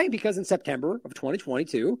know why? Because in September of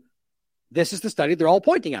 2022, this is the study they're all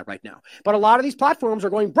pointing at right now. But a lot of these platforms are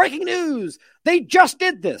going, breaking news. They just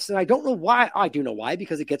did this. And I don't know why. I do know why,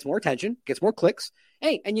 because it gets more attention, gets more clicks.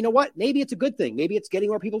 Hey, and you know what? Maybe it's a good thing. Maybe it's getting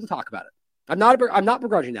more people to talk about it. I'm not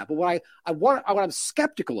begrudging that. But what I'm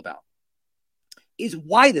skeptical about is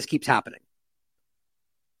why this keeps happening.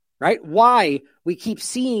 Right? Why we keep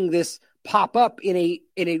seeing this pop up in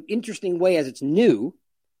an interesting way as it's new.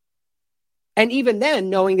 And even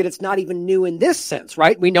then, knowing that it's not even new in this sense,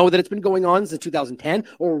 right? We know that it's been going on since 2010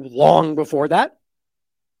 or long before that.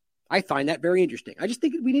 I find that very interesting. I just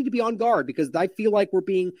think we need to be on guard because I feel like we're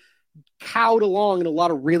being cowed along in a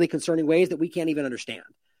lot of really concerning ways that we can't even understand.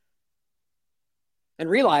 And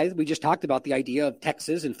realize we just talked about the idea of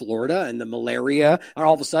Texas and Florida and the malaria. And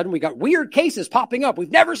all of a sudden we got weird cases popping up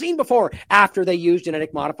we've never seen before after they used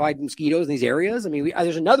genetic modified mosquitoes in these areas. I mean,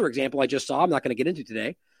 there's another example I just saw I'm not going to get into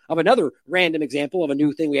today of another random example of a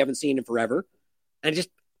new thing we haven't seen in forever. And just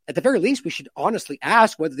at the very least, we should honestly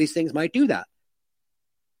ask whether these things might do that.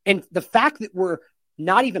 And the fact that we're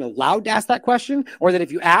not even allowed to ask that question, or that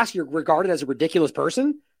if you ask, you're regarded as a ridiculous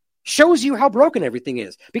person, shows you how broken everything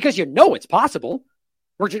is because you know it's possible.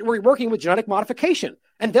 We're working with genetic modification,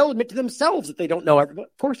 and they'll admit to themselves that they don't know everything.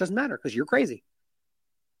 Of course, it doesn't matter because you're crazy.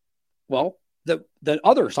 Well, the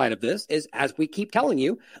other side of this is, as we keep telling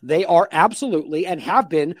you, they are absolutely and have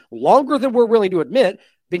been longer than we're willing to admit,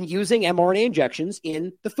 been using mRNA injections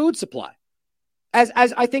in the food supply. As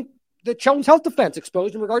I think the Children's Health Defense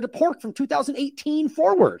exposed in regard to pork from 2018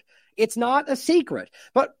 forward. It's not a secret,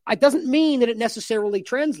 but it doesn't mean that it necessarily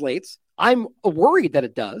translates. I'm worried that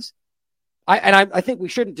it does. I think we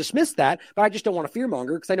shouldn't dismiss that, but I just don't want to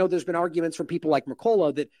fearmonger because I know there's been arguments from people like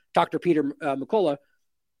McCullough, that Dr. Peter McCullough,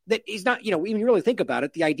 that he's not, when you really think about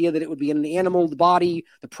it, the idea that it would be in an animal, the body,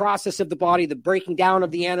 the process of the body, the breaking down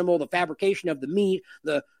of the animal, the fabrication of the meat,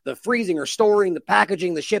 the freezing or storing, the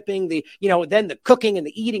packaging, the shipping, then the cooking and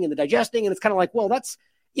the eating and the digesting. And it's kind of like, well, that's,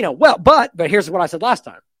 but here's what I said last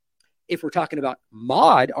time. If we're talking about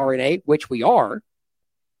mod RNA, which we are,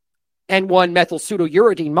 and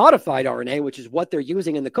 1-methyl-pseudouridine modified RNA, which is what they're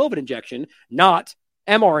using in the COVID injection, not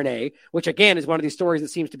mRNA, which again is one of these stories that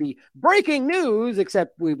seems to be breaking news,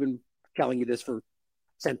 except we've been telling you this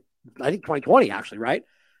since, I think, 2020, actually, right?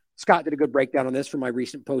 Scott did a good breakdown on this for my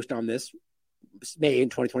recent post on this, May in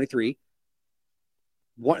 2023.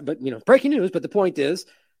 Breaking news, but the point is,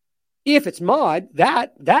 if it's mod,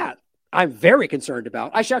 that I'm very concerned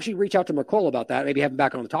about. I should actually reach out to McCullough about that, maybe have him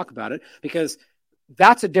back on to talk about it, because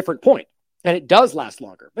that's a different point, and it does last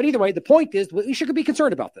longer. But either way, the point is we should be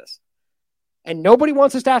concerned about this. And nobody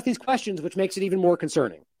wants us to ask these questions, which makes it even more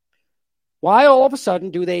concerning. Why all of a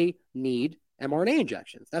sudden do they need mRNA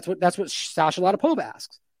injections? That's what Sasha Latipova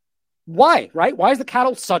asks. Why, right? Why does the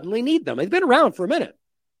cattle suddenly need them? They've been around for a minute.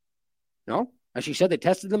 No? As she said, they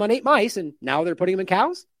tested them on 8 mice, and now they're putting them in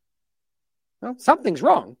cows? Well, something's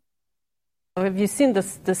wrong. Have you seen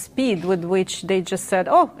the speed with which they just said,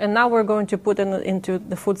 oh, and now we're going to put it into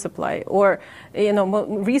the food supply? Or,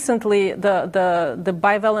 recently the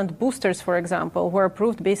bivalent boosters, for example, were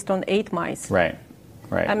approved based on 8 mice. Right.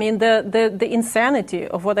 I mean, the insanity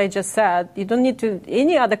of what I just said, you don't need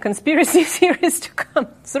any other conspiracy theories to come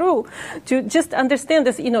through to just understand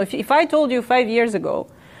this. If I told you 5 years ago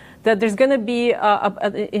that there's going to be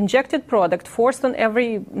an injected product forced on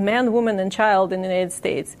every man, woman, and child in the United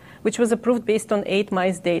States, which was approved based on 8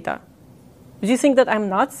 mice data, do you think that I'm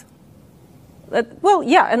nuts? Well,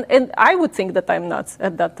 yeah, and I would think that I'm nuts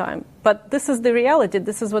at that time. But this is the reality.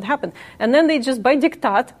 This is what happened. And then they just, by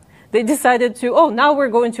diktat, they decided now we're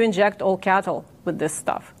going to inject all cattle with this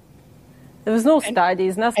stuff. There was no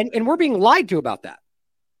studies, nothing. And we're being lied to about that.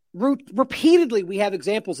 Repeatedly, we have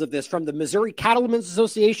examples of this from the Missouri Cattlemen's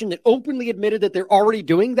Association that openly admitted that they're already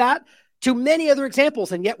doing that, to many other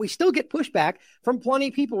examples. And yet we still get pushback from plenty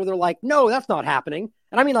of people where they're like, no, that's not happening.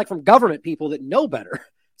 And I mean, like, from government people that know better.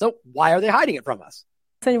 So why are they hiding it from us?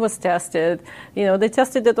 It was tested. They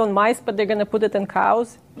tested it on mice, but they're going to put it in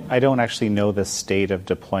cows. I don't actually know the state of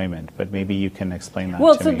deployment, but maybe you can explain that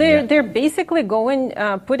to me. Well, they're basically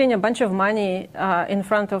putting a bunch of money in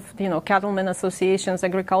front of, cattlemen associations,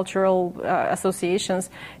 agricultural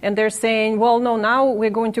associations, and they're saying, well, no, now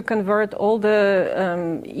we're going to convert all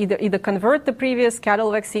the, either convert the previous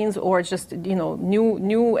cattle vaccines or just,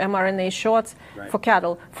 new mRNA shots for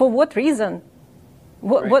cattle. For what reason?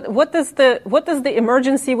 What is the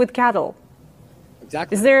emergency with cattle?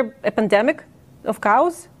 Exactly. Is there a pandemic of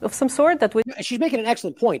cows of some sort that would? She's making an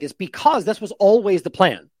excellent point. It's because this was always the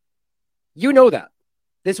plan. You know that.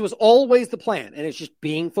 This was always the plan, and it's just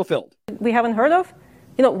being fulfilled. We haven't heard of?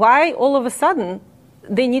 Why all of a sudden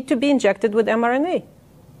they need to be injected with mRNA?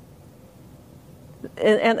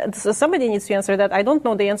 And so somebody needs to answer that. I don't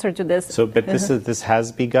know the answer to this. So, but this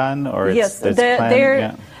has begun, or yes, it's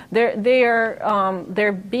planned? There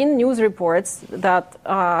have been news reports that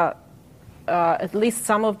at least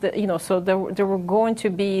some of the, so there were going to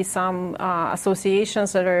be some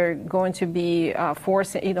associations that are going to be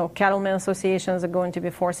forcing, cattlemen associations are going to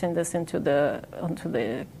be forcing this onto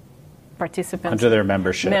the participants. Under their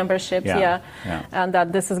memberships, yeah. And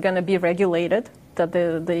that this is going to be regulated, that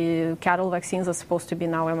the cattle vaccines are supposed to be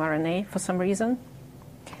now mRNA for some reason.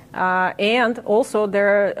 And also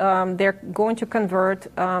they're going to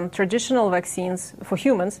convert traditional vaccines for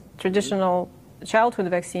humans, traditional childhood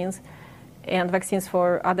vaccines, and vaccines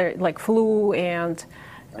for other, like flu and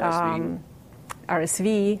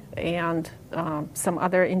RSV and some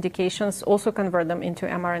other indications, also convert them into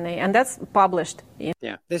mRNA, and that's published.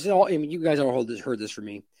 Yeah, this is all. I mean, you guys all heard this from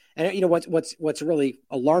me, and what's really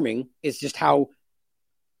alarming is just how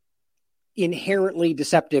inherently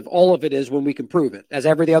deceptive all of it is when we can prove it, as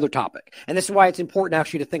every other topic. And this is why it's important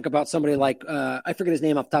actually to think about somebody like I forget his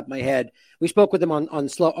name off the top of my head. We spoke with him on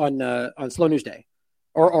Slow News Day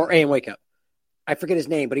or AM Wake Up. I forget his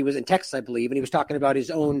name, but he was in Texas, I believe, and he was talking about his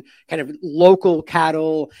own kind of local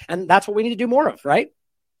cattle, and that's what we need to do more of, right?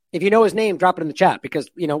 If you know his name, drop it in the chat, because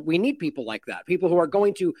we need people like that, people who are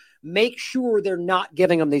going to make sure they're not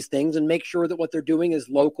giving them these things and make sure that what they're doing is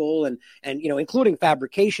local and including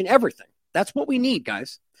fabrication, everything. That's what we need,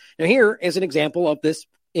 guys. Now, here is an example of this,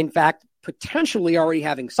 in fact, potentially already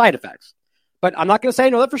having side effects. But I'm not going to say I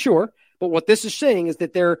know that for sure. But what this is saying is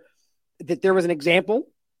that there was an example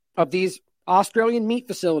of these Australian meat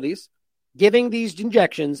facilities giving these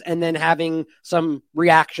injections and then having some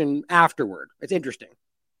reaction afterward. It's interesting.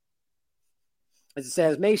 As it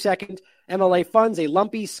says, May 2nd, MLA funds a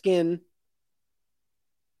lumpy skin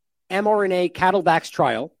mRNA cattle vax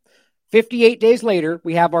trial. 58 days later,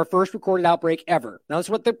 we have our first recorded outbreak ever. Now, that's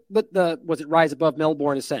what the was it Rise Above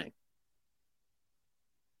Melbourne is saying.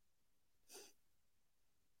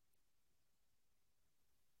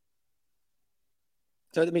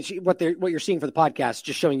 So, I mean, what you're seeing for the podcast is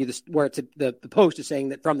just showing you this, where it's the post is saying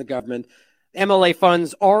that from the government, MLA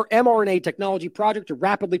funds our mRNA technology project to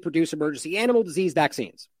rapidly produce emergency animal disease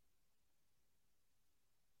vaccines.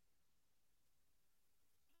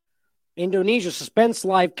 Indonesia suspends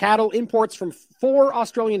live cattle imports from 4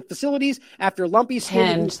 Australian facilities after lumpy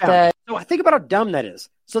skin was found. So think about how dumb that is.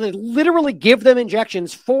 So they literally give them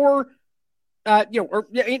injections for, or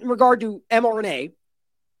in regard to mRNA,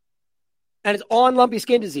 and it's on lumpy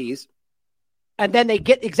skin disease, and then they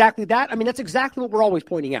get exactly that. I mean, that's exactly what we're always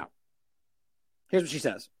pointing out. Here's what she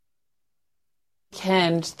says.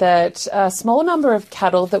 That a small number of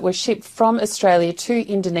cattle that were shipped from Australia to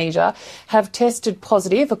Indonesia have tested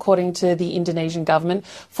positive, according to the Indonesian government,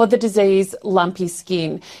 for the disease lumpy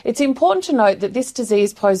skin. It's important to note that this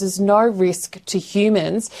disease poses no risk to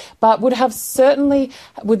humans, but would certainly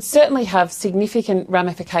have significant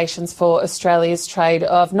ramifications for Australia's trade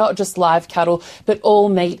of not just live cattle, but all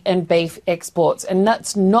meat and beef exports. And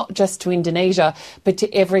that's not just to Indonesia, but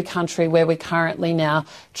to every country where we currently now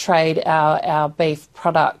trade our beef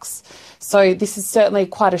products. So this is certainly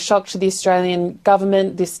quite a shock to the Australian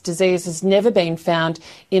government. This disease has never been found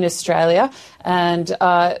in Australia, and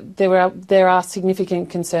there are significant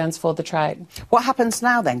concerns for the trade. What happens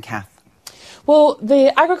now then, Kath? Well,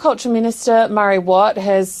 the Agriculture Minister, Murray Watt,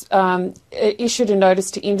 has issued a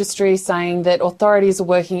notice to industry saying that authorities are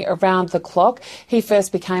working around the clock. He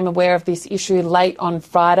first became aware of this issue late on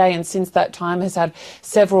Friday, and since that time has had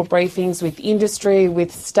several briefings with industry,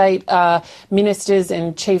 with state ministers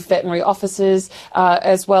and chief veterinary officers,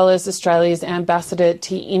 as well as Australia's ambassador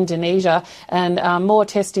to Indonesia. And more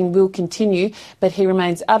testing will continue, but he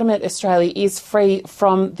remains adamant Australia is free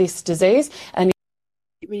from this disease. And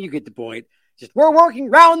you get the point. Just, we're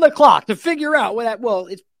working round the clock to figure out what that, well,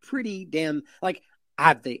 it's pretty damn, like,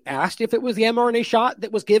 have they asked if it was the mRNA shot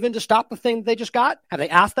that was given to stop the thing they just got? Have they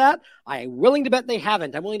asked that? I'm willing to bet they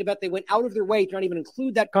haven't. I'm willing to bet they went out of their way to not even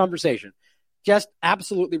include that conversation. Just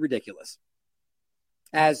absolutely ridiculous.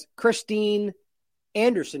 As Christine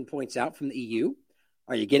Anderson points out from the EU,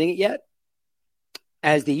 are you getting it yet?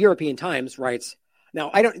 As the European Times writes, now,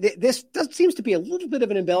 this seems to be a little bit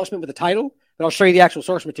of an embellishment with the title, but I'll show you the actual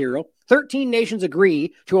source material. 13 nations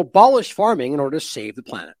agree to abolish farming in order to save the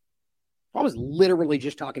planet. I was literally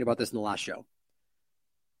just talking about this in the last show.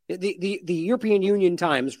 The European Union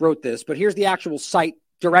Times wrote this, but here's the actual site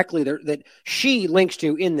directly there that she links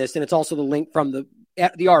to in this, and it's also the link from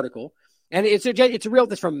the article. And it's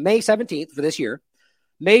from May 17th for this year.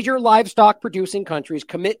 Major livestock producing countries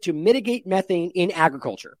commit to mitigate methane in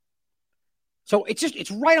agriculture. So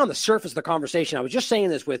it's right on the surface of the conversation. I was just saying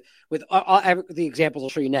this with the examples I'll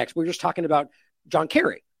show you next. We were just talking about John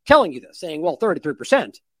Kerry telling you this, saying, well,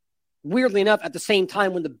 33%. Weirdly enough, at the same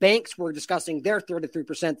time when the banks were discussing their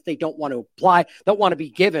 33% they don't want to apply, don't want to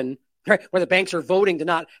be given, right, where the banks are voting to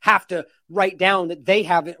not have to write down that they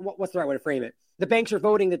have it. What's the right way to frame it? The banks are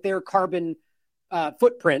voting that their carbon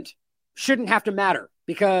footprint shouldn't have to matter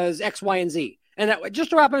because X, Y, and Z. And that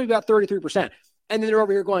just so happened to be about 33%. And then they're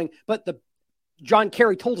over here going, but John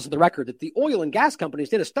Kerry told us on the record that the oil and gas companies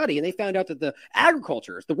did a study and they found out that the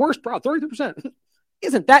agriculture is the worst problem, 33%.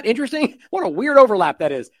 Isn't that interesting? What a weird overlap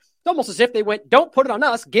that is. It's almost as if they went, don't put it on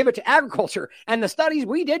us, give it to agriculture. And the studies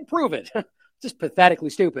we did prove it. Just pathetically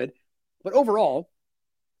stupid. But overall,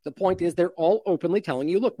 the point is they're all openly telling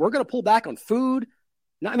you, look, we're going to pull back on food.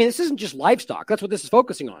 Now, I mean, this isn't just livestock. That's what this is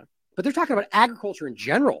focusing on. But they're talking about agriculture in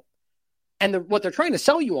general. And what they're trying to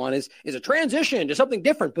sell you on is a transition to something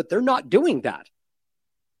different, but they're not doing that.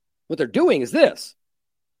 What they're doing is this.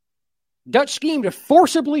 Dutch scheme to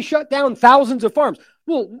forcibly shut down thousands of farms.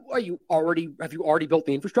 Well, have you already built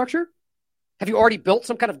the infrastructure? Have you already built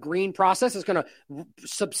some kind of green process that's going to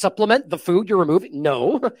supplement the food you're removing?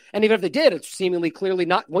 No. And even if they did, it's seemingly clearly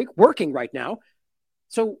not working right now.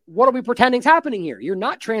 So what are we pretending is happening here? You're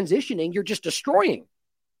not transitioning, you're just destroying.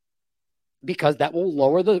 Because that will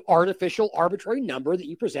lower the artificial arbitrary number that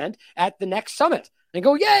you present at the next summit. And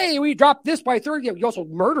go, yay, we dropped this by 30. You also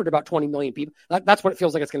murdered about 20 million people. That's what it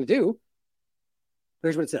feels like it's going to do.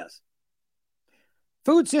 Here's what it says.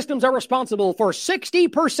 Food systems are responsible for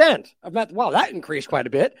 60% of methane. Wow, that increased quite a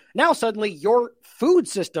bit. Now suddenly your food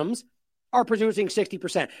systems are producing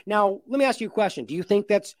 60%. Now, let me ask you a question. Do you think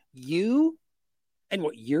that's you and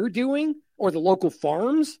what you're doing or the local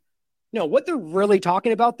farms? No, what they're really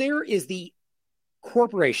talking about there is the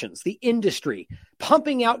corporations, the industry,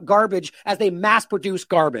 pumping out garbage as they mass produce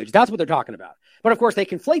garbage. That's what they're talking about. But of course, they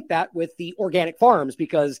conflate that with the organic farms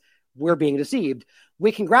because we're being deceived.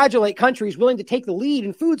 We congratulate countries willing to take the lead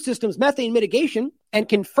in food systems methane mitigation and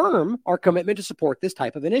confirm our commitment to support this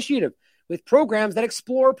type of initiative with programs that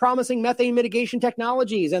explore promising methane mitigation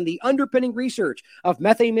technologies and the underpinning research of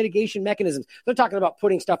methane mitigation mechanisms. They're talking about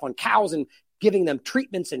putting stuff on cows and giving them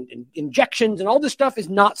treatments and injections and all this stuff is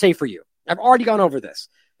not safe for you. I've already gone over this,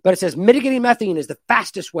 but it says mitigating methane is the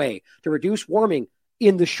fastest way to reduce warming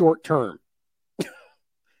in the short term.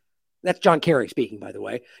 That's John Kerry speaking, by the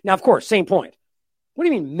way. Now, of course, same point. What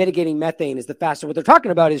do you mean mitigating methane is the fastest? What they're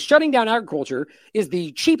talking about is shutting down agriculture is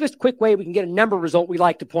the cheapest, quick way we can get a number result we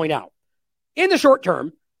like to point out in the short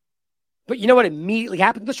term. But you know what immediately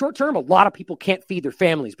happens in the short term? A lot of people can't feed their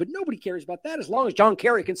families, but nobody cares about that as long as John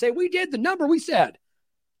Kerry can say, we did the number we said.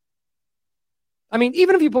 I mean,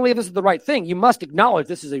 even if you believe this is the right thing, you must acknowledge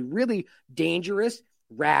this is a really dangerous,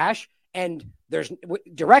 rash, and there's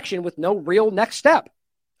direction with no real next step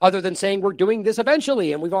other than saying we're doing this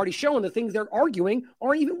eventually. And we've already shown the things they're arguing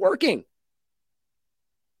aren't even working.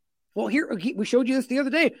 Well, here, we showed you this the other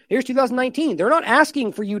day. Here's 2019. They're not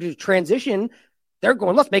asking for you to transition. They're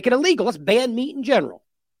going, let's make it illegal. Let's ban meat in general.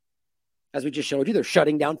 As we just showed you, they're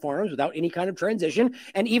shutting down farms without any kind of transition.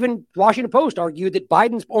 And even Washington Post argued that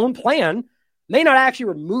Biden's own plan may not actually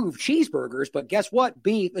remove cheeseburgers, but guess what?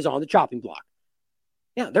 Beef is on the chopping block.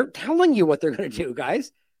 Yeah, they're telling you what they're going to do,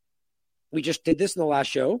 guys. We just did this in the last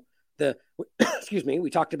show. We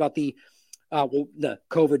talked about the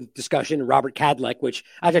COVID discussion, Robert Kadlec, which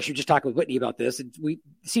I was actually just talking with Whitney about this. We're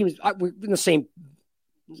in the same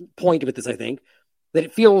point with this, I think, that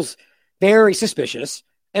it feels very suspicious.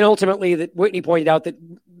 And ultimately, that Whitney pointed out that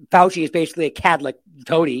Fauci is basically a Kadlec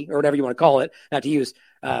toady, or whatever you want to call it, not to use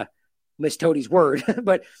Miss Toadie's word.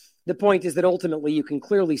 But the point is that ultimately you can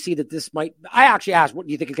clearly see that this might, I actually asked, what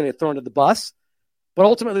do you think is going to get thrown to the bus? But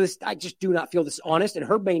ultimately, I just do not feel this honest. And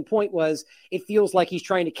her main point was, it feels like he's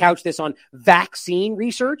trying to couch this on vaccine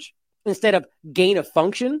research instead of gain of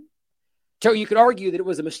function. So you could argue that it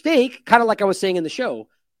was a mistake, kind of like I was saying in the show,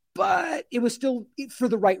 but it was still for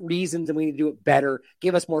the right reasons, and we need to do it better,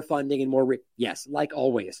 give us more funding and more, yes, like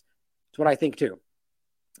always. That's what I think too.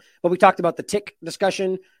 But we talked about the tick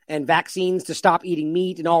discussion and vaccines to stop eating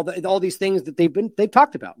meat and all these things that they've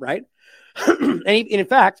talked about, right? And in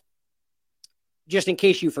fact, just in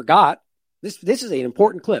case you forgot, this is an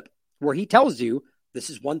important clip where he tells you this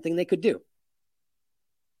is one thing they could do.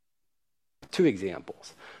 Two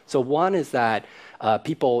examples. So one is that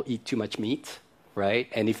people eat too much meat, right?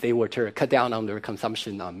 And if they were to cut down on their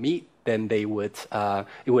consumption on meat, then it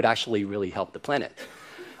would actually really help the planet.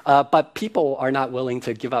 But people are not willing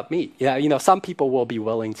to give up meat. Yeah, some people will be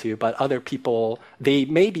willing to, but other people, they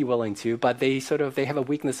may be willing to, but they have a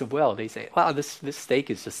weakness of will. They say, wow, this steak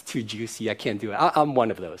is just too juicy. I can't do it. I'm one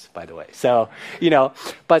of those, by the way. So,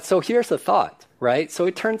 but so here's the thought, right? So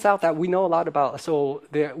it turns out that we know a lot about,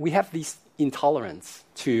 we have these intolerance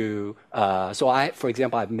to, for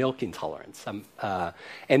example, I have milk intolerance.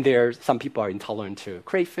 And some people are intolerant to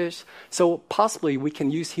crayfish. So possibly we can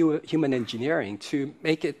use human engineering to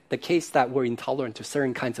make it the case that we're intolerant to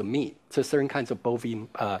certain kinds of meat, to certain kinds of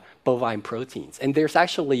bovine proteins. And there's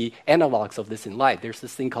actually analogs of this in life. There's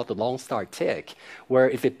this thing called the Lone Star tick, where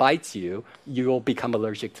if it bites you, you'll become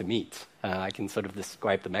allergic to meat. I can sort of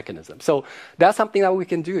describe the mechanism. So that's something that we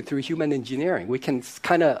can do through human engineering. We can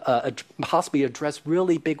kind of possibly address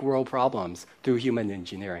really big world problems through human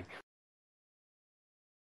engineering.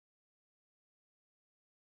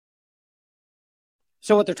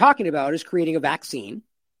 So what they're talking about is creating a vaccine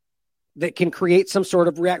that can create some sort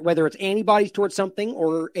of whether it's antibodies towards something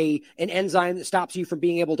or an enzyme that stops you from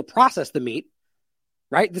being able to process the meat.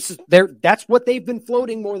 Right? That's what they've been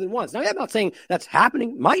floating more than once. Now, I'm not saying that's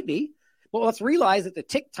happening. Might be. But let's realize that the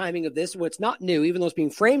tick timing of this, it's not new, even though it's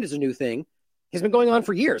being framed as a new thing, has been going on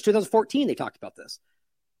for years. 2014, they talked about this.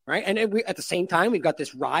 Right? And at the same time, we've got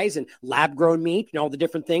this rise in lab-grown meat and all the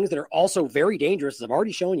different things that are also very dangerous, as I've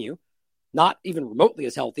already shown you. Not even remotely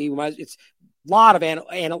as healthy. It's a lot of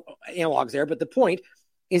analogs there. But the point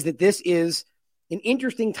is that this is an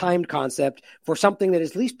interesting timed concept for something that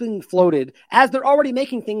is at least being floated as they're already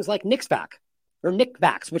making things like Nixvac or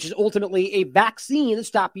Nickvax, which is ultimately a vaccine to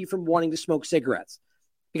stop you from wanting to smoke cigarettes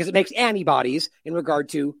because it makes antibodies in regard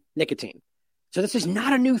to nicotine. So this is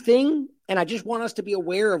not a new thing. And I just want us to be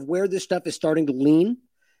aware of where this stuff is starting to lean,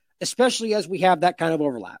 especially as we have that kind of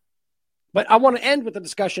overlap. But I want to end with a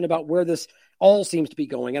discussion about where this all seems to be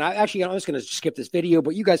going. And I'm just going to skip this video,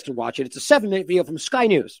 but you guys can watch it. It's a 7-minute video from Sky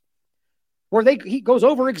News where he goes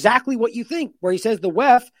over exactly what you think, where he says the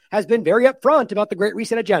WEF has been very upfront about the Great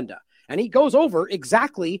Reset agenda. And he goes over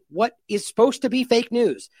exactly what is supposed to be fake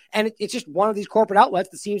news. And it's just one of these corporate outlets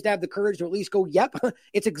that seems to have the courage to at least go, yep,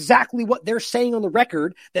 it's exactly what they're saying on the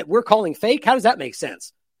record that we're calling fake. How does that make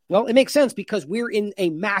sense? Well, it makes sense because we're in a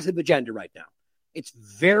massive agenda right now. It's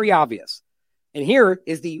very obvious. And here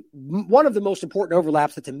is one of the most important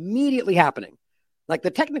overlaps that's immediately happening. Like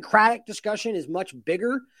the technocratic discussion is much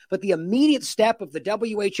bigger, but the immediate step of the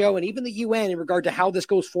WHO and even the UN in regard to how this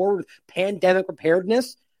goes forward with pandemic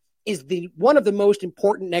preparedness is one of the most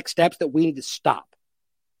important next steps that we need to stop.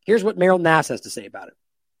 Here's what Meryl Nass has to say about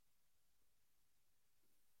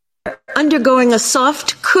it. Undergoing a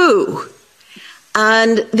soft coup.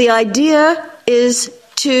 And the idea is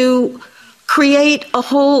to create a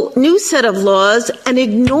whole new set of laws and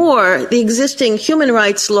ignore the existing human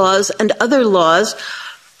rights laws and other laws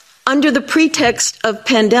under the pretext of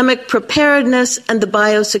pandemic preparedness and the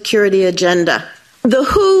biosecurity agenda. the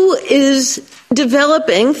WHO is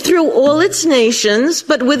developing through all its nations,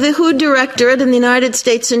 but with the WHO Directorate in the United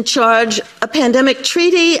States in charge, a pandemic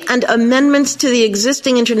treaty and amendments to the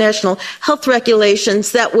existing international health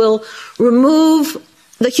regulations that will remove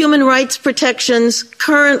the human rights protections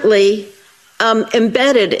currently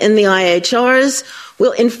embedded in the IHRs,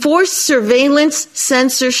 will enforce surveillance,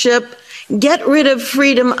 censorship, get rid of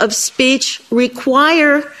freedom of speech,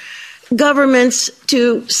 require governments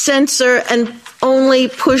to censor and only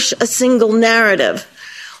push a single narrative.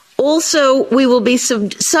 Also, we will be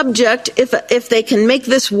subject, if they can make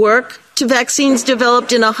this work, to vaccines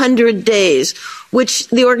developed in 100 days, which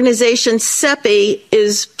the organization CEPI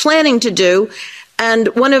is planning to do. And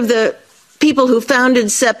one of the people who founded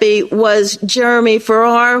CEPI was Jeremy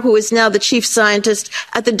Farrar, who is now the chief scientist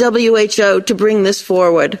at the WHO to bring this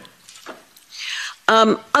forward.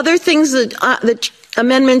 Other things that the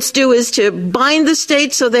amendments do is to bind the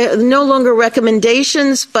states so they're no longer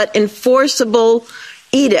recommendations but enforceable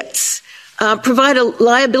edicts, provide a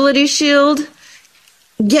liability shield,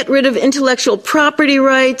 get rid of intellectual property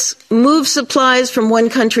rights, move supplies from one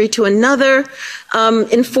country to another,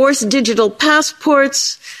 enforce digital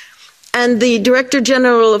passports, and the Director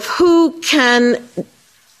General of WHO can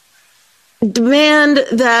demand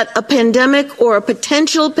that a pandemic or a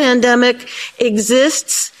potential pandemic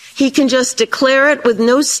exists. He can just declare it with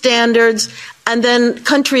no standards, and then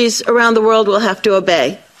countries around the world will have to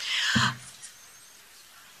obey.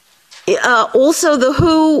 Also, the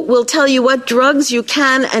WHO will tell you what drugs you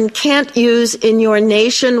can and can't use in your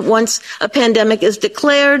nation once a pandemic is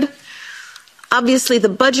declared. Obviously, the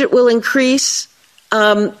budget will increase.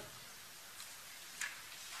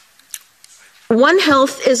 One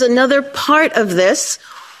Health is another part of this.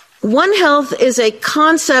 One Health is a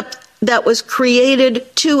concept that was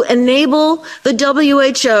created to enable the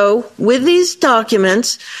WHO, with these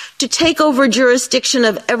documents, to take over jurisdiction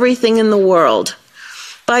of everything in the world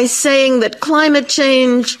by saying that climate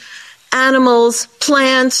change, animals,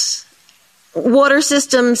 plants, water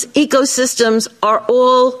systems, ecosystems are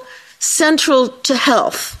all central to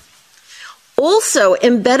health. Also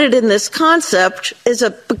embedded in this concept is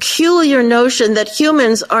a peculiar notion that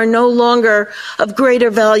humans are no longer of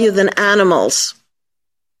greater value than animals.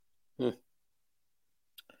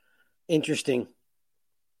 Interesting.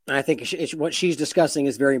 I think what she's discussing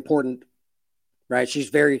is very important, right? She's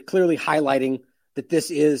very clearly highlighting that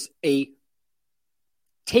this is a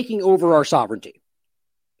taking over our sovereignty,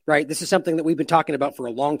 right? This is something that we've been talking about for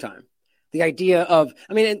a long time. The idea of,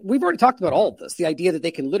 I mean, and we've already talked about all of this, the idea that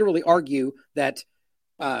they can literally argue that,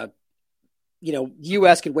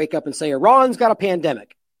 U.S. could wake up and say, Iran's got a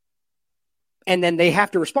pandemic. And then they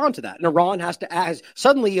have to respond to that. And Iran has to,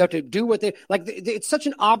 suddenly you have to do what they, like, it's such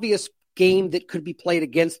an obvious game that could be played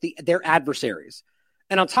against their adversaries.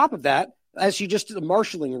 And on top of that, as she just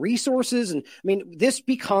marshaling resources, and I mean, this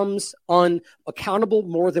becomes unaccountable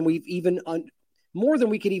more than we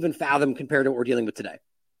could even fathom compared to what we're dealing with today.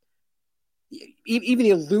 Even the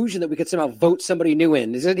illusion that we could somehow vote somebody new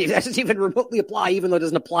in doesn't even remotely apply, even though it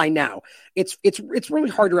doesn't apply now. It's really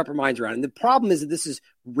hard to wrap our minds around. And the problem is that this is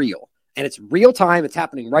real, and it's real time. It's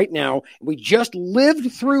happening right now. We just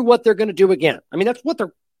lived through what they're going to do again. I mean, that's what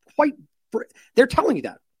they're telling you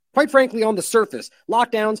that. Quite frankly, on the surface,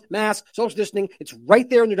 lockdowns, masks, social distancing, it's right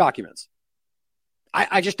there in their documents.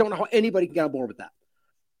 I just don't know how anybody can get on board with that.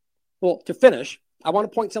 Well, to finish, I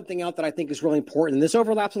want to point something out that I think is really important, and this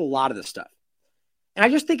overlaps with a lot of this stuff. And I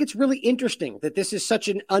just think it's really interesting that this is such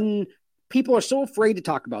people are so afraid to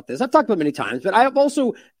talk about this. I've talked about it many times, but I have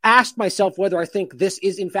also asked myself whether I think this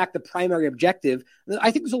is in fact the primary objective.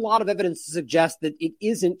 I think there's a lot of evidence to suggest that it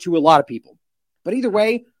isn't to a lot of people. But either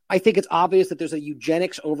way, I think it's obvious that there's a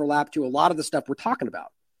eugenics overlap to a lot of the stuff we're talking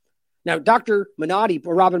about. Now, Dr.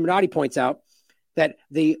 Robin Menotti points out that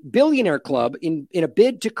the Billionaire Club, in a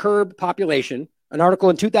bid to curb population, an article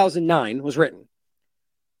in 2009 was written.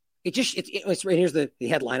 It's right. Here's the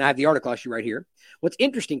headline. I have the article actually right here. What's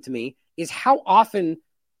interesting to me is how often,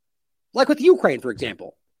 like with Ukraine, for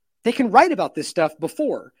example, they can write about this stuff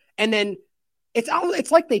before, and then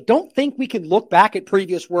it's like they don't think we can look back at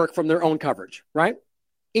previous work from their own coverage, right?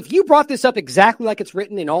 If you brought this up exactly like it's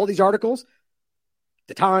written in all these articles,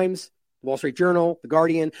 the Times, the Wall Street Journal, the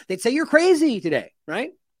Guardian, they'd say you're crazy today,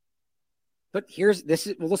 right? But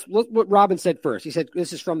let's look what Robin said first. He said,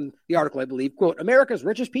 this is from the article, I believe, quote, America's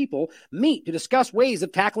richest people meet to discuss ways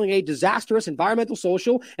of tackling a disastrous environmental,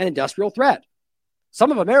 social, and industrial threat.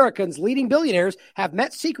 Some of Americans' leading billionaires have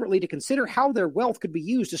met secretly to consider how their wealth could be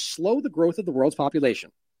used to slow the growth of the world's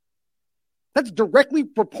population. That's directly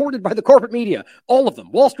reported by the corporate media, all of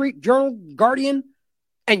them, Wall Street Journal, Guardian,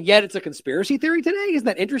 and yet it's a conspiracy theory today. Isn't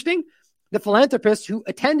that interesting? The philanthropists who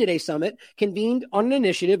attended a summit convened on an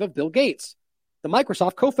initiative of Bill Gates, the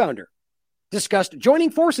Microsoft co-founder, discussed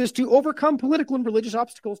joining forces to overcome political and religious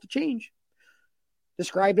obstacles to change.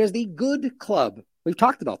 Described as the Good Club. We've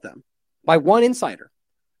talked about them by one insider,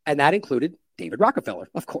 and that included David Rockefeller,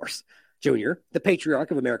 of course, Jr., the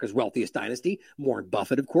patriarch of America's wealthiest dynasty, Warren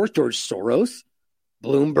Buffett, of course, George Soros,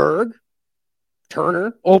 Bloomberg,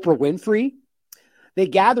 Turner, Oprah Winfrey. They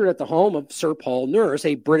gathered at the home of Sir Paul Nurse,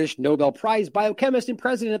 a British Nobel Prize biochemist and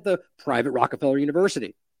president of the private Rockefeller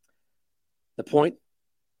University. The point,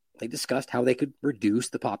 they discussed how they could reduce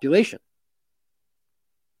the population.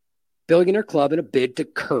 Billionaire club in a bid to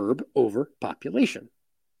curb overpopulation.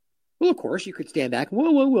 Well, of course, you could stand back.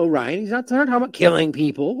 Whoa, Ryan, he's not talking about killing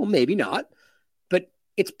people. Well, maybe not. But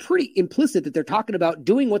it's pretty implicit that they're talking about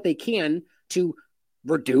doing what they can to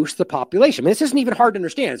reduce the population. I mean, this isn't even hard to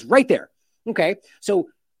understand. It's right there. Okay, so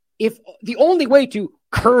if the only way to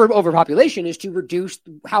curb overpopulation is to reduce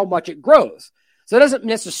how much it grows. So that doesn't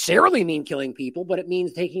necessarily mean killing people, but it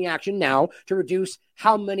means taking action now to reduce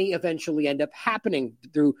how many eventually end up happening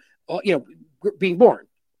through, being born.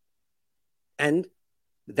 And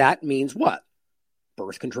that means what?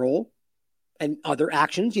 Birth control and other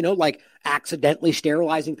actions, like accidentally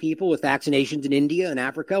sterilizing people with vaccinations in India and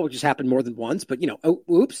Africa, which has happened more than once, but,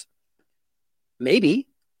 oops, maybe.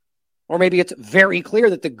 Or maybe it's very clear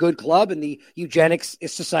that the Good Club and the Eugenics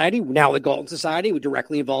Society, now the Galton Society, were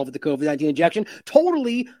directly involved with the COVID-19 injection,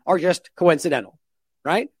 totally are just coincidental,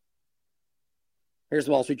 right? Here's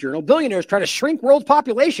the Wall Street Journal. Billionaires try to shrink world's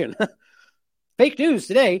population. Fake news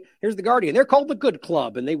today. Here's the Guardian. They're called the Good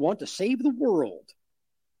Club, and they want to save the world.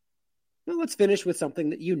 Well, let's finish with something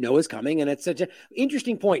that is coming, and it's such an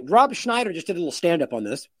interesting point. Rob Schneider just did a little stand-up on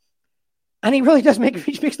this, and he really does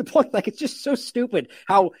he makes the point, like, it's just so stupid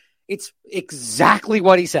how it's exactly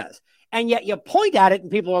what he says. And yet you point at it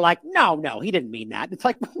and people are like, no, he didn't mean that. It's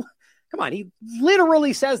like, come on, he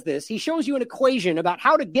literally says this. He shows you an equation about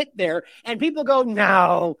how to get there. And people go,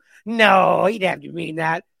 no, he didn't mean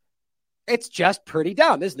that. It's just pretty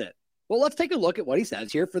dumb, isn't it? Well, let's take a look at what he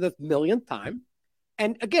says here for the millionth time.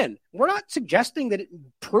 And again, we're not suggesting that it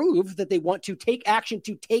proves that they want to take action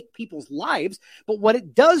to take people's lives. But what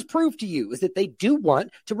it does prove to you is that they do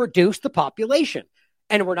want to reduce the population.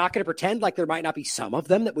 And we're not going to pretend like there might not be some of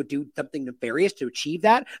them that would do something nefarious to achieve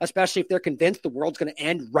that, especially if they're convinced the world's going to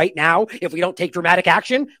end right now if we don't take dramatic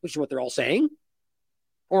action, which is what they're all saying.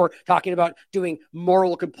 Or talking about doing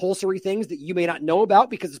moral compulsory things that you may not know about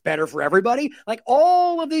because it's better for everybody. Like,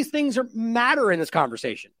 all of these things matter in this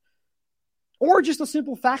conversation. Or just the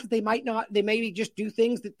simple fact that they maybe just do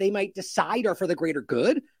things that they might decide are for the greater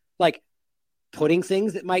good, like putting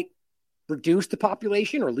things that might reduce the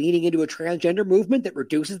population, or leaning into a transgender movement that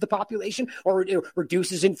reduces the population, or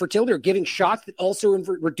reduces infertility, or giving shots that also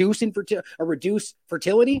reduce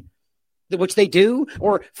fertility, which they do,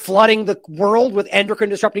 or flooding the world with endocrine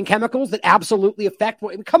disrupting chemicals that absolutely affect.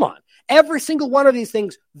 Come on. Every single one of these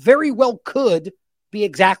things very well could be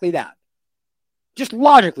exactly that. Just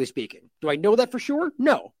logically speaking. Do I know that for sure?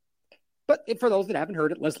 No. But for those that haven't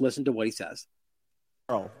heard it, let's listen to what he says.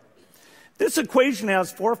 This equation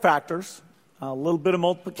has four factors, a little bit of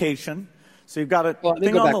multiplication. So you've got a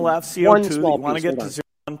thing on the left, CO2, that you want to get to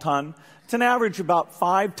 1 ton. It's an average about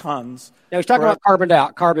 5 tons. Now he's talking about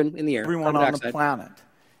carbon in the air. Everyone on the planet.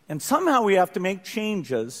 And somehow we have to make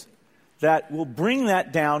changes that will bring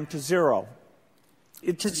that down to zero.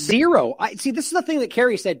 To zero? See, this is the thing that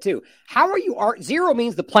Kerry said too. How are you? Zero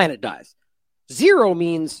means the planet dies. Zero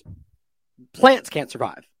means plants can't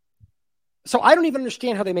survive. So I don't even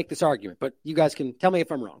understand how they make this argument, but you guys can tell me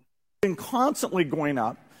if I'm wrong. It's been constantly going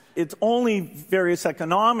up. It's only various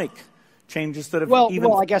economic changes that have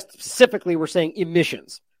Well, I guess specifically we're saying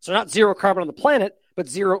emissions. So not zero carbon on the planet, but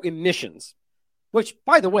zero emissions, which,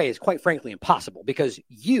 by the way, is quite frankly impossible because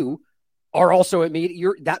you are also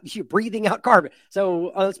you're breathing out carbon.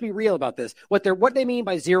 So let's be real about this. What they mean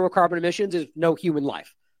by zero carbon emissions is no human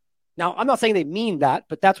life. Now, I'm not saying they mean that,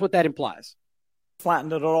 but that's what that implies.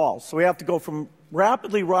 Flattened it at all. So we have to go from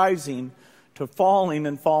rapidly rising to falling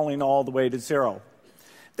and falling all the way to zero.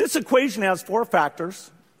 This equation has four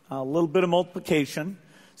factors, a little bit of multiplication.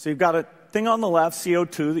 So you've got a thing on the left,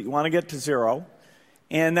 CO2, that you want to get to zero.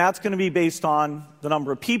 And that's going to be based on the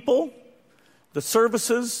number of people, the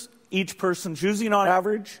services each person's using on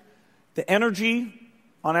average, the energy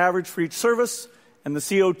on average for each service, and the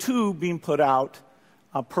CO2 being put out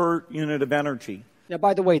per unit of energy. Now,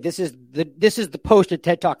 by the way, this is the posted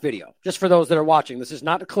TED Talk video. Just for those that are watching, this is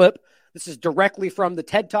not a clip. This is directly from the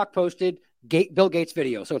TED Talk posted Bill Gates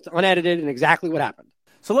video. So it's unedited and exactly what happened.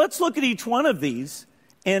 So let's look at each one of these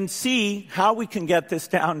and see how we can get this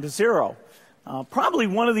down to zero. Probably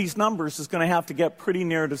one of these numbers is going to have to get pretty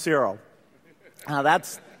near to zero.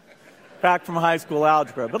 That's back from high school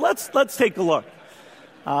algebra. But let's take a look.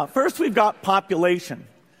 First, we've got population.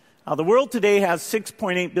 The world today has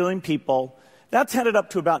 6.8 billion people. That's headed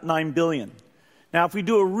up to about 9 billion. Now, if we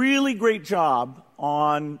do a really great job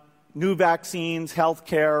on new vaccines, health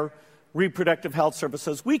care, reproductive health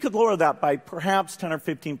services, we could lower that by perhaps 10 or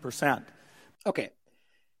 15%. Okay.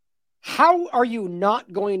 How are you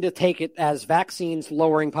not going to take it as vaccines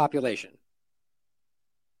lowering population?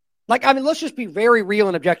 Let's just be very real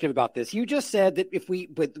and objective about this. You just said that if we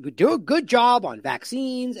do a good job on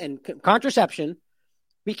vaccines and contraception,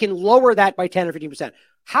 we can lower that by 10 or 15%.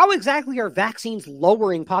 How exactly are vaccines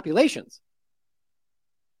lowering populations?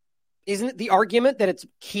 Isn't it the argument that it's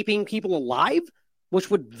keeping people alive, which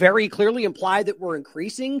would very clearly imply that we're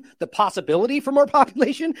increasing the possibility for more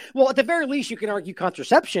population? Well, at the very least, you can argue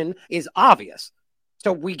contraception is obvious.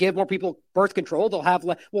 So we give more people birth control.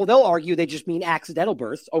 They'll argue they just mean accidental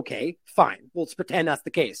births. Okay, fine. We'll just pretend that's the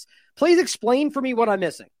case. Please explain for me what I'm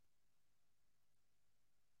missing.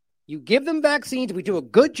 You give them vaccines. If we do a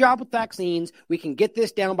good job with vaccines, we can get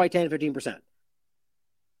this down by 10 to 15%.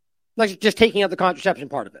 Just taking out the contraception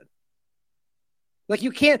part of it.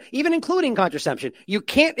 You can't, even including contraception, you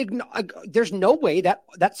can't ignore, there's no way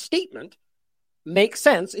that statement makes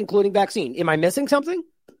sense, including vaccine. Am I missing something?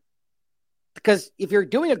 Because if you're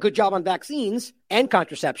doing a good job on vaccines and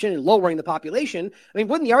contraception and lowering the population,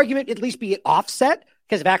 wouldn't the argument at least be offset?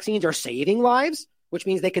 Because vaccines are saving lives, which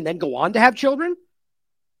means they can then go on to have children?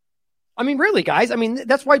 Really, guys,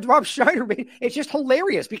 that's why Rob Schneider it's just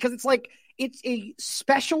hilarious, because it's a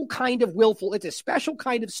special kind of willful, it's a special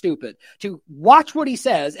kind of stupid to watch what he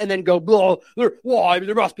says and then go,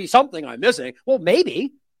 there must be something I'm missing. Well,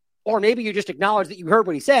 maybe. Or maybe you just acknowledge that you heard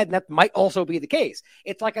what he said, and that might also be the case.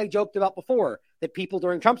 It's like I joked about before, that people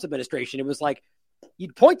during Trump's administration, it was like,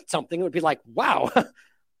 you'd point at something, it would be like, wow,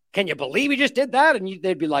 can you believe he just did that? And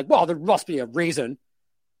they'd be like, well, there must be a reason.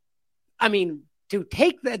 To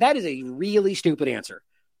take that is a really stupid answer.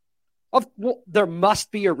 There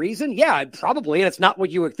must be a reason? Yeah, probably, and it's not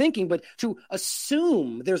what you were thinking, but to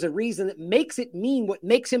assume there's a reason that makes it mean what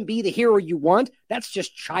makes him be the hero you want, that's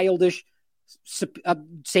just childish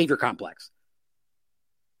savior complex.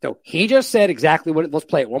 So he just said exactly what let's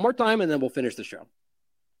play it one more time, and then we'll finish the show.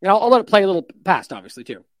 I'll let it play a little past, obviously,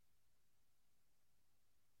 too.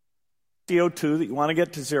 CO2 that you want to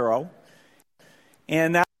get to zero,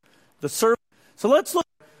 and that the service. So let's look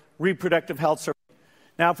at reproductive health services.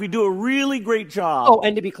 Now, if we do a really great job... Oh,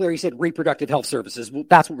 and to be clear, he said reproductive health services. Well,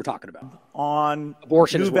 that's what we're talking about. On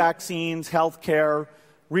abortion, new vaccines, health care,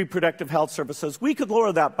 reproductive health services, we could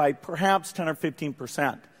lower that by perhaps 10 or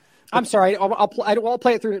 15%. I'm sorry, I'll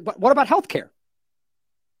play it through. But what about health care?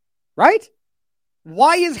 Right?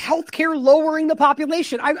 Why is health care lowering the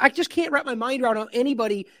population? I just can't wrap my mind around how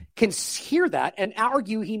anybody can hear that and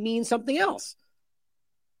argue he means something else.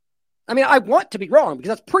 I want to be wrong, because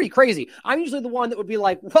that's pretty crazy. I'm usually the one that would be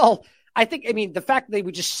like, well, the fact that they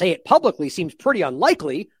would just say it publicly seems pretty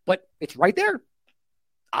unlikely, but it's right there.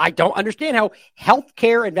 I don't understand how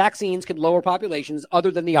healthcare and vaccines can lower populations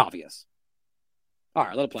other than the obvious. All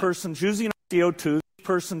right, let it play. Persons using CO2,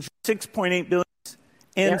 persons 6.8 billion,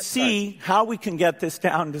 and see how we can get this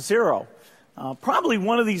down to zero. Probably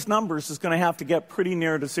one of these numbers is going to have to get pretty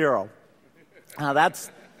near to zero.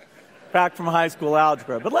 That's back from high school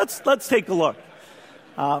algebra. But let's take a look.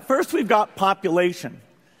 First, we've got population.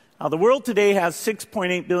 The world today has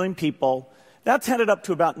 6.8 billion people. That's headed up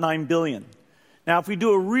to about 9 billion. Now, if we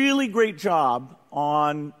do a really great job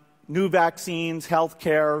on new vaccines, health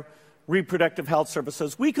care, reproductive health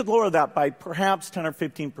services, we could lower that by perhaps 10 or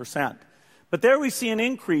 15%. But there we see an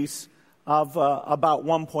increase of about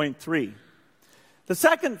 1.3. The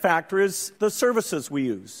second factor is the services we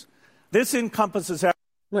use. This encompasses...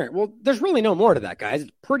 Right. Well, there's really no more to that, guys.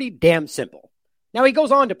 It's pretty damn simple. Now, he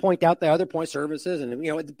goes on to point out the other point services. And,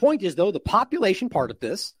 the point is, though, the population part of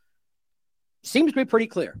this seems to be pretty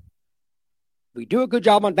clear. We do a good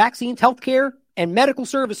job on vaccines, healthcare, and medical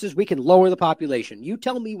services. We can lower the population. You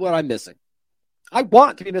tell me what I'm missing. I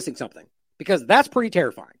want to be missing something, because that's pretty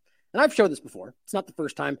terrifying. And I've showed this before. It's not the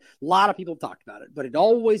first time. A lot of people have talked about it, but it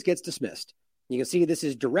always gets dismissed. You can see this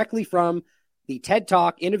is directly from the TED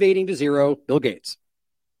Talk, Innovating to Zero, Bill Gates.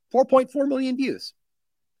 4.4 million views.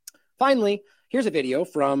 Finally, here's a video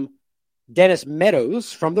from Dennis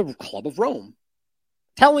Meadows from the Club of Rome,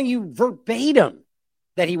 telling you verbatim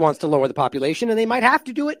that he wants to lower the population, and they might have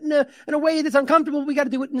to do it in a way that's uncomfortable. We got to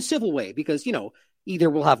do it in a civil way, because, either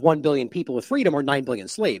we'll have 1 billion people with freedom or 9 billion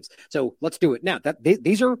slaves. So let's do it now.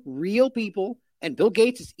 These are real people And Bill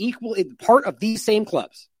Gates is equal in part of these same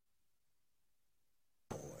clubs.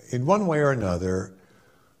 In one way or another,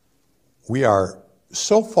 we are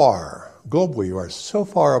so far, globally, we are so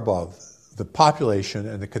far above the population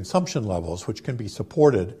and the consumption levels which can be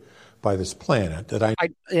supported by this planet that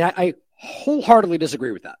I wholeheartedly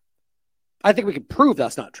disagree with that. I think we can prove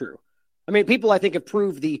that's not true. I mean, people, I think, have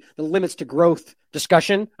proved the limits to growth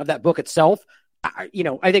discussion of that book itself. I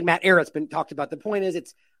think Matt Ehret's been talked about. The point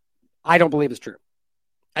is, I don't believe it's true.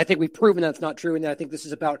 I think we've proven that's not true, and I think this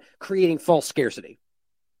is about creating false scarcity.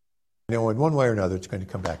 In one way or another, it's going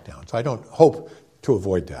to come back down. So I don't hope to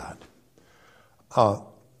avoid that.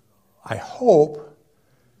 I hope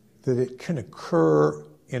that it can occur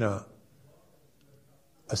in a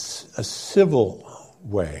civil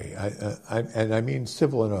way, and I mean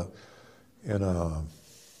civil in a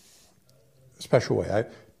special way,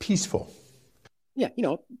 peaceful. Yeah,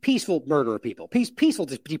 peaceful murder of people, peaceful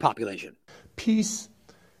depopulation. Peace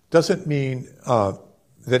doesn't mean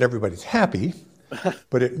that everybody's happy,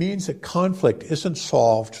 but it means that conflict isn't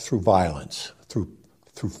solved through violence,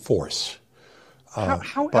 through force,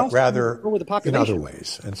 but rather in other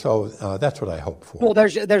ways. And so that's what I hope for. Well,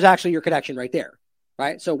 there's actually your connection right there.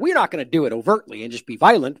 Right. So we're not going to do it overtly and just be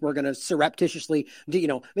violent. We're going to surreptitiously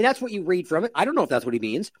that's what you read from it. I don't know if that's what he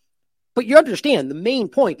means, but you understand the main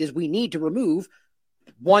point is we need to remove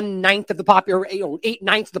 1/9 of the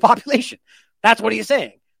 8/9 of the population. That's what he's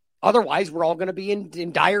saying. Otherwise, we're all going to be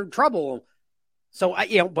in dire trouble. So,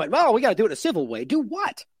 we got to do it in a civil way. Do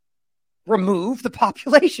what? Remove the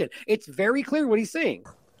population. It's very clear what he's saying.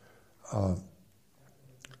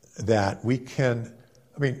 That we can,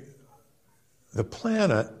 the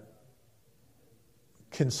planet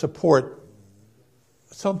can support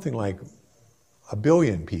something like 1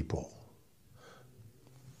 billion people,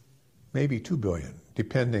 maybe 2 billion,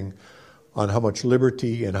 depending on how much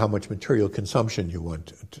liberty and how much material consumption you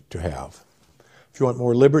want to have. If you want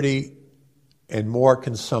more liberty and more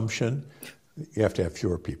consumption, you have to have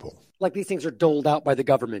fewer people. Like these things are doled out by the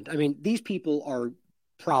government. These people are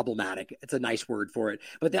problematic. It's a nice word for it.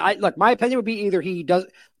 But my opinion would be either he does.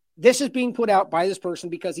 This is being put out by this person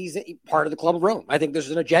because he's part of the Club of Rome. I think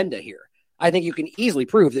there's an agenda here. I think you can easily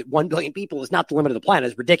prove that 1 billion people is not the limit of the planet.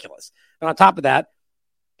 It's ridiculous. And on top of that,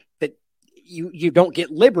 that you don't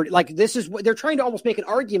get liberty. Like this is what they're trying to almost make an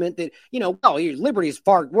argument that, liberty is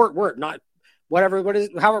far, we're not whatever,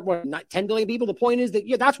 not 10 billion people. The point is that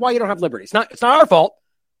that's why you don't have liberty. It's not our fault.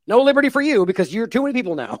 No liberty for you because you're too many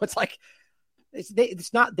people now. It's like,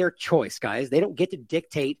 it's not their choice, guys. They don't get to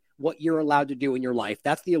dictate what you're allowed to do in your life.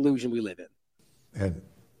 That's the illusion we live in. And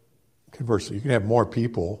conversely, you can have more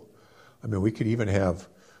people. We could even have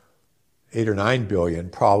 8 or 9 billion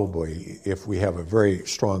probably if we have a very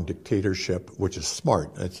strong dictatorship, which is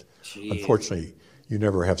smart. Unfortunately, you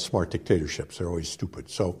never have smart dictatorships. They're always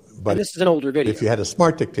stupid. But this is an older video. If you had a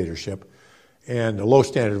smart dictatorship and a low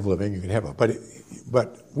standard of living, you can have it.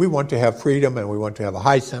 But we want to have freedom and we want to have a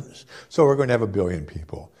high sentence. So we're going to have 1 billion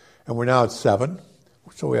people. And we're now at 7,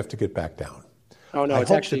 so we have to get back down. Oh, no, I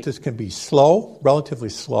hope that this can be slow, relatively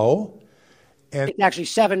slow. And it's actually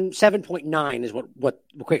 7.9 is what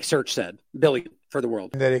quick search said, billion for the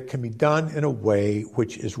world. That it can be done in a way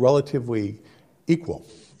which is relatively equal,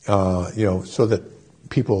 so that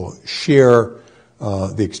people share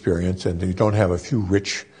the experience and you don't have a few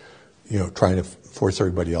rich, trying to force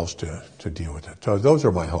everybody else to deal with it. So those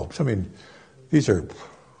are my hopes. These are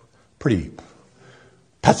pretty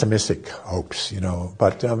pessimistic hopes,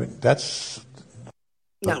 but that's...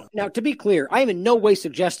 Now, to be clear, I am in no way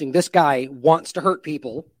suggesting this guy wants to hurt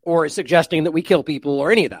people or is suggesting that we kill people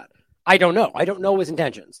or any of that. I don't know. I don't know his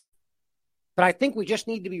intentions. But I think we just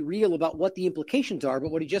need to be real about what the implications are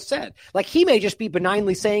about what he just said. Like, he may just be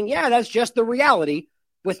benignly saying, yeah, that's just the reality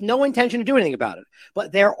with no intention to do anything about it.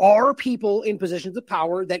 But there are people in positions of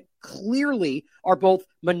power that clearly are both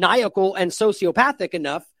maniacal and sociopathic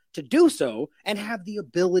enough to do so and have the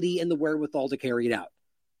ability and the wherewithal to carry it out.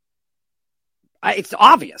 It's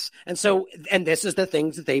obvious. And this is the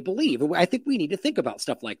things that they believe. I think we need to think about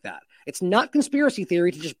stuff like that. It's not conspiracy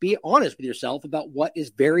theory to just be honest with yourself about what is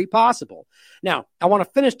very possible. Now, I want to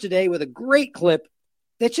finish today with a great clip.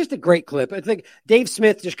 It's just a great clip. I think Dave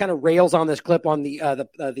Smith just kind of rails on this clip on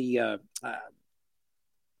the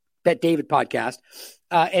Bet David podcast.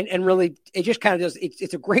 And really, it just kind of does.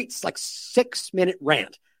 It's a great 6-minute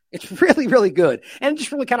rant. It's really, really good. And it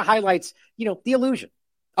just really kind of highlights, the illusion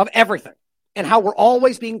of everything. And how we're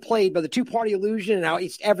always being played by the two-party illusion and how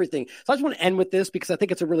it's everything. So I just want to end with this because I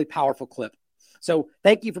think it's a really powerful clip. So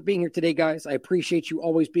thank you for being here today, guys. I appreciate you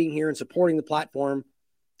always being here and supporting the platform.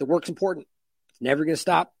 The work's important. It's never going to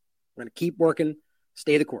stop. We're going to keep working.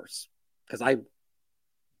 Stay the course because I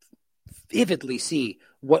vividly see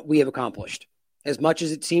what we have accomplished. As much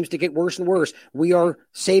as it seems to get worse and worse, we are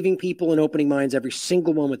saving people and opening minds every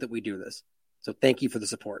single moment that we do this. So thank you for the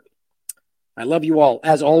support. I love you all.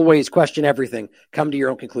 As always, question everything. Come to your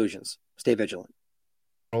own conclusions. Stay vigilant.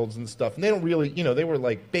 And stuff, and they don't really, they were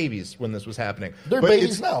like babies when this was happening. They're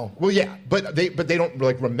babies now. Well, yeah, but they don't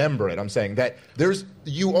like remember it. I'm saying that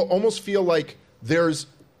you almost feel like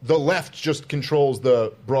the left just controls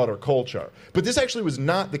the broader culture. But this actually was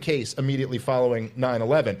not the case immediately following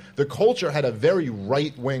 9/11. The culture had a very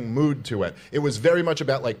right-wing mood to it. It was very much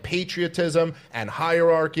about like patriotism and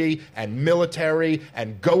hierarchy and military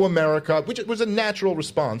and go America, which was a natural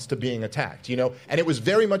response to being attacked, And it was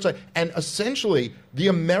very much like, and essentially the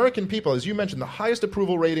American people, as you mentioned, the highest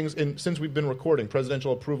approval ratings since we've been recording,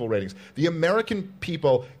 presidential approval ratings, the American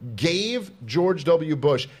people gave George W.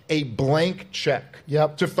 Bush a blank check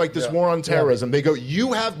to fight this war on terrorism. They go,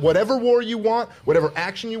 you have whatever war you want, whatever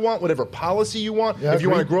action you want, whatever policy you want. If you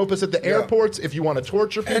want to grope us at the airports, if you want to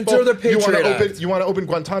torture people, enter the Patriot Act. You want to open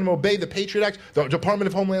Guantanamo Bay, the Patriot Act, the Department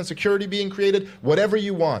of Homeland Security being created, whatever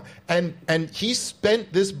you want. And he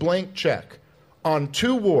spent this blank check on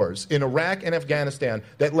 2 wars in Iraq and Afghanistan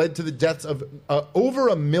that led to the deaths of over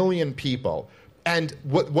 1 million people. And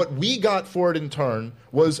what we got for it in turn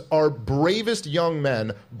was our bravest young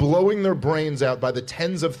men blowing their brains out by the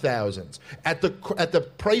tens of thousands at the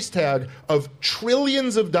price tag of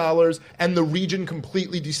trillions of dollars, and the region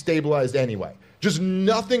completely destabilized anyway. Just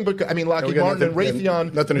nothing but, Lockheed Martin and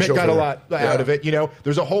Raytheon got a lot out of it.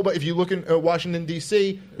 There's a whole bunch, if you look in Washington,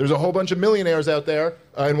 D.C., there's a whole bunch of millionaires out there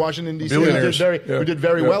in Washington, D.C. who did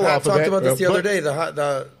very well off of it. I talked about this the other day,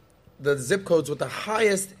 the zip codes with the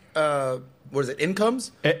highest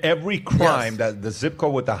incomes? Every crime, the zip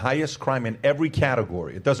code with the highest crime in every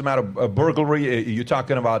category. It doesn't matter, burglary, you're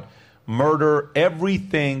talking about murder,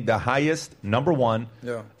 everything, the highest, number one,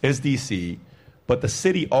 is D.C., but the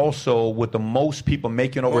city also with the most people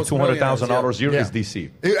making over $200,000 a year is D.C.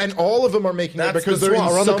 And all of them are making it because they're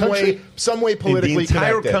in some way politically in the entire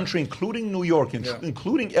connected. country, including New York,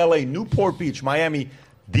 including L.A., Newport Beach, Miami.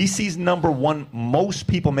 DC's number one, most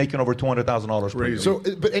people making over $200,000 per year. So,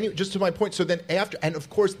 but anyway, just to my point, so then after, and of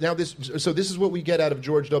course now this is what we get out of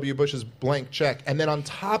George W. Bush's blank check, and then on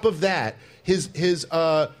top of that, his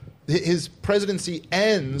presidency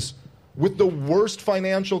ends with the worst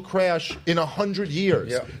financial crash in 100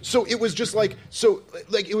 years. So it was just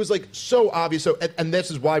it was so obvious. So, and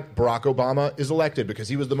this is why Barack Obama is elected, because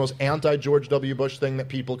he was the most anti-George W. Bush thing that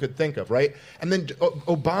people could think of, right? And then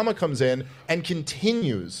Obama comes in and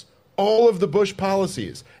continues all of the Bush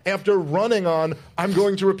policies after running on, I'm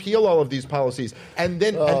going to repeal all of these policies. And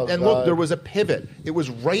then, look, there was a pivot. It was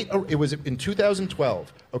in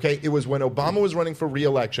 2012. Okay, it was when Obama was running for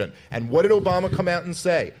re-election. And what did Obama come out and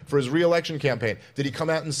say for his re-election campaign? Did he come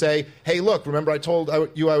out and say, hey, look, remember I told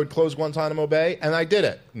you I would close Guantanamo Bay? And I did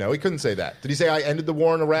it. No, he couldn't say that. Did he say I ended the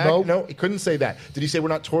war in Iraq? No, he couldn't say that. Did he say we're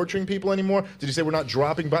not torturing people anymore? Did he say we're not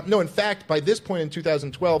dropping bombs? No, in fact, by this point in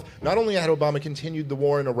 2012, not only had Obama continued the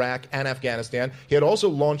war in Iraq and Afghanistan, he had also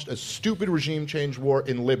launched a stupid regime change war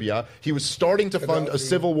in Libya. He was starting to fund a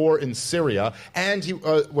civil war in Syria. And he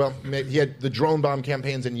had the drone bomb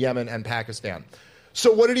campaigns in Yemen and Pakistan.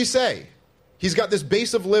 So what did he say? He's got this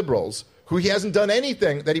base of liberals who he hasn't done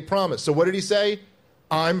anything that he promised. So what did he say?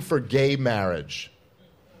 I'm for gay marriage.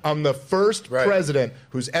 I'm the first president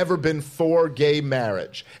who's ever been for gay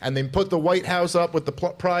marriage. And they put the White House up with the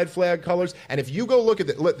pride flag colors. And if you go look at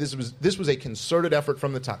this was a concerted effort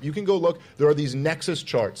from the top. You can go look. There are these nexus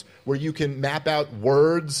charts where you can map out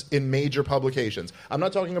words in major publications. I'm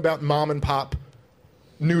not talking about mom and pop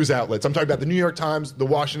news outlets. I'm talking about the New York Times, the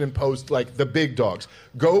Washington Post, like the big dogs.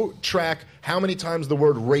 Go track how many times the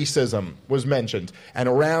word racism was mentioned. And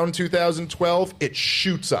around 2012, it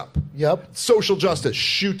shoots up. Social justice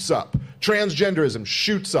shoots up. Transgenderism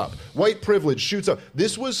shoots up. White privilege shoots up.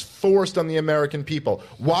 This was forced on the American people.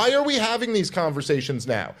 Why are we having these conversations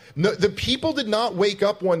now? No, the people did not wake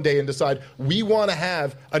up one day and decide we want to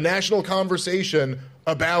have a national conversation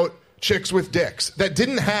about chicks with dicks. That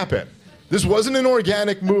didn't happen. This wasn't an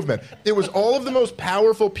organic movement. It was all of the most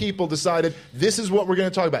powerful people decided this is what we're going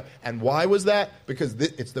to talk about. And why was that? Because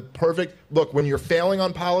it's the perfect look. When you're failing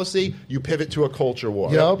on policy, you pivot to a culture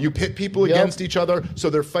war. You pit people against each other, so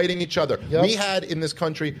they're fighting each other. We had in this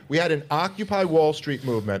country, we had an Occupy Wall Street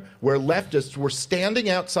movement where leftists were standing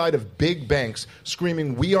outside of big banks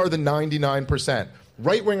screaming, "We are the 99%."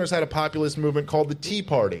 Right-wingers had a populist movement called the Tea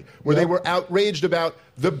Party, where they were outraged about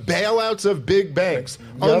the bailouts of big banks,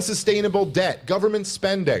 unsustainable debt, government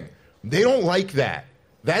spending. They don't like that.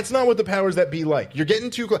 That's not what the powers that be like. You're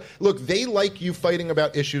getting too close. Look, they like you fighting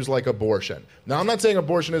about issues like abortion. Now, I'm not saying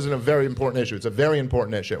abortion isn't a very important issue. It's a very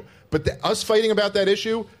important issue. But us fighting about that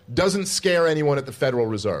issue doesn't scare anyone at the Federal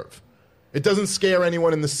Reserve. It doesn't scare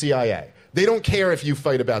anyone in the CIA. They don't care if you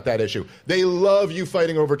fight about that issue. They love you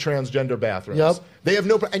fighting over transgender bathrooms. Yep. They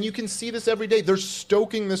have and you can see this every day. They're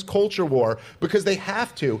stoking this culture war because they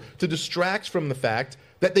have to distract from the fact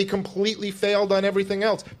that they completely failed on everything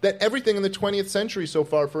else, that everything in the 20th century so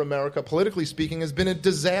far for America, politically speaking, has been a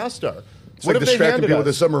disaster. It's like distracting people with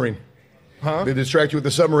a submarine. Huh? They distract you with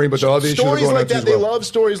the submarine, but all the issues are stories going like on that, as well. they love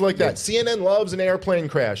stories like that. CNN loves an airplane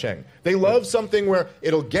crashing. They love something where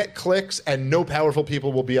it'll get clicks and no powerful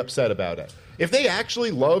people will be upset about it. If they actually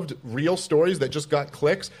loved real stories that just got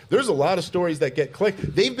clicks, there's a lot of stories that get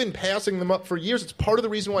clicked. They've been passing them up for years. It's part of the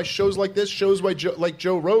reason why shows like this, shows like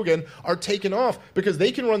Joe Rogan, are taken off, because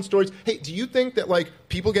they can run stories. Hey, do you think that like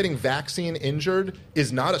people getting vaccine injured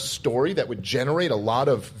is not a story that would generate a lot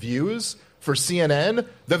of views for CNN?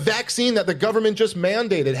 The vaccine that the government just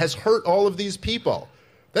mandated has hurt all of these people.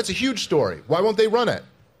 That's a huge story. Why won't they run it?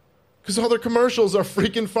 Because all their commercials are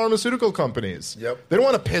freaking pharmaceutical companies. Yep. They don't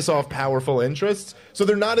want to piss off powerful interests, so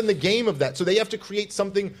they're not in the game of that. So they have to create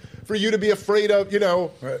something for you to be afraid of.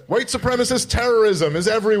 White supremacist terrorism is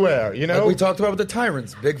everywhere. Like we talked about with the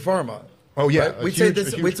tyrants, big pharma. Oh yeah, right? We say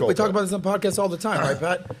this. We talk about this on podcasts all the time, right,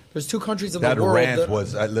 Pat? There's 2 countries in the world. That rant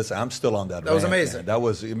was. Listen, I'm still on that. That was amazing. Man. That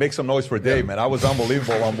was. Make some noise for Dave, man. I was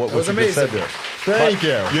unbelievable on what you just said there. Thank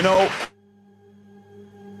you. You know.